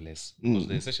deserve less. Because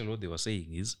the essential what they were saying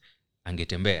is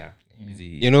angetembea.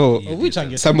 You know,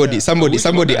 somebody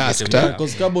asked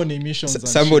because carbon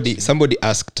emissions somebody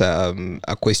asked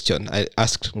a question. I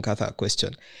asked Nkatha a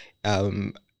question.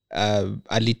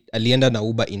 Alienda na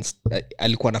Uber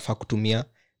alikuwa anafaa kutumia,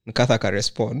 Nkatha ka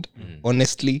respond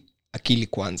honestly, akili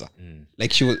kwanza.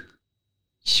 Like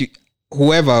she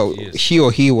whoever she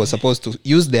or he was supposed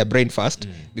to use their brain first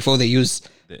before they use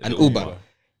an Uber.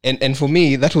 And for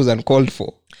me that was uncalled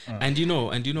for. And you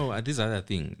know this other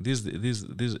thing, this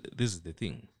is the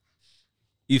thing.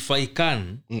 If I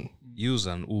can use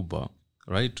an Uber,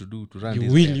 right, to run you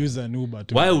this will errand, use an Uber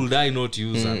too. why would I not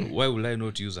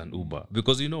use an Uber?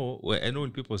 Because I know when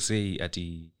people say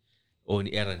ati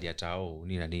ni errand ya tao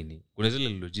nini, kuna zile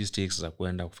logistics za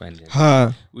kwenda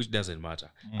kufanya which doesn't matter.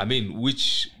 I mean,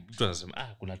 which mtu anasema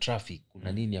kuna traffic,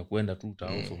 kuna nini ya kwenda tu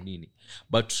tao from nini.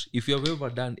 But if you have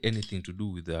ever done anything to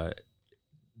do with the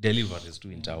deliveries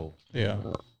to in tao,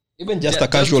 even just a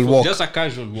casual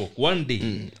walk, one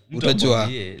day utajua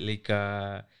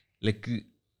like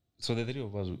so the three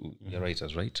of us we are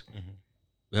writers, right?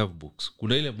 We have books.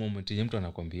 Kuna ile moment yenye mtu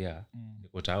anakwambia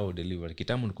niko tao delivery,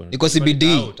 kitamu niko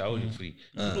CBD, tao ni free.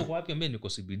 Mtu kwa wapi ambaye niko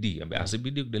CBD, ambaye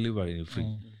CBD delivery ni free.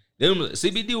 Then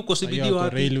CBD uko CBD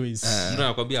wapi? Railways. Mtu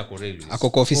anakwambia ako railways. ako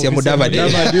kwa ofisi ya Mudavadi.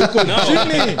 Uko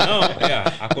chini. No,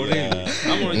 yeah, ako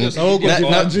railways.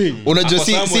 Unajua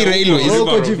si railways.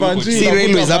 Si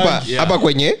railways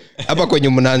hapa kwenye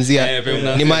mnaanzia.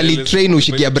 Ni mali train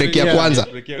ushikia break ya kwanza.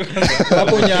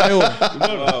 Hapo Nyayo.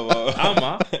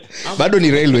 Bado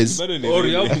ni railways. Or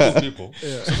you have two people.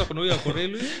 Sasa kuna huyo ako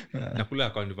railways na kule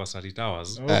ako Anniversary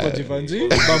Towers. Uko Jivanji.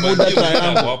 Bamuda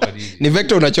tayari. Ni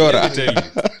vector unachora.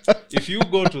 If you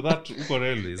go to that uko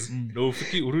railways, no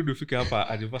urudi ufike hapa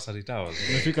Anniversary Towers.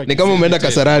 Ni kama umeenda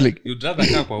Kasarani. You'd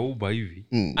rather kaa kwa Uber hivi.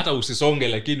 Hata usisonge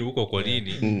lakini uko kwa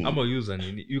nini? Ama user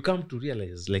nini? You come to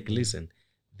realize like listen,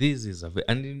 this is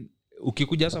and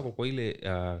ukikuja sasa kwa ile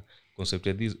concept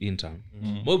of this intern,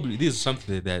 probably this is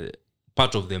something that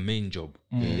part of their main job.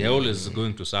 They're always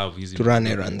going to serve easy to run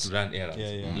errands.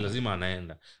 Lazima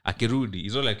anaenda. Akirudi,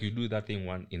 it's not like you do that thing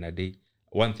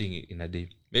one thing in a day.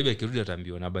 Maybe akirudi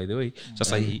ataambiwa na by the way,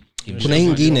 sasa hii kuna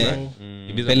nyingine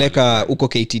peleka uko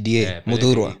KTDA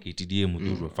Mudhurwa. KTDA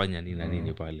Mudhurwa fanya nini na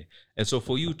nini pale. And so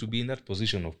for you to be in that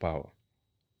position of power,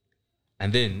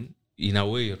 and then in a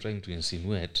way you're trying to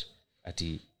insinuate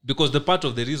because the part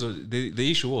of the reason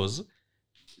the issue was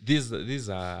these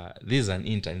are an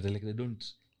intern, like they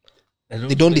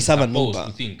don't deserve an Uber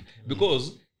to think,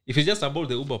 because if it's just about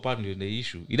the Uber partner in the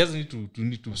issue, it doesn't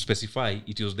need to specify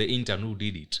it was the intern who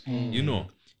did it. You know,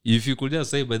 if you could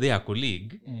just say by their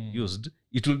colleague used,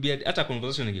 it will be at a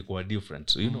conversation ingekuwa different,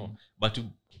 so, you know. But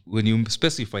when you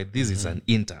specify this is an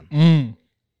intern,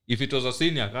 if it was a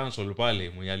senior counsel pale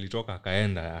mwenye alitoka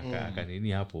akaenda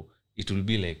akanini hapo, it will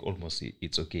be like almost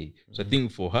it's okay. So I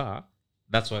think for her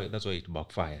that's why it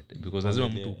backfired, because lazima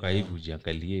mtu kaivu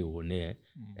jiangalie uone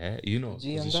you know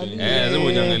lazima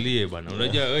ujiangalie bana.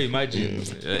 Unajua imagine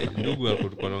ndugu yako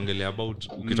tunaongelea about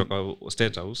ukitoka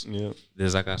State House,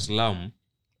 there's a slum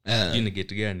in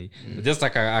get gani, just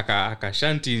aka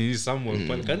shanty somewhere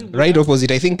pale karibu right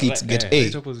opposite, I think it's get A,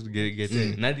 right opposite get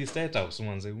A na the State House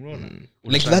mwanzo, unaona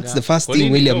like that's the first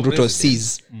thing William Ruto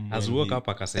sees as walk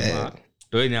hapa akasema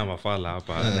toeni ama fala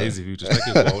hapa na hizi vitu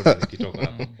sitaki kuwaona nikitoka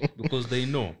hapa, because they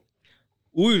know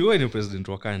huyu ni president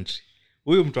wa country.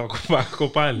 huyo mtu ako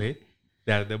pale,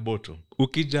 they are the bottom.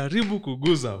 Ukijaribu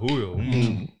kuguza huyo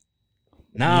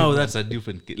now that's a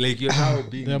different like you're now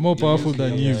being They're more powerful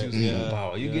than you.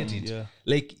 Power. You get it?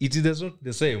 Like it is not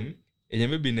the same. And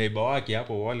maybe neighbor wake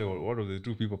hapo wale one of the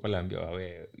two people pale ambia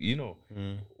wewe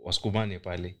wasukumane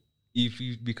pale. If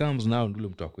it becomes now ndule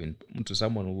mtu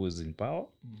someone who is in power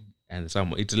and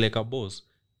someone it's like a boss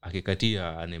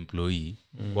akikatia an employee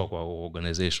kwa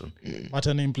organization. But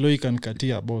an employee can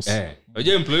katia boss.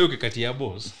 Unajua employee ukikatia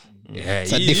boss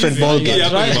it's a different ball game.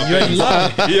 You're in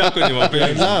love. Yako ni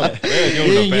mapenzi.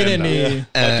 Nyingine ni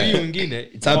Nyingine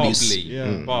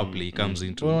power play comes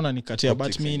into. Unaona nikatia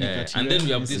but me nikatia. And then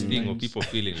we have this thing of people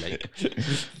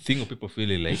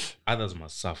feeling like others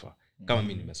must suffer. Kama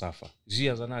mimi nimesuffer. She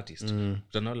as an artist, an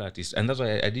artist, and that's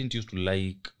why I didn't used to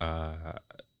like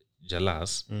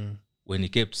Jalas when he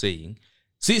kept saying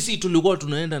sisi tulikuwa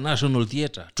tunaenda National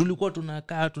Theatre, tulikuwa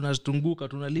tunakaa tunazunguka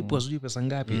tunalipwa sijui pesa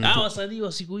ngapi wasanii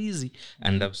wa siku hizi.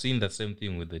 And I've seen that same thing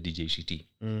with the DJ Shiti.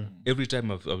 Every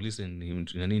time I've listened him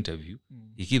in an interview,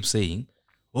 he keeps saying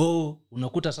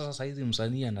unakuta sasa hizi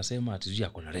msanii anasema ati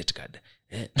yako na red card.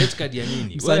 Red card ya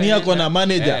nini? Msanii yako na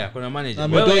manager. Yako na manager.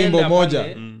 Ametoa wimbo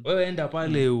moja. Wewe enda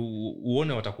pale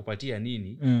uone watakupatia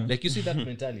nini. Like you see that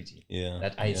mentality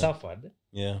that I suffered.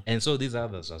 And so these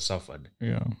others have suffered.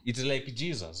 It's like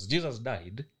Jesus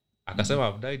died, akasema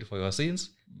I've died for your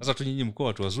sins. Sasa tu nyinyi mko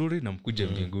watu wazuri na mkuje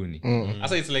mbinguni.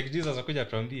 Sasa it's like Jesus akuja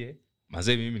atuambie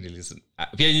mazee mimi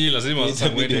pia nyinyi lazima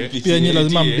msangwende. Pia nyinyi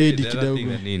lazima mdedi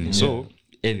kidogo. So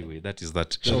anyway, that is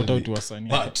that. Shout out to wasanii.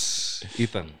 But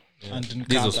Ethan,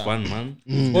 this was fun, man.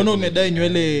 Ono umedai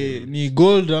nywele ni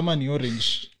gold ama ni orange?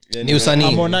 Ni usanii.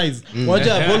 Harmonize. What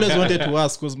I've always wanted to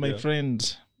ask, because my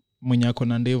friend mwenye ako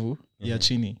na ndevu ya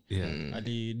chini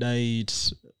alidai it,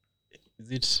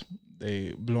 is it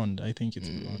the blonde? I think it's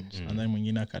blonde. And then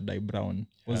mwingine akadai brown.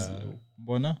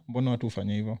 Mbona watu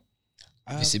ufanya hivyo?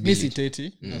 Misi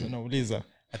teti nauliza.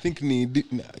 I think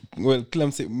kila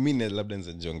mse mimi labda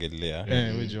nza jongelea.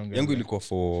 Yangu ilikuwa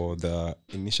for the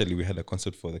initially we had a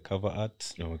concert for the cover art.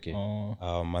 Okay.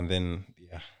 And then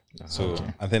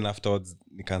and then afterwards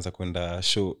nikaanza kwenda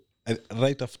show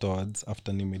right afterwards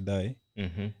after nimedai.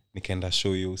 Nikaenda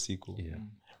show hiyo usiku.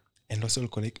 And also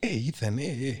like Ethan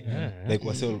like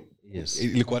was all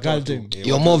ilikuwa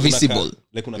you're more visible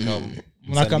like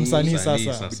unaka msanii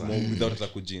sasa without hata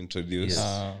kujiintroduce.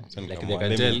 Like they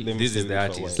can tell this is the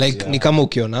artist. like ni kama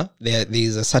ukiona there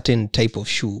is a certain type of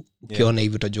shoe ukiona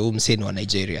hivi utajua msanii wa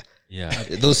Nigeria.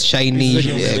 Those shiny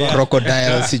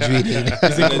crocodiles sijui nini.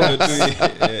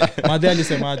 Madhe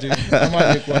alisemaje kama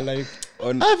alikuwa like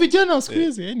vijana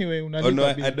squeeze anyway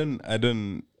unalipa. I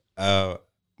don't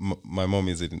my mom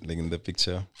is in the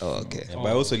picture. Okay. But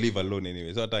I also live alone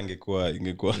anyway. So hata ingekuwa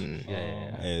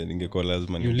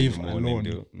lazima you live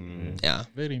alone.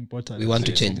 Very important. We want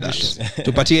to change that.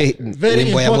 Tupatie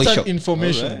wimbo ya mwisho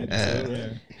information.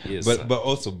 Yes, but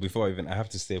also before even I have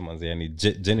to say manze yani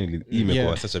genuinely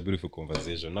imekuwa such a beautiful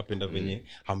conversation. Napenda venye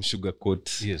hamsugarcoat.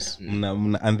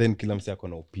 And then kila mse ako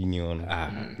na opinion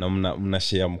na mna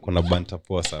share mko na banter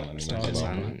poa sana.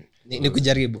 Ni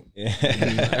kujaribu.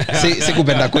 Si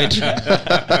kupenda kwetu.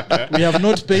 We have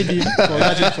not paid him for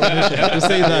that information to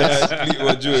say that.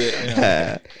 Wajue.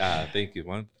 Thank you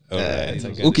man.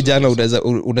 Ukijana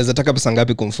unaweza taka pesa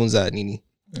ngapi kumfunza nini?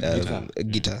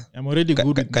 Guitar. I'm already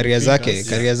good with career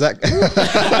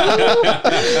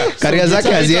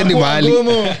zake haziendi mahali.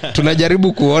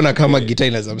 Tunajaribu kuona kama guitar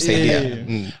inaweza msaidia.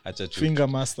 Acha finger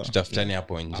master. Tutafutane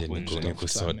hapo nje ni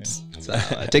kusort.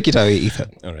 Take it away Ethan.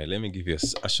 All right, let me give you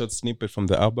a short snippet from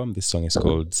the album. This song is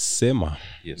called Sema.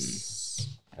 Yes.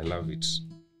 I love it.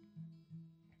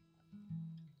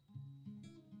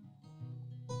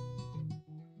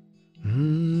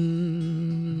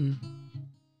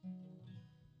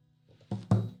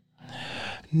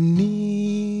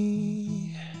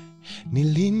 Ni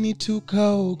lini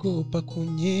tukaogopa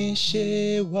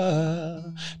kunyeshewa,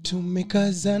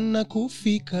 tumekazana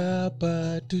kufika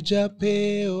hapa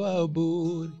tujapewa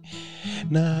bure,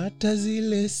 na hata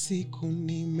zile siku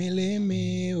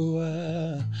nimelemewa.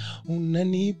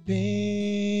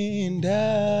 Unanipenda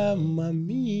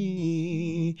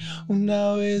mami,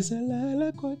 unaweza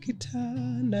lala kwa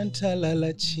kitanda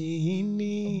nitalala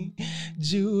chini,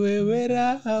 juu wewe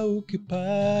raha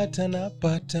ukipata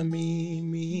napata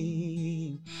mimi.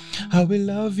 I will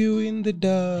love you in the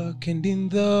dark and in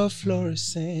the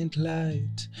fluorescent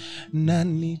light, na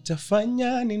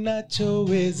nitafanya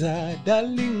ninachoweza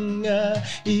darling,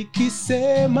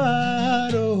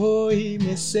 ikisema roho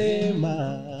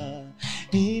imesema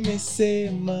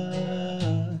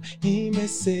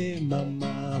imesema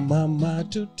mama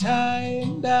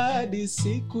tutaenda hadi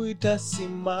siku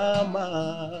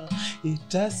itasimama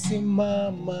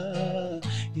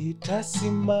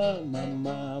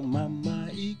mama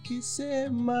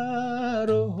ikisema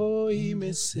roho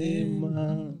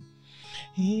imesema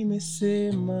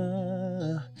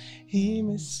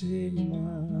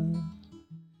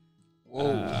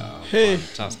Hey.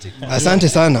 Fantastic. asante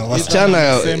sana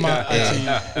wasichana Sema ati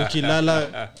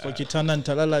ukilala kwa kitanda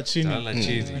nitalala chini. Lala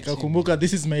chini. Nikakumbuka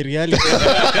this is my reality.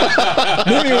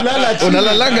 Mimi ulala chini.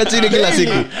 unalalanga chini kila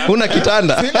siku huna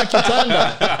kitanda Sina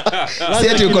kitanda. si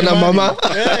ati uko na mama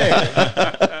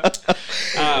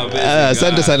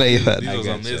asante sana Ethan. This was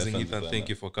amazing, Ethan. Thank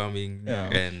you for coming.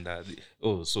 And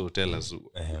so tell us,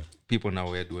 people now,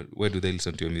 where do they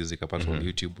listen to your music apart from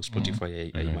YouTube,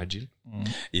 Spotify? I imagine.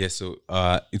 Yes, so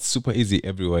it's super easy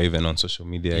everywhere, even on social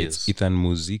media. Yes. It's Ethan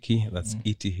Muziki. That's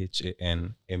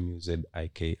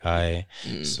ETHANMUZIKI.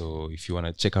 So if you want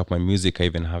to check out my music, I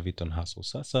even have it on Hustle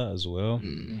Sasa as well,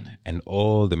 and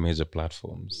all the major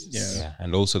platforms. Yeah,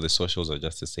 and also the socials are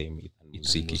just the same.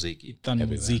 Ethan Muziki.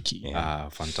 Muziki.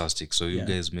 Fantastic. So you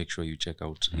guys make sure you check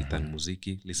out Ethan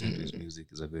Muziki. Listen to his music.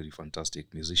 He's a very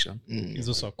fantastic musician. He's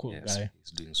also a cool guy.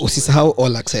 He's doing so usisahau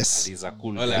all access he's a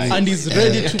cool guy. And he's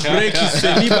ready to break his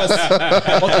syllabus.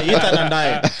 Okay, Ethan and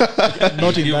I,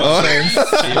 not in that sense.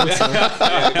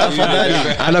 Afadhali.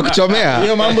 anakuchomea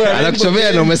Hiyo mambo ya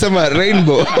anakuchomea na umesema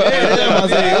rainbow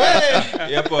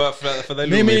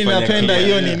Mimi ninapenda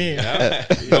hiyo nini.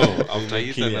 No, after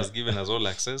Ethan has given us all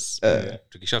access,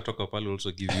 tukishatoka pale we'll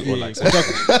also give you all access.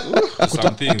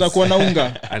 Some things. Utakuwa na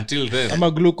unga Until then,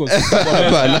 ama glucose.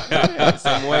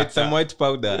 some white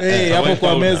powder. Hey, hapo kwa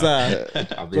powder. meza.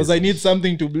 Because I need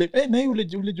something to blame. Hey, na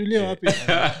ulijulia wapi?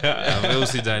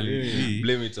 usijali.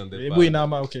 Blame it on the Hebu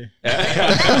inama, okay.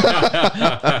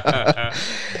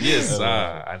 Yes,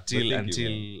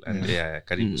 until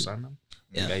karibu sana.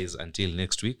 Guys, until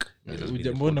next week.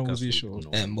 Mbona uzisho?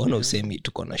 mbona usemi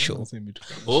tuko na show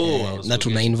Oh, na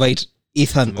tuna invite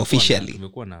Ethan officially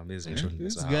tumekuwa na amazing show.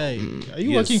 This guy, are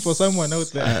you working for someone out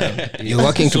there? you're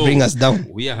working to bring us down.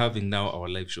 We are having now our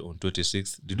live show on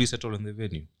 26th. Did we settle on the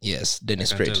venue? Yes,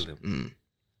 Dennis I can Pratt. tell them.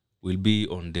 We'll be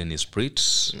on Dennis Pratt.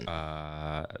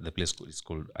 The place is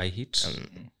called I Hit.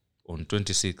 On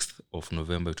 26th of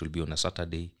November, it will be on a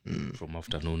Saturday from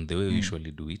afternoon, the way we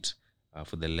usually do it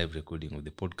for the live recording of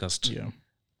the podcast. Yeah.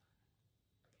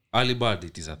 Early bird,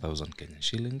 it is 1,000 Kenyan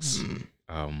shillings.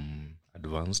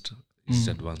 Advanced, it's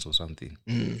advanced or something.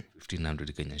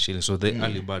 1,500 Kenyan shillings. So the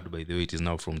early bird, by the way, it is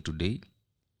now from today,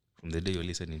 from the day you're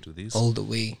listening to this, All the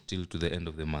way. till to the end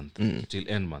of the month, till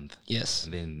end month. Yes.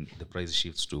 And then the price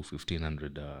shifts to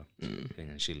 1,500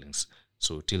 Kenyan shillings.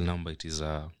 So till number, it is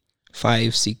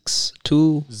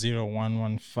 562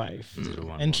 0115.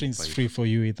 0115. Entrance free for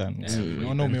you, Ethan.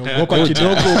 Naona umeogopa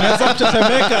kidogo, umeanza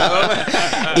kutetemeka.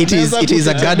 It is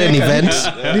a garden event.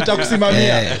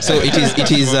 Nitakusimamia. So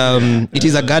it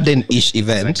is a garden-ish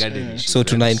event. So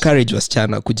tuna encourage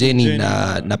wasichana kujeni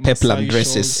na peplum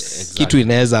dresses. Kitu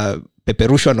inaweza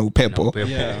peperushwa na upepo.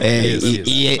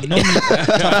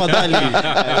 Tafadhali.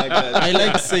 I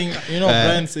like saying,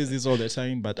 Brian says this all the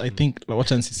time, but I think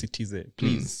wacha nisisitize,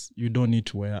 please, you don't need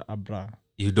to wear a bra.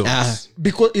 You don't.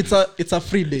 Because it's a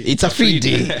free day. It's a free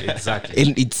day. Exactly.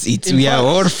 And it's In we are fact,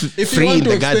 all if free you want in to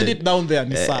the extend garden. it down there,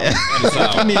 ni sawa.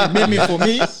 Lakini for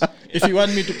me, if you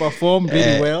want me to perform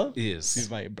really well, Yes.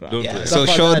 sivai bra. Don't Yeah. wear. So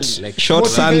Tafadhali. short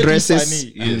sundresses.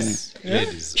 Motivate Yes.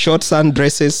 Ladies. Short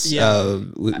sundresses. Yeah.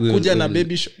 Kuja na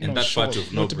baby And that short, part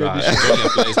of no not bra, baby it only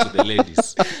applies to the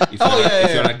ladies.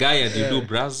 If you're a guy and you do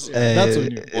bras, That's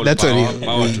on you. all That's on power, you.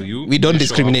 power to you. We don't You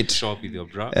discriminate. Show up with your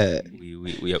bra.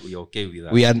 We are okay with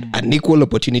that. We are an equal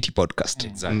opportunity podcast.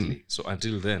 Exactly. So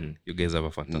until then, you guys have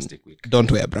a fantastic week. Don't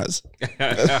wear bras.